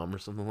the Bomb or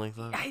something like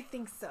that? I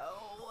think so.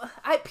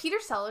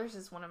 Peter Sellers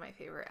is one of my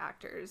favorite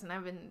actors, and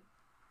I've been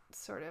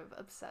sort of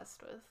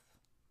obsessed with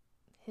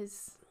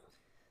his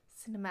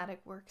cinematic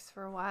works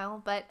for a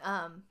while. But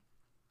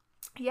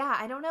yeah,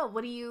 I don't know.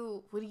 What do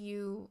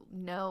you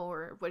know,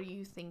 or what are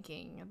you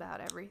thinking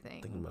about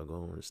everything? Thinking about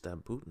going to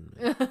stab Putin.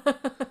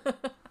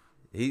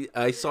 Man.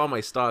 I saw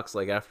my stocks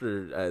like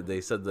after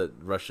they said that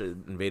Russia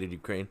invaded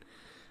Ukraine.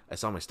 I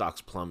saw my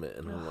stocks plummet,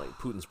 and I'm like,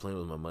 Putin's playing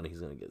with my money. He's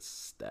gonna get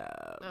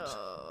stabbed.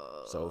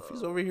 So if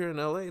he's over here in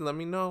LA, let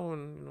me know.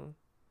 And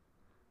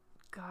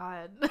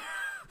God,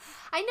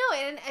 I know,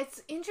 and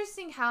it's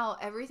interesting how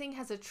everything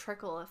has a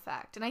trickle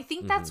effect, and I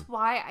think that's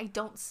why I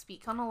don't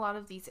speak on a lot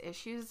of these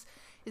issues.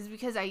 Is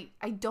because I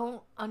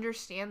don't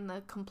understand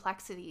the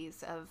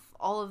complexities of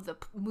all of the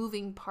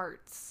moving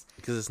parts.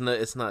 Because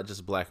it's not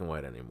just black and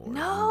white anymore.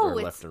 No,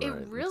 it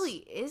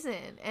really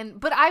isn't.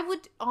 But I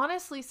would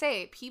honestly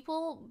say,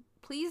 people,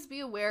 please be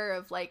aware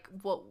of like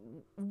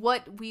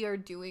what we are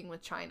doing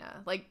with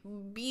China. Like,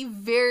 be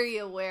very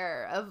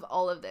aware of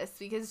all of this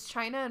because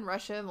China and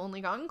Russia have only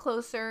gotten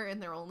closer,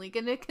 and they're only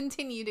going to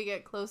continue to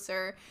get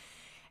closer.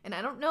 And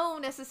I don't know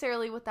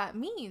necessarily what that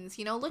means.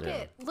 You know, look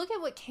at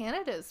what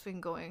Canada's been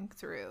going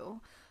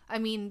through. I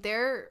mean,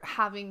 they're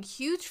having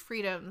huge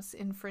freedoms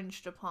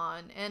infringed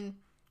upon, and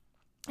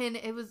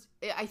it was.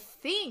 I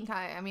think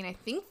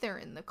they're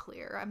in the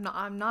clear.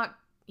 I'm not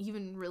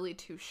even really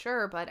too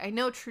sure, but I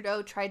know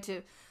Trudeau tried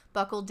to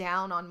buckle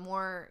down on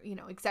more,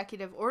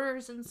 executive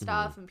orders and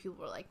stuff, and people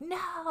were like,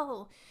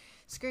 no,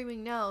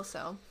 screaming no.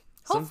 So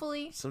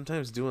hopefully,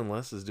 sometimes doing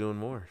less is doing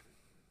more.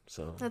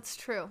 So that's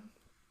true.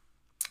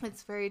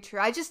 It's very true.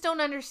 I just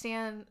don't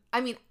understand.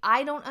 I mean,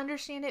 I don't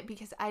understand it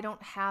because I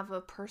don't have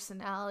a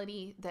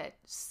personality that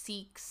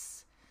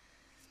seeks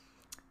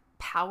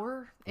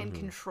power and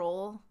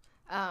control.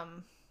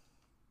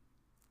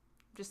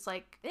 just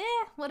like,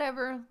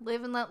 whatever,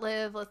 live and let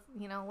live,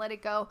 let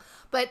it go.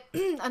 But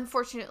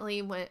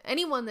unfortunately, when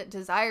anyone that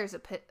desires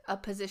a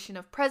position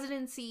of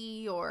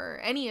presidency or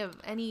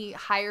any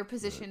higher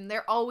position,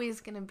 they're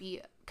always going to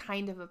be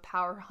kind of a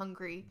power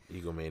hungry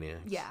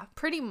egomaniacs. Yeah,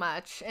 pretty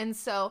much. And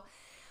so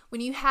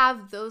when you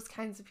have those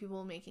kinds of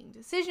people making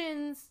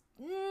decisions,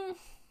 and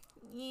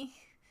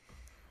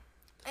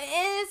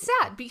it's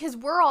sad because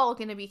we're all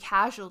going to be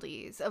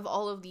casualties of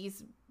all of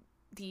these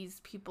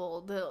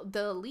people, the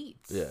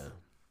elites. Yeah.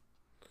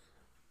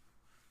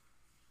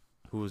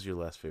 Who was your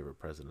last favorite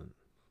president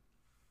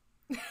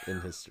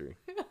in history?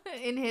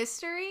 In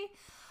history?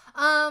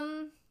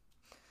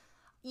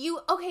 You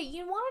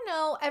want to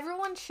know,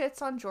 everyone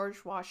shits on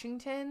George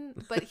Washington,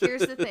 but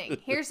here's the thing.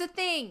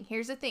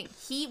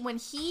 When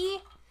he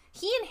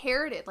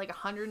inherited like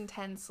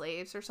 110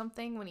 slaves or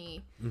something when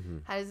he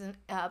had his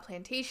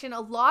plantation.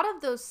 A lot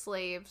of those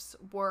slaves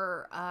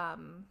were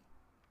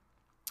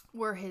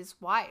his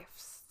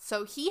wife's.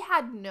 So he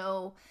had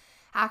no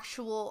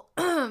actual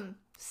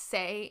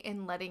say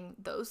in letting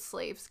those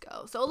slaves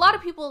go. So a lot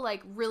of people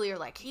like really are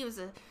like, he was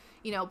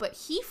but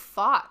he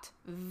fought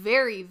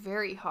very,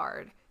 very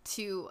hard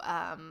to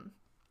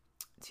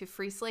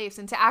free slaves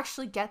and to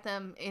actually get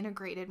them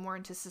integrated more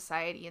into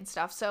society and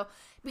stuff. So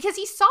because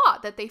he saw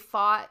that they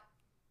fought.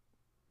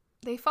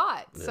 Yeah.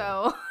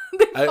 So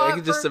I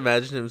can just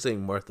imagine him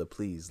saying, "Martha,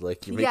 please,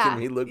 like you're making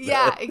me look bad."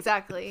 Yeah,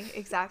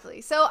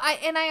 exactly. So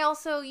I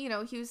also, he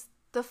was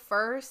the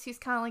first. He's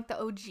kind of like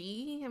the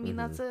OG. I mean,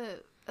 that's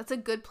a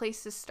good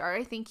place to start.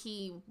 I think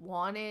he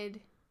wanted.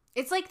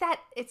 It's like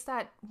that. It's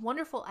that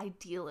wonderful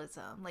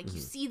idealism. Like you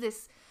see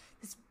this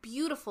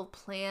beautiful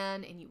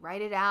plan and you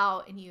write it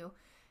out and you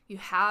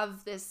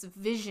have this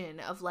vision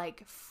of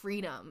like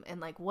freedom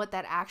and like what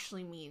that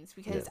actually means,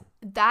 because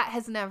that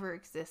has never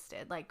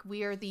existed. Like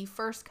we are the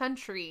first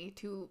country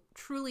to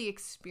truly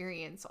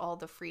experience all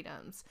the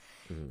freedoms.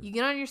 You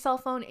get on your cell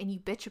phone and you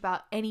bitch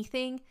about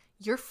anything,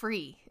 you're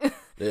free.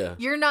 Yeah.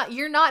 You're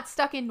not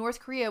stuck in North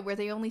Korea where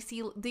they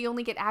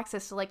only get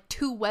access to like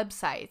 2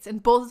 websites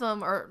and both of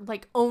them are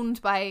like owned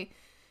by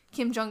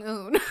Kim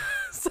Jong-un.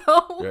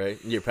 So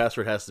right, your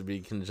password has to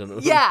be Kim Jong-un.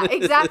 Yeah,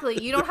 exactly.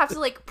 You don't have to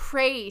like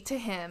pray to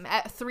him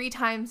at 3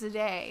 times a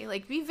day.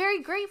 Like be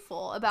very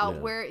grateful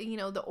about where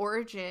the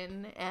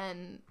origin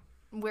and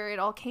where it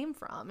all came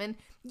from. And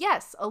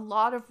yes, a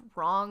lot of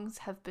wrongs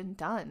have been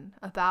done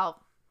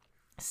about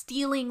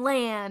stealing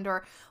land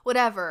or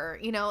whatever.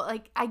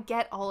 Like I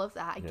get all of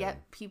that. I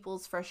get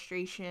people's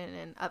frustration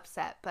and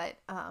upset, but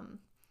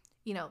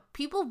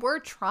people were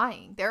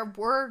trying. There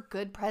were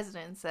good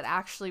presidents that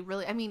actually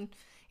really,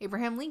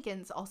 Abraham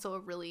Lincoln's also a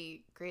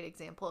really great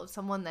example of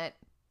someone that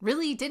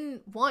really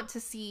didn't want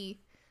to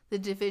see the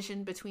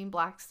division between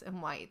blacks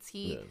and whites.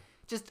 He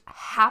just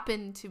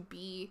happened to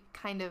be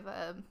kind of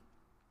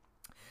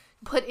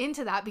put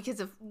into that because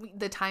of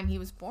the time he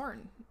was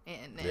born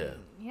in.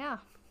 And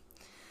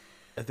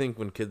I think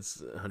when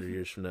kids 100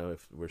 years from now,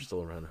 if we're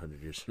still around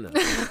 100 years from now,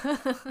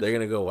 they're going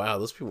to go, wow,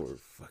 those people were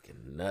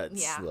fucking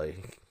nuts. Yeah.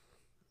 Like...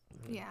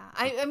 Yeah.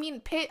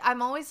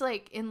 I'm always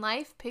like, in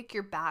life, pick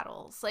your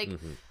battles. Like,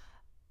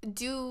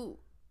 do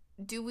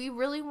we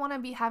really want to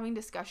be having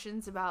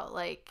discussions about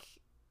like,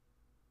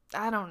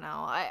 I don't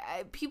know.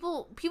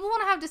 People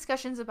want to have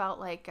discussions about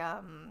like,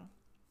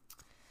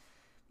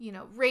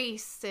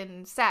 race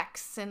and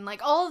sex and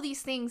like all of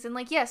these things. And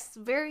like, yes,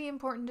 very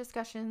important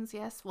discussions.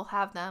 Yes, we'll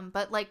have them.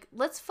 But like,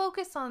 let's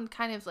focus on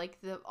kind of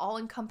like the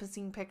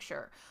all-encompassing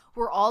picture.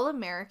 We're all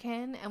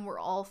American and we're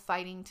all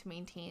fighting to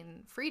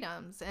maintain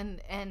freedoms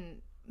and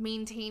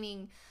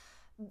maintaining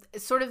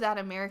sort of that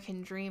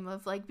American dream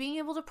of like being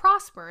able to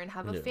prosper and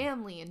have a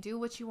family and do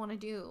what you want to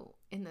do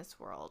in this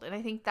world. And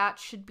I think that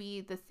should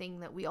be the thing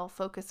that we all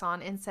focus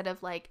on, instead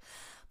of like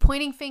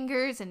pointing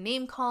fingers and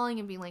name calling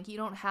and being like, you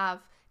don't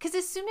have, because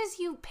as soon as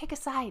you pick a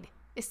side,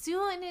 as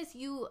soon as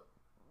you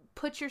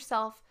put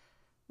yourself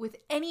with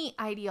any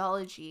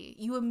ideology,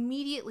 you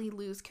immediately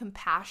lose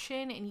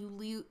compassion and you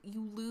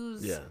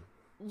lose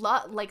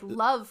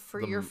love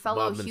for your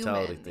fellow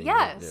human. Thing,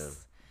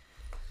 yes.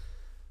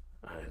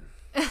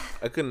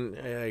 I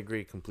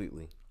agree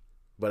completely.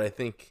 But I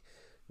think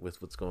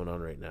with what's going on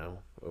right now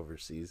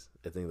overseas,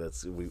 I think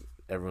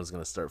everyone's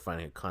going to start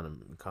finding a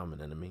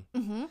common enemy.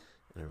 And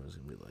everyone's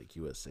going to be like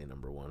USA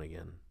 #1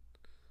 again.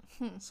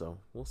 So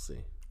we'll see.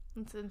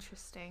 It's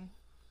interesting.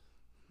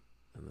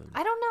 And then,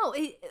 I don't know.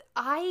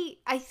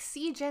 I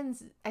see Gen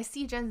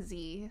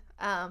Z,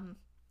 and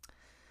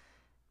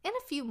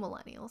a few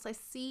millennials. I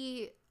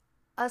see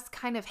us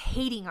kind of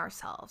hating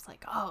ourselves,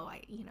 like, oh,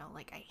 I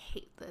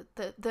hate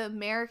the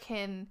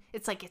American.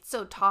 It's like it's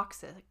so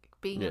toxic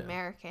being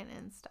American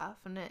and stuff,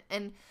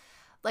 and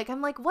like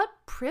I'm like, what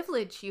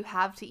privilege you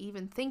have to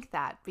even think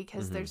that,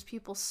 because there's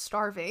people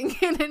starving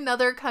in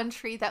another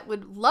country that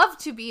would love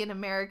to be an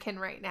American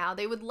right now.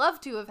 They would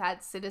love to have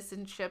had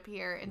citizenship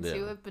here and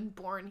to have been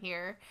born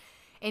here.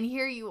 And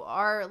here you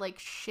are like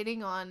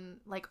shitting on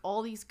like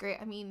all these great,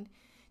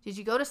 Did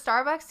you go to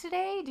Starbucks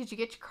today? Did you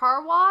get your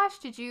car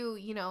washed? Did you,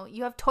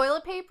 you have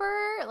toilet paper?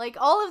 Like,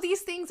 all of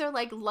these things are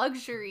like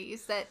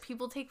luxuries that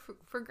people take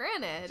for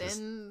granted. Just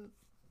and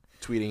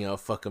tweeting out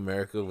 "fuck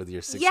America" with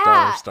your $6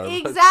 yeah, Starbucks.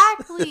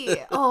 exactly.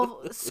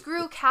 Oh,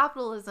 screw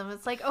capitalism.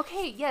 It's like,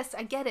 okay, yes,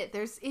 I get it.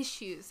 There's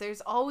issues.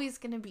 There's always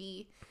going to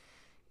be,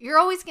 you're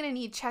always going to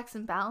need checks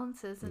and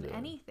balances in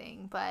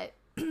anything. But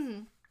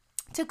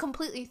to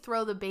completely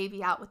throw the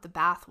baby out with the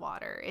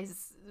bathwater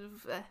is,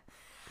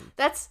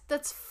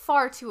 that's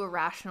far too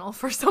irrational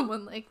for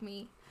someone like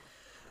me.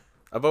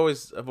 I've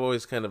always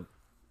kind of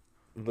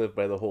lived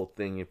by the whole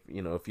thing. If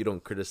you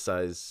don't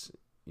criticize,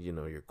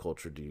 your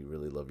culture, do you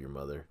really love your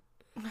mother?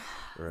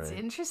 Right. It's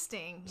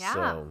interesting. Yeah.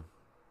 So,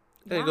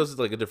 and it goes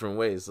like a different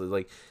ways. So,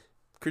 like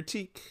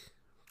critique,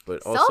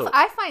 but also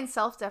I find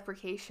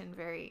self-deprecation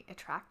very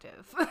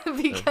attractive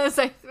because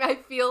I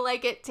feel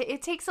like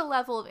it takes a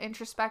level of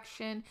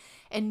introspection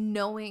and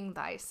knowing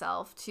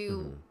thyself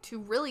to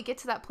really get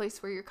to that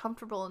place where you're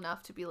comfortable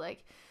enough to be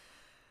like,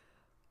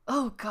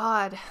 oh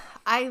God,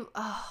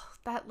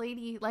 that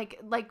lady, like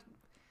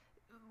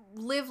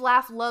live,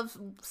 laugh, love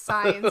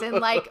signs, and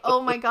like, oh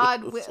my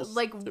God,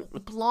 like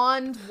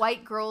blonde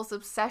white girl's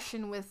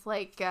obsession with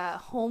like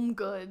home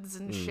goods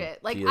and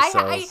shit. Like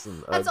I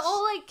that's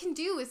all I can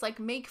do is like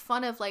make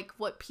fun of like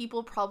what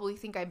people probably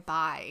think I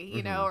buy,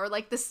 you know, or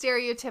like the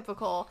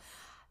stereotypical.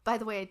 By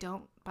the way, I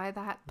don't buy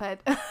that, but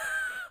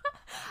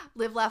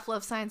live, laugh,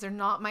 love signs are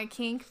not my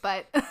kink.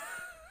 But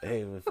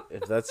hey,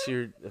 if that's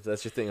your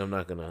thing, I'm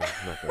not gonna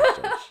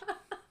judge.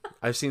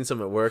 I've seen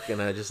some at work,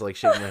 and I just like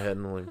shake my head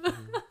and I'm like.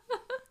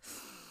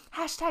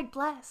 Hashtag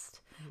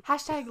blessed.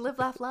 Hashtag live,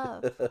 laugh,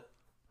 love.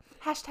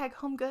 Hashtag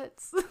home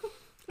goods.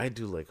 I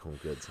do like home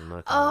goods. I'm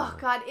not gonna lie.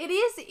 God, it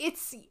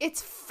is.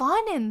 It's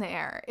fun in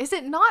there. Is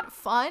it not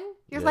fun?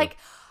 You're like,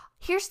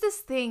 here's this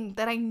thing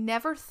that I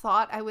never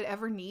thought I would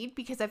ever need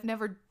because I've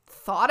never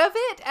thought of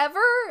it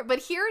ever. But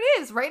here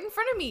it is right in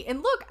front of me.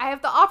 And look, I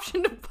have the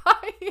option to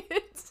buy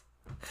it.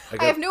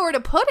 I have nowhere to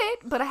put it,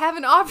 but I have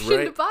an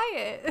option to buy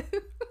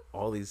it.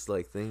 All these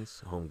like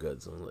things, home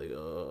goods. I'm like,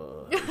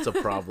 it's a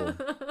problem.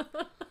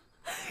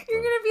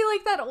 You're gonna be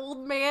like that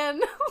old man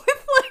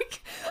with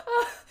like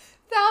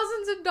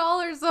thousands of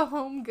dollars of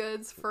home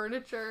goods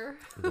furniture.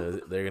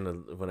 They're gonna,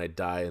 when I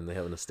die and they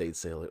have an estate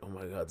sale, like, oh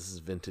my God, this is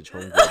vintage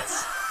home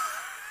goods.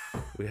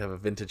 We have a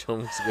vintage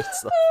home goods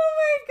stuff. Oh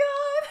my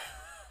God.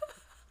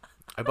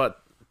 I bought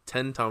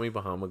 10 Tommy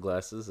Bahama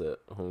glasses at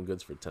Home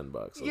Goods for $10.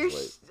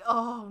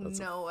 That's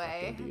no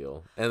way.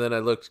 Deal. And then I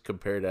looked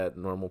compared at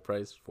normal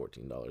price,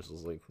 $14. I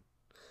was like,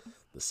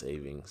 the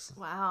savings.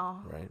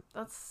 Wow. Right.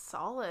 That's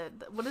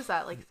solid. What is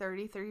that, like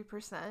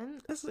 33%?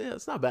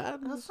 It's not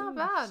bad. That's not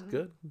bad. It's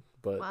good.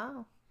 But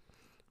wow.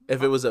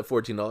 If it was at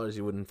 $14,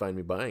 you wouldn't find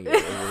me buying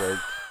it.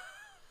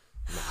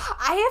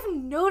 I have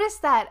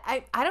noticed that.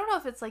 I don't know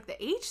if it's like the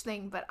age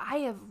thing, but I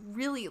have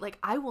really, like,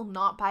 I will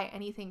not buy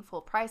anything full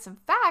price. In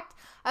fact,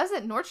 I was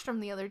at Nordstrom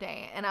the other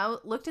day and I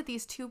looked at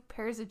these 2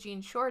 pairs of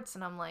jean shorts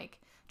and I'm like,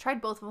 tried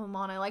both of them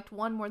on. I liked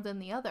one more than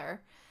the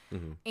other.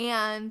 Mm-hmm.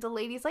 And the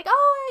lady's like,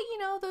 oh,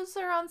 those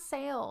are on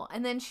sale.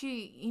 And then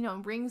she,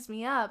 rings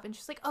me up and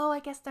she's like, oh, I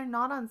guess they're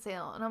not on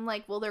sale. And I'm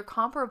like, well, they're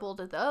comparable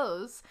to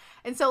those.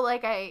 And so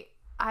like,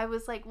 I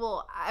was like,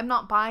 well, I'm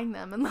not buying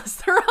them unless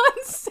they're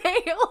on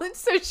sale. And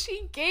so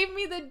she gave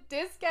me the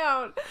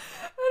discount.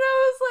 And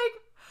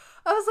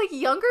I was like,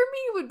 younger me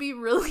would be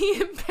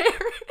really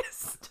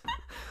embarrassed.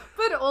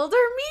 But older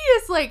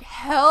me is like,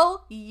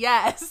 hell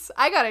yes,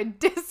 I got a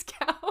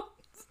discount.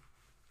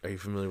 Are you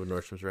familiar with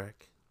Nordstrom's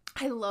Rack?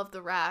 I love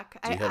the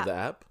Rack. Do you have the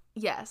app?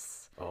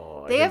 Yes.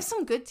 Oh, they have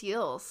some good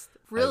deals.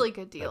 Really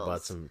good deals. I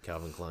bought some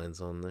Calvin Kleins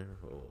on there.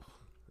 Oh.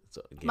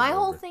 My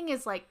whole thing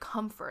is like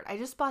comfort. I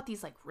just bought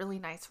these like really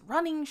nice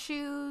running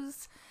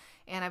shoes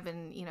and I've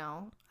been,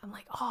 I'm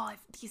like, oh,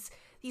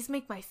 these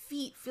make my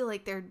feet feel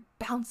like they're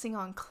bouncing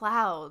on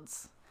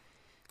clouds.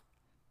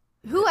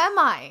 Who am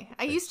I?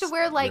 I used to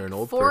wear like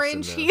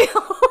 4-inch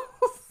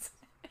heels.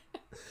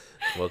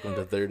 Welcome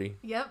to 30.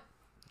 Yep.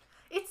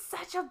 It's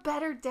such a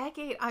better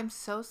decade. I'm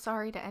so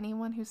sorry to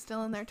anyone who's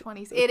still in their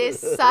 20s. It is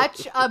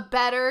such a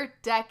better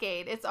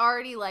decade. It's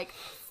already like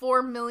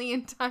 4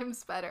 million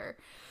times better.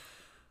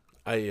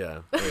 I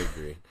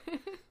agree.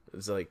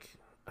 It's like,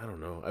 I don't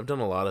know. I've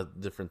done a lot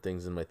of different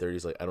things in my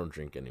 30s. Like, I don't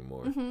drink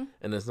anymore. Mm-hmm.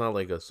 And it's not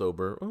like a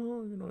sober,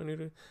 I need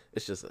to.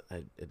 It's just,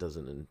 it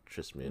doesn't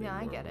interest me anymore.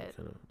 Yeah, I get it.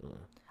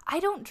 I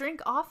don't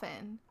drink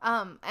often.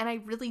 And I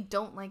really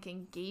don't like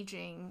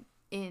engaging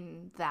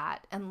in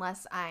that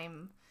unless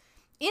I'm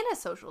in a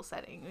social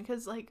setting.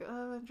 Because, like,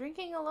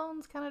 drinking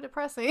alone's kind of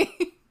depressing.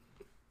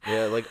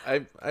 Yeah, like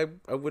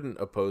I wouldn't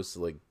oppose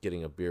to like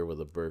getting a beer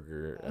with a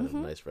burger at a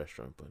nice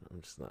restaurant, but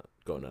I'm just not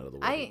going out of the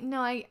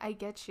way. I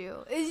get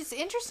you. It's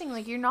interesting,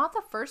 like you're not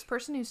the first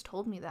person who's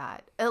told me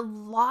that. A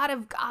lot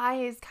of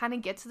guys kind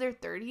of get to their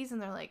 30s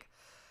and they're like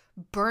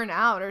burn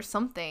out or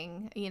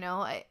something,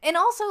 And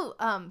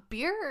also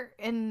beer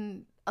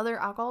and other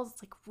alcohols,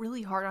 it's like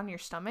really hard on your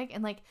stomach.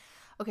 And like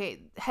okay,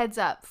 heads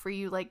up for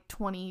you like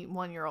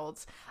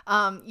 21-year-olds.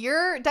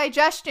 Your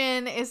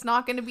digestion is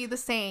not going to be the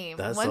same.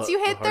 Once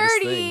you hit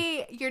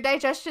 30, your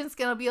digestion's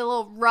going to be a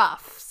little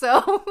rough.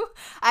 So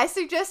I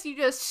suggest you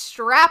just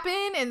strap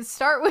in and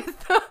start with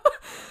the,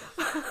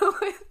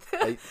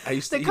 I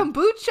used to the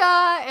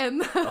kombucha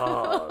and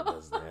oh,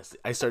 that's nasty.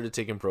 I started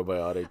taking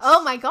probiotics.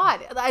 Oh my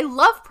god, I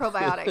love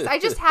probiotics. I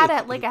just had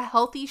a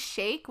healthy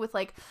shake with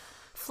like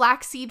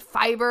flaxseed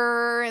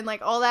fiber and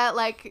like all that.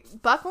 Like,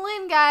 buckle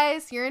in,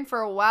 guys. You're in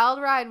for a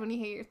wild ride when you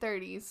hit your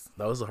 30s.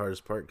 That was the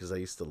hardest part because I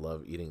used to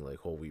love eating like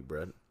whole wheat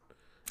bread,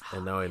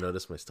 and now I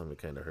notice my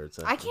stomach kind of hurts.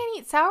 I can't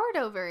eat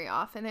sourdough very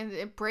often, and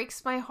it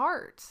breaks my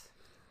heart.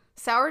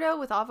 Sourdough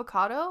with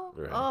avocado.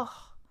 Right.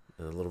 Oh.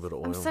 And a little bit of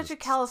oil. I'm such a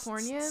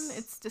Californian.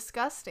 It's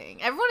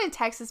disgusting. Everyone in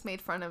Texas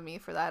made fun of me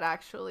for that,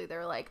 actually.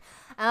 They're like,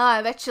 oh,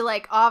 I bet you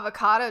like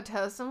avocado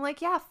toast. I'm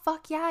like, yeah,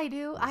 fuck yeah, I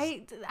do.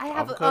 I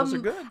have Avocados are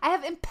good. I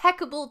have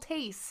impeccable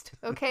taste,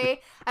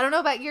 okay? I don't know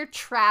about your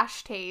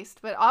trash taste,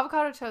 but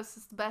avocado toast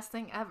is the best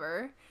thing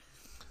ever.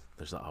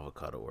 There's an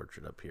avocado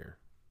orchard up here,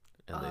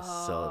 and they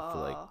sell it for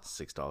like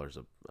 $6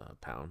 a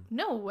pound.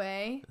 No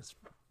way. It's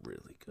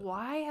really good.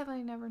 Why have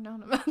I never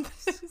known about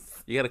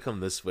this? You got to come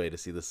this way to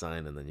see the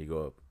sign, and then you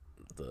go up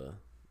the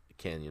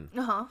canyon,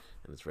 and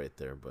it's right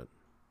there. But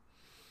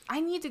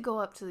I need to go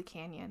up to the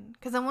canyon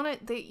because I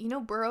want to. You know,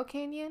 Burro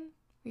Canyon,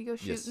 where you go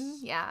shooting.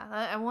 Yes.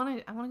 Yeah, I want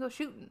to. I want to go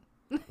shooting.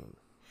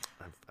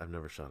 I've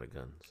never shot a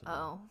gun. So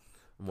Oh,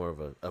 I'm more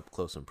of a up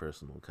close and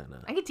personal kind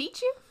of. I could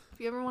teach you if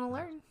you ever want to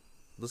learn.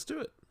 Let's do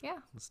it. Yeah,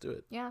 Let's do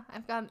it. yeah.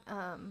 I've got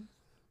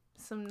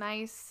some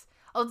nice.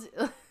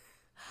 I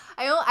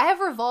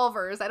have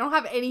revolvers. I don't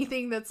have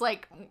anything that's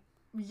like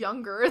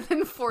younger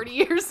than 40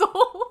 years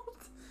old.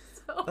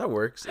 So. That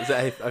works.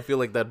 I feel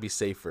like that'd be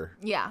safer.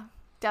 Yeah,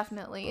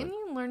 definitely. And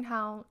you learn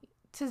how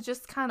to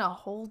just kind of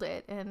hold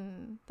it,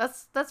 and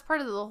that's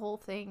part of the whole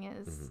thing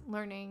is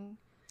learning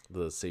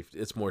The safety.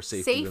 It's more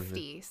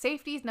safety.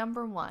 Safety is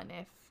number one.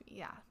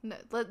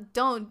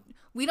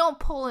 We don't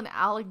pull an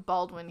Alec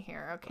Baldwin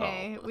here,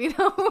 okay? Oh. We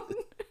don't.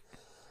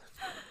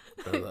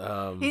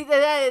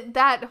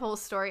 That whole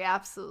story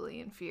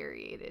absolutely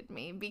infuriated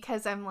me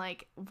because I'm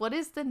like, what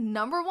is the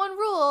number one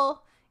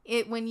rule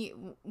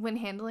when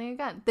handling a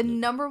gun? The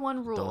number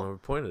one rule: don't ever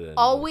point it at anybody.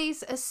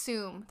 always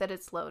assume that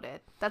it's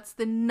loaded. That's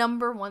the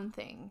number one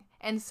thing.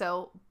 And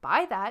so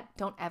by that,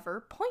 don't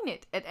ever point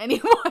it at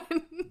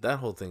anyone. That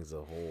whole thing's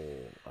a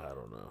whole. I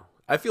don't know.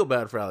 I feel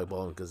bad for Alec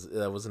Baldwin because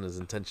that wasn't his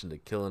intention to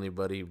kill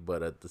anybody,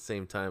 but at the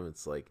same time,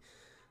 it's like.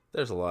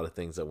 There's a lot of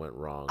things that went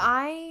wrong.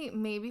 I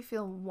maybe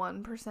feel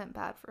 1%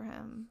 bad for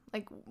him.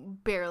 Like,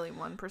 barely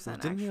 1%, Didn't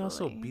actually. he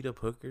also beat up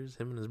hookers,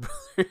 him and his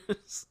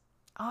brothers?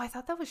 Oh, I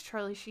thought that was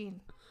Charlie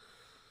Sheen.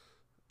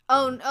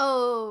 Oh,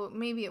 no,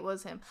 maybe it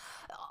was him.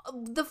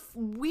 The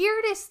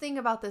weirdest thing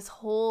about this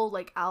whole,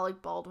 like,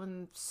 Alec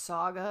Baldwin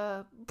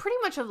saga, pretty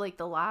much of, like,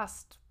 the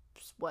last,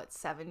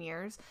 7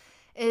 years,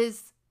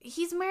 is...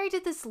 He's married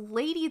to this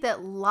lady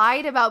that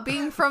lied about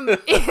being from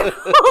Italy or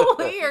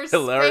Spain or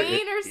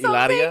something.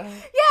 Hilaria?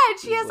 Yeah, and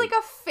she has like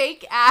a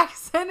fake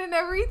accent and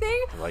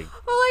everything. Like,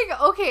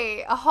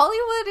 okay,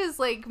 Hollywood has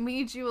like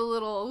made you a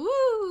little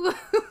woo.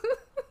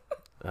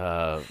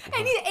 And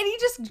he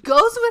just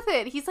goes with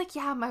it. He's like,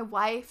 yeah, my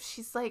wife,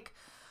 she's like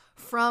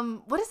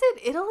from, what is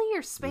it, Italy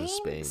or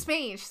Spain?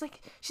 Spain.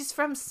 She's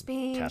from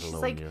Spain.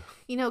 Catalonia.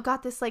 She's like,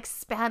 got this like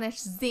Spanish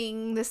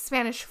zing, this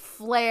Spanish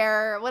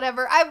flair,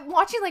 whatever. I'm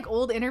watching like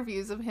old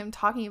interviews of him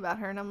talking about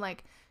her, and I'm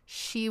like,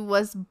 she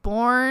was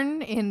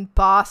born in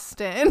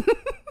Boston.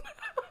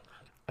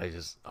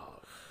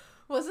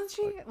 Wasn't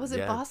she? Was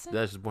it Boston?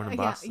 Yeah, she was born in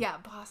Boston. Yeah,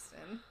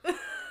 Boston.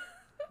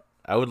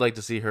 I would like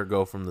to see her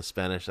go from the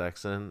Spanish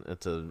accent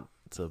to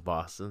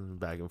Boston,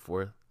 back and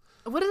forth.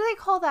 What do they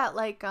call that?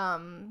 Like,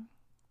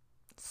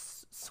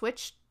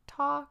 switch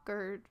talk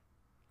or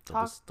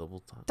talk?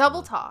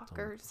 Double talk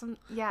or some,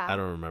 yeah. I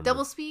don't remember.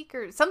 Double speak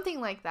or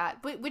something like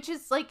that. But which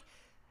is like,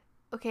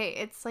 okay,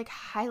 it's like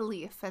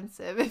highly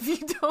offensive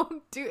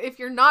if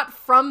you're not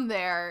from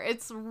there.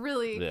 It's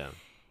really, yeah.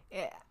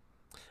 Yeah.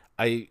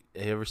 Have you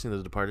ever seen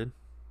The Departed?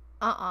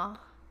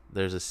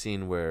 There's a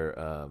scene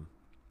where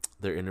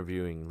they're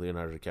interviewing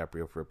Leonardo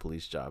DiCaprio for a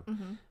police job,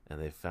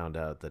 and they found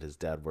out that his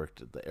dad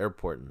worked at the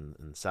airport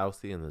in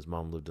Southie, and his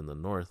mom lived in the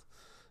north.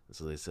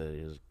 So they said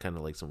he was kind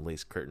of like some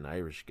lace curtain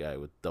Irish guy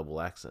with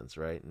double accents,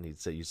 right? And he'd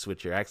say you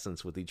switch your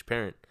accents with each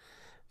parent.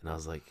 And I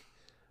was like,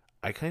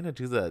 I kind of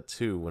do that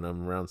too when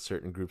I'm around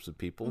certain groups of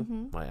people.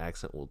 My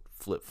accent will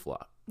flip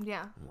flop.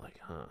 Yeah. I'm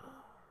like, huh.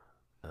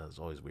 That was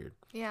always weird.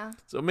 Yeah.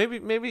 So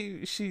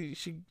maybe she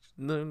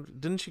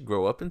didn't she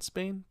grow up in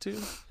Spain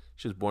too?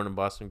 She was born in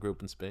Boston, grew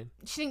up in Spain.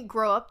 She didn't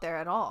grow up there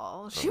at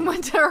all. She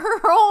went to her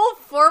whole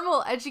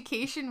formal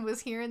education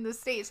was here in the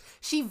States.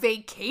 She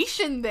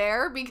vacationed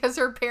there because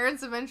her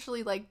parents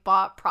eventually like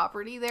bought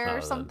property there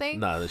or something.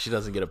 No, she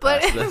doesn't get a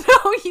pass. But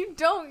no, you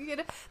don't get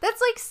it.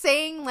 That's like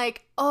saying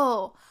like,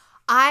 oh,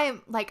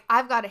 I've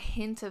got a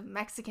hint of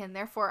Mexican,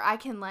 therefore I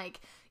can like,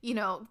 you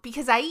know,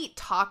 because I eat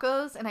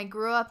tacos and I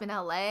grew up in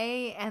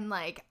LA and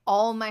like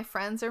all my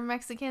friends are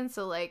Mexican,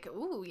 so like,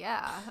 ooh,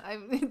 yeah, I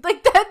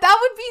like that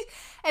would be.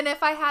 And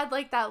if I had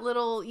like that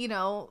little, you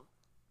know,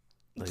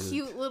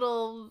 cute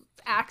little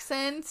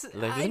accent,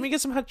 like, let me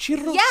get some hot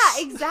Cheetos. Yeah,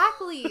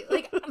 exactly.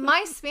 Like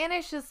my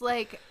Spanish is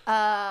like,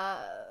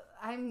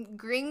 I'm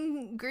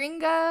gringo,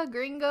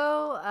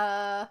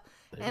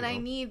 and I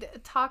need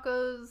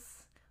tacos,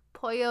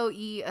 pollo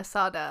y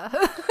asada.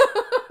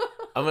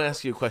 I'm gonna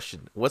ask you a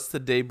question. What's the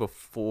day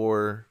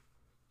before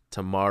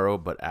tomorrow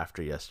but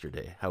after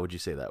yesterday? How would you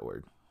say that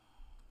word?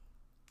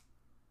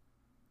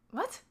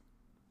 What?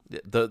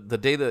 The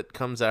day that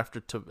comes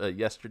after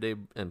yesterday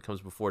and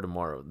comes before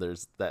tomorrow.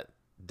 There's that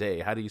day.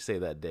 How do you say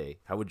that day?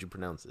 How would you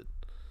pronounce it?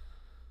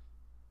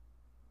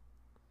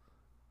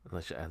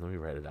 Let me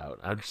write it out.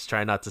 I'm just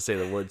trying not to say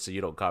the word so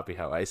you don't copy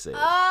how I say it.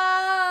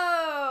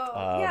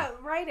 Oh, yeah,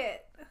 write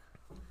it.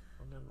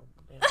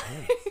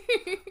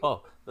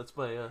 Oh, that's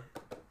my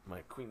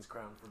Queen's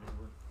crown from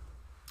England.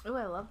 Oh,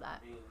 I love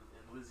that. Me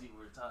and Lizzie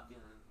were talking,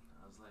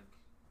 and I was like,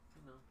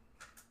 you know,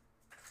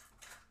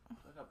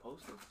 I got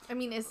posted. I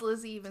mean, is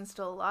Lizzie even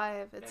still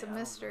alive? It's Yeah, a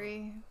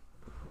mystery.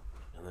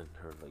 And then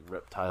her like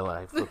reptile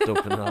eye flipped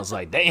open, and I was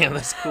like, damn,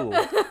 that's cool.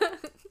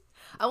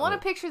 I want a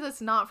picture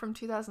that's not from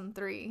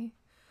 2003.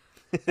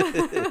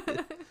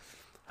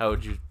 How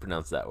would you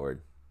pronounce that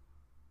word?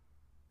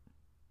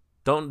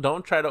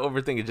 Don't try to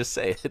overthink it. Just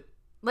say it.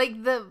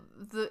 Like the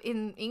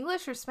in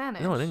English or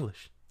Spanish? No, in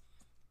English.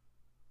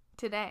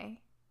 Today.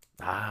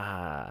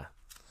 Ah,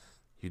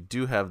 you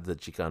do have the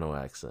Chicano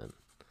accent.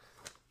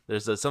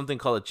 There's something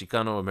called a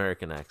Chicano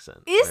American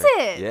accent. Is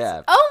right? it?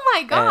 Yeah. Oh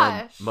my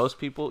gosh. And most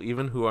people,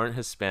 even who aren't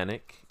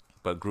Hispanic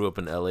but grew up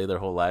in LA their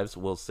whole lives,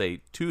 will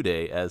say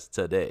today as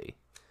today.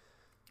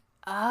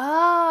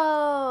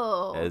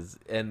 Oh.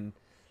 And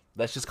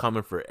that's just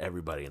common for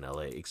everybody in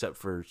LA except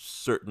for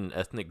certain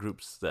ethnic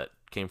groups that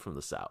came from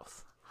the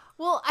South.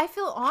 Well, I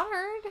feel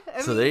honored.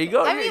 There you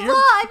go.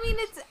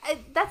 It's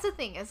that's the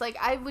thing. It's like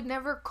I would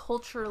never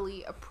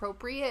culturally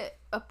appropriate,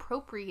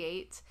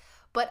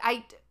 but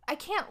I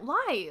can't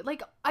lie.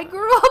 Like I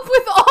grew up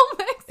with all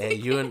Mexicans. Hey,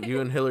 you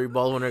and Hillary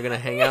Baldwin are gonna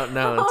hang out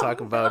now and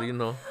talk about, you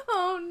know.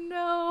 Oh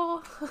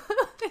no.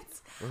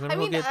 I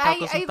mean,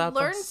 I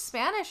learned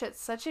Spanish at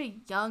such a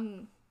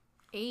young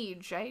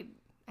age. I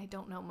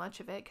don't know much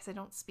of it because I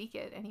don't speak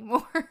it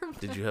anymore.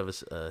 Did you have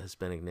a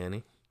Hispanic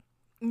nanny?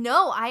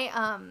 No,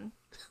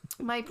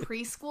 my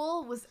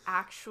preschool was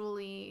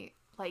actually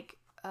like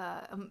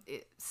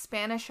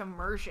Spanish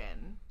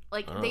immersion.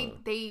 Like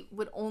they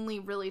would only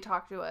really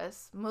talk to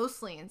us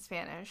mostly in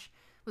Spanish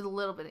with a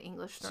little bit of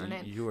English thrown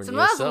in. So when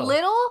I was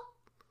little,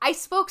 I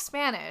spoke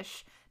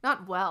Spanish,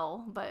 not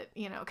well, but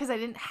you know, because I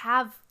didn't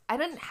have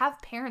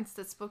parents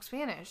that spoke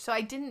Spanish, so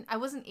I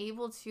wasn't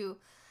able to.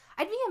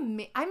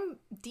 I'm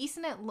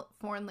decent at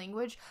foreign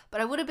language,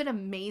 but I would have been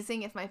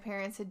amazing if my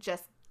parents had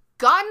just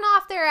gotten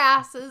off their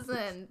asses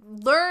and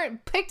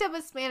picked up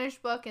a Spanish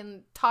book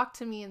and talked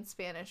to me in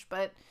Spanish.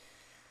 But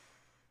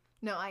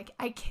no,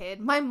 I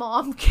kid. My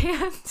mom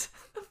can't.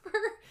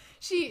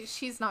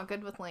 She's not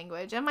good with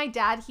language, and my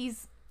dad, he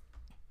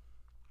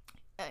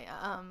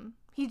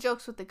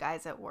jokes with the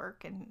guys at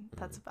work, and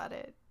that's about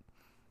it.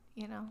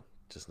 You know,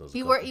 just knows.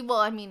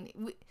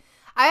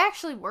 I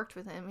actually worked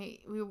with him.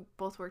 We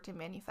both worked in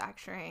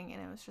manufacturing, and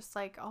it was just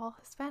like all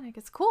Hispanic.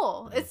 It's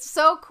cool. Mm-hmm. It's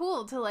so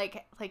cool to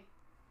like.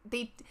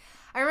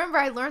 I remember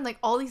I learned like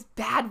all these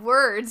bad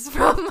words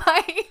from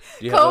my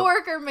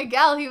coworker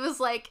Miguel. He was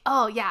like,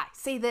 "Oh yeah,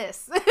 say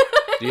this."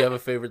 Do you have a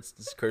favorite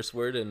curse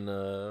word in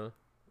Spanish?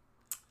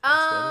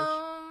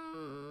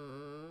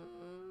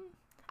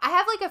 I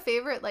have like a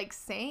favorite like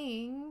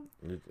saying.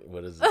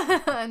 What is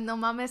it? No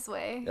mames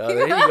way. Oh,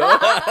 there you go.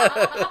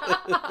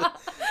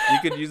 You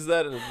could use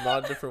that in a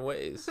lot of different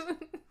ways.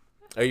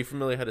 Are you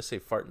familiar how to say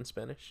fart in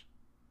Spanish?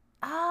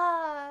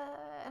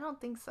 I don't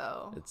think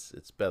so. It's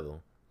pedo.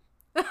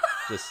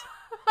 Just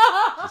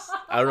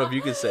I don't know if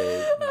you can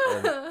say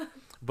it,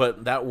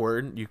 but that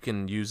word, you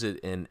can use it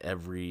in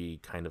every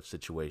kind of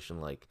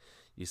situation. Like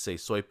you say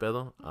soy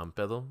pedo, I'm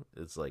pedo,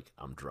 it's like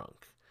I'm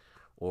drunk.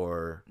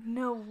 Or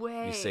no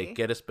way. You say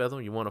quieres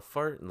pedo, you want to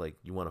fart, and like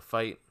you want to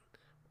fight.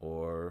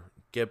 Or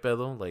que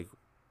pedo, like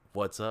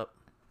what's up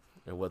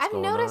and what's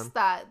going on. I've noticed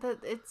that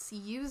it's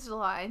used a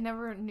lot. I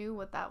never knew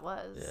what that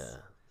was. Yeah.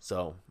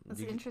 So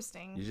that's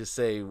interesting. You just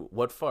say,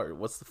 what fart?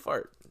 What's the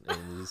fart? And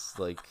you just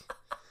like,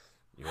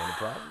 you want a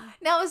problem?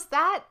 Now, is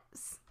I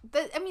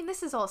mean,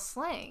 this is all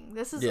slang.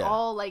 This is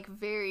all like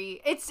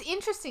it's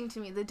interesting to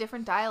me, the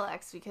different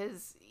dialects,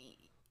 because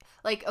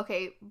like,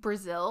 okay,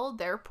 Brazil,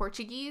 their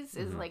Portuguese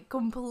is like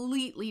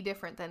completely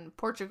different than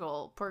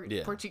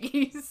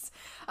Portuguese.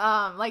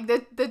 Like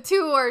the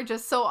two are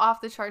just so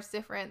off the charts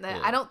different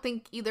that I don't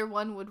think either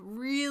one would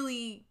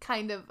really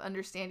kind of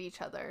understand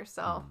each other.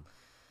 So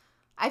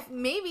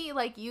maybe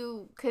like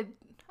you could,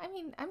 I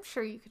mean, I'm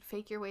sure you could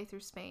fake your way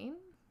through Spain,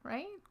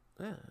 right?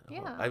 Yeah.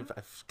 Yeah.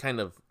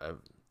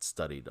 I've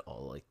studied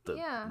all like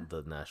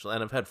the national,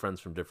 and I've had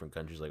friends from different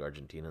countries like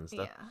Argentina and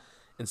stuff. Yeah.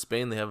 In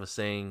Spain, they have a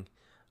saying,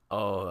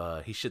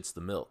 he shits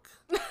the milk.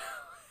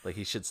 Like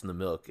he shits in the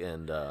milk,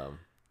 and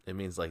it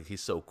means like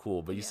he's so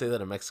cool. But you say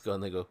that in Mexico,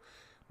 and they go,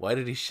 "Why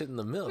did he shit in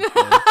the milk?"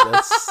 Like,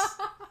 that's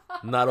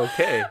not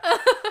okay.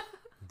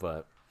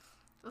 But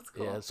That's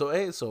cool. yeah,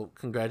 so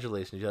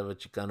congratulations, you have a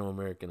Chicano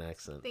American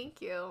accent.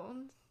 Thank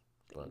you.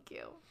 Thank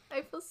you.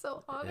 I feel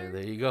so And honored.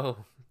 there you go.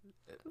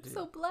 I'm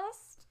so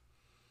blessed.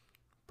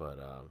 But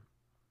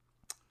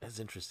it's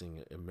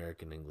interesting,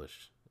 American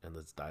English and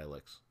its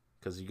dialects,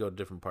 because you go to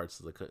different parts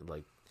of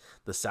like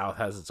the South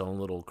has its own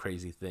little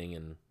crazy thing,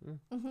 and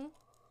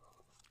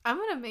I'm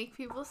gonna make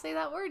people say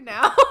that word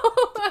now.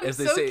 I'm if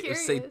they so say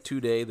curious. say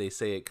today, they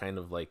say it kind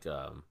of like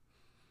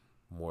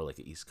more like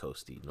an East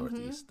Coasty,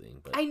 Northeast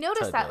thing. But I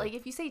noticed that, today. like,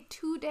 if you say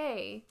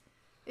today,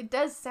 it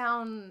does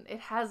sound. It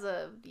has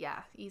a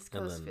East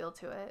And Coast then- feel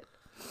to it.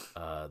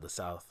 The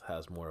South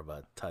has more of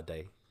a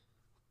today,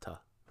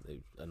 ta.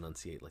 They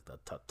enunciate like the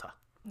ta ta.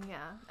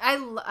 Yeah,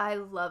 I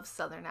love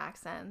Southern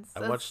accents.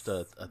 I watched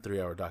a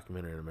 3-hour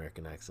documentary on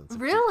American accents.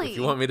 Really? If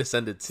you want me to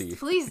send it to you.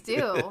 Please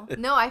do.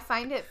 No, I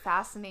find it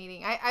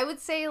fascinating. I would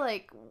say,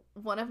 like,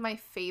 one of my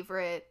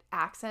favorite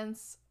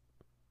accents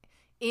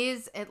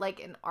is like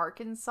in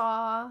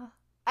Arkansas.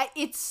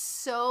 It's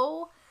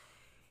so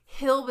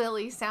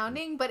hillbilly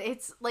sounding, but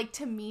it's like,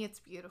 to me, it's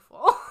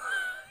beautiful.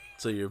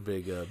 So you're a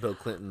big Bill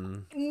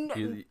Clinton. You No,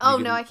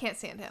 can- I can't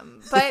stand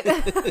him. But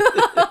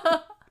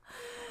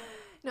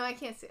no, I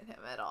can't stand him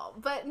at all.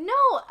 But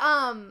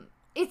no,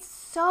 it's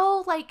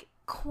so like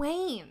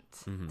quaint.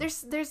 Mhm.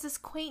 There's this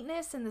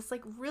quaintness and this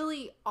like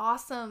really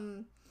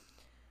awesome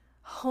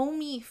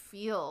homey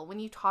feel when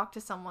you talk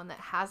to someone that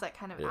has that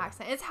kind of Yeah.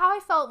 accent. It's how I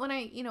felt when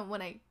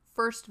I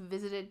first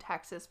visited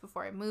Texas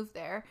before I moved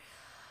there.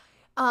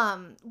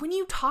 When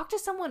you talk to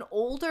someone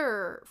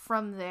older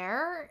from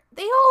there,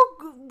 they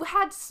all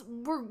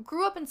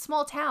grew up in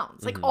small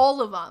towns, like Mhm. all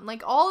of them.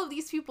 Like all of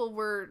these people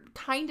were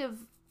kind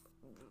of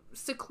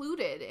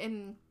secluded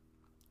in,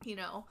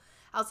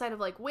 outside of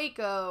like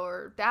Waco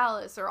or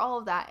Dallas or all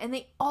of that, and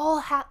they all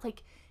had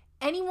like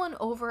anyone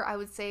over, I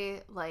would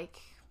say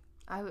like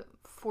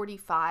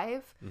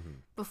 45 Mhm.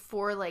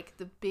 before like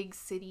the big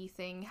city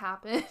thing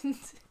happened.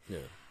 Yeah.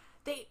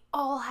 They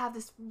all have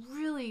this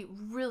really,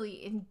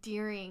 really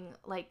endearing,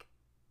 like,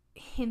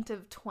 hint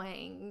of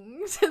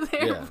twang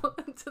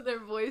to their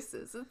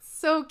voices. It's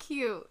so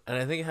cute. And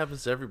I think it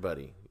happens to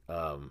everybody.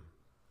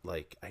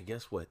 Like, I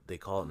guess what they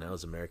call it now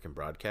is American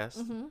broadcast.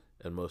 Mm-hmm.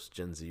 And most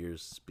Gen Zers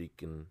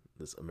speak in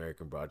this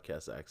American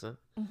broadcast accent.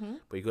 Mm-hmm.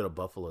 But you go to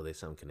Buffalo, they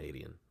sound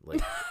Canadian.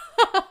 Like,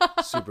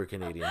 super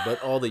Canadian.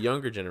 But all the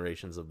younger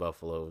generations of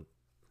Buffalo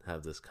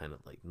have this kind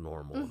of, like,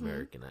 normal Mm-hmm.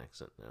 American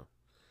accent now.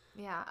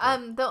 Yeah.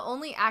 The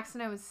only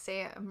accent I would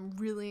say I'm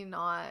really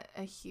not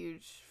a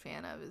huge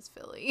fan of is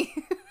Philly.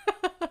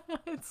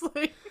 It's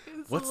like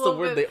What's the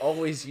word they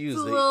always use?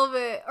 It's a little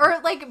bit, or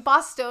like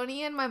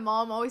Bostonian. My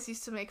mom always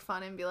used to make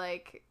fun and be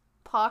like,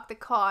 "Park the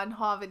car and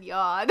have a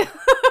yard."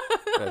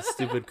 That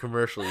stupid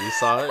commercial. You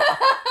saw it?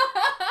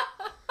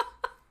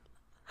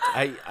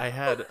 I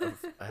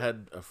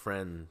had a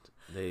friend.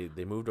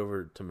 They moved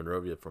over to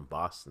Monrovia from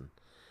Boston,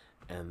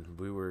 and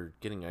we were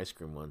getting ice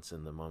cream once,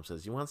 and the mom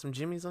says, "You want some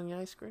Jimmy's on your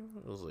ice cream?"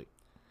 I was like,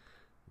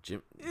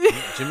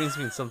 Jimmy's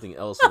means something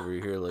else over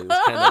here. Like,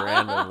 it's kind of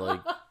random.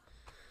 Like,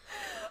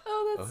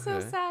 Oh, that's so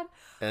Okay. sad.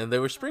 and they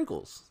were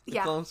sprinkles. They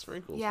Yeah. call them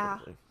sprinkles. Yeah,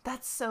 Something.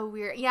 that's so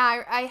weird.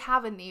 Yeah, I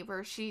have a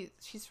neighbor. She's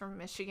from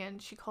Michigan.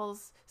 She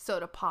calls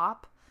soda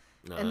pop,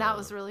 and that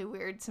was really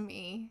weird to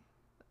me.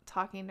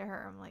 Talking to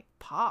her, I'm like,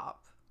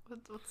 pop.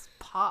 What's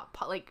pop?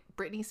 Like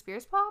Britney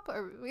Spears pop?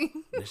 Or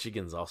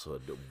Michigan's also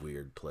a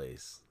weird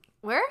place.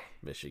 where?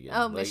 Michigan.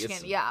 Oh, Like, Michigan.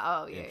 it's Yeah.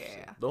 Oh, yeah, interesting.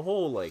 yeah. The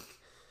whole like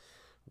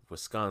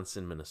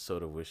Wisconsin,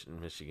 Minnesota,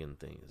 Michigan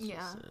thing is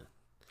Yeah. just.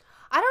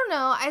 I don't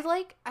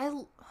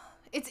know.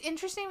 It's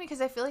interesting because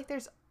I feel like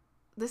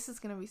this is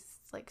gonna be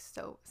like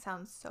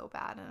sounds so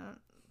bad, and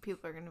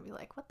people are gonna be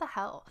like, "What the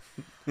hell?"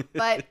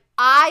 But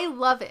I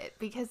love it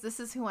because this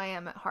is who I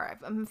am at heart.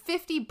 I'm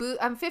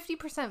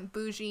 50%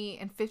 bougie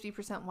and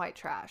 50% white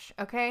trash.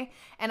 Okay,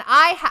 and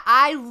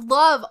I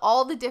love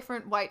all the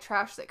different white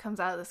trash that comes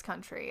out of this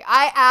country.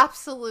 I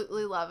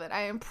absolutely love it.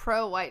 I am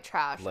pro white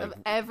trash Like of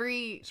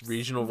every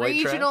regional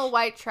white trash?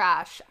 white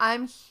trash.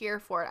 I'm here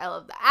for it. I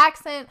love the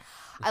accent.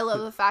 I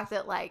love the fact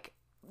that like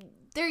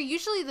they're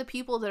usually the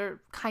people that are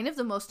kind of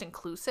the most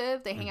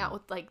inclusive. They hang out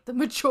with like the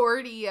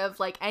majority of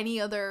like any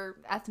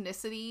other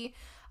ethnicity.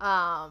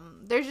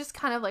 They're just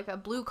kind of like a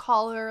blue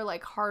collar,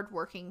 like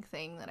hardworking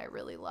thing that I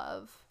really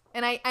love.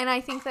 And I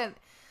think that,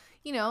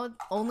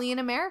 only in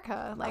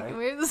America, like Right.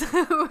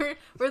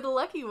 we're the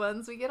lucky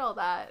ones. We get all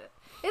that.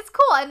 It's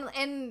cool.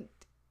 And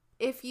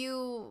if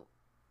you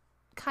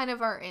kind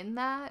of are in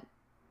that,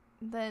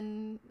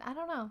 then I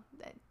don't know.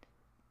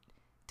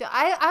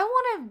 I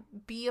want to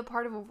be a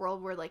part of a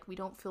world where like we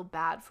don't feel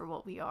bad for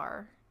what we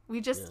are.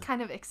 We just Yeah.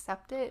 kind of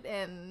accept it,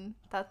 and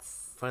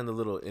that's Find the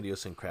little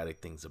idiosyncratic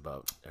things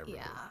about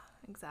everything. yeah,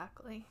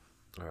 exactly.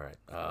 All right.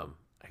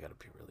 I gotta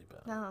pee really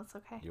bad. No, that's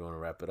okay. You want to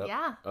wrap it up?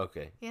 Yeah.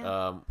 Okay.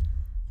 Yeah.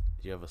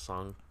 Do you have a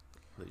song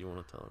that you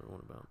want to tell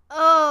everyone about?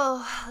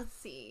 Oh, let's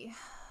see.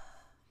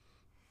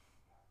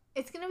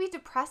 It's gonna be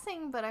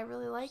depressing, but I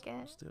really like it.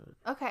 Let's do it.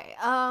 Okay.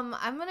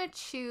 I'm gonna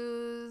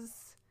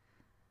choose.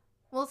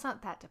 Well, it's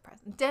not that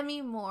depressing.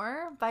 Demi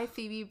Moore by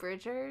Phoebe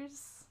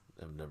Bridgers.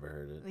 I've never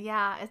heard it.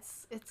 Yeah,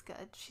 it's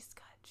good. She's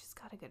good. She's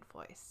got a good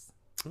voice.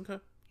 Okay.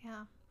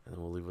 Yeah. And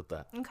then we'll leave with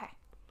that. Okay.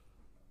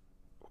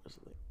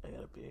 I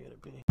gotta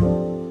pee.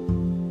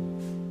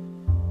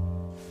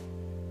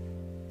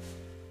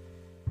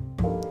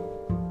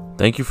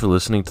 Thank you for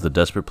listening to the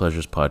Desperate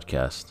Pleasures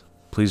podcast.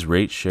 Please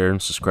rate, share,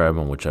 and subscribe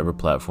on whichever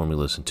platform you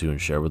listen to and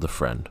share with a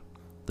friend.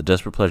 The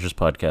Desperate Pleasures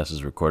podcast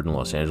is recorded in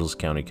Los Angeles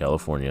County,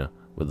 California,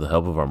 with the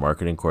help of our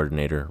marketing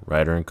coordinator,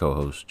 writer, and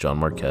co-host, John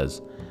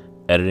Marquez.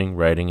 Editing,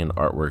 writing, and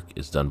artwork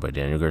is done by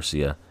Daniel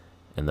Garcia,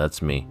 and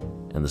that's me,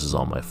 and this is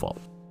all my fault.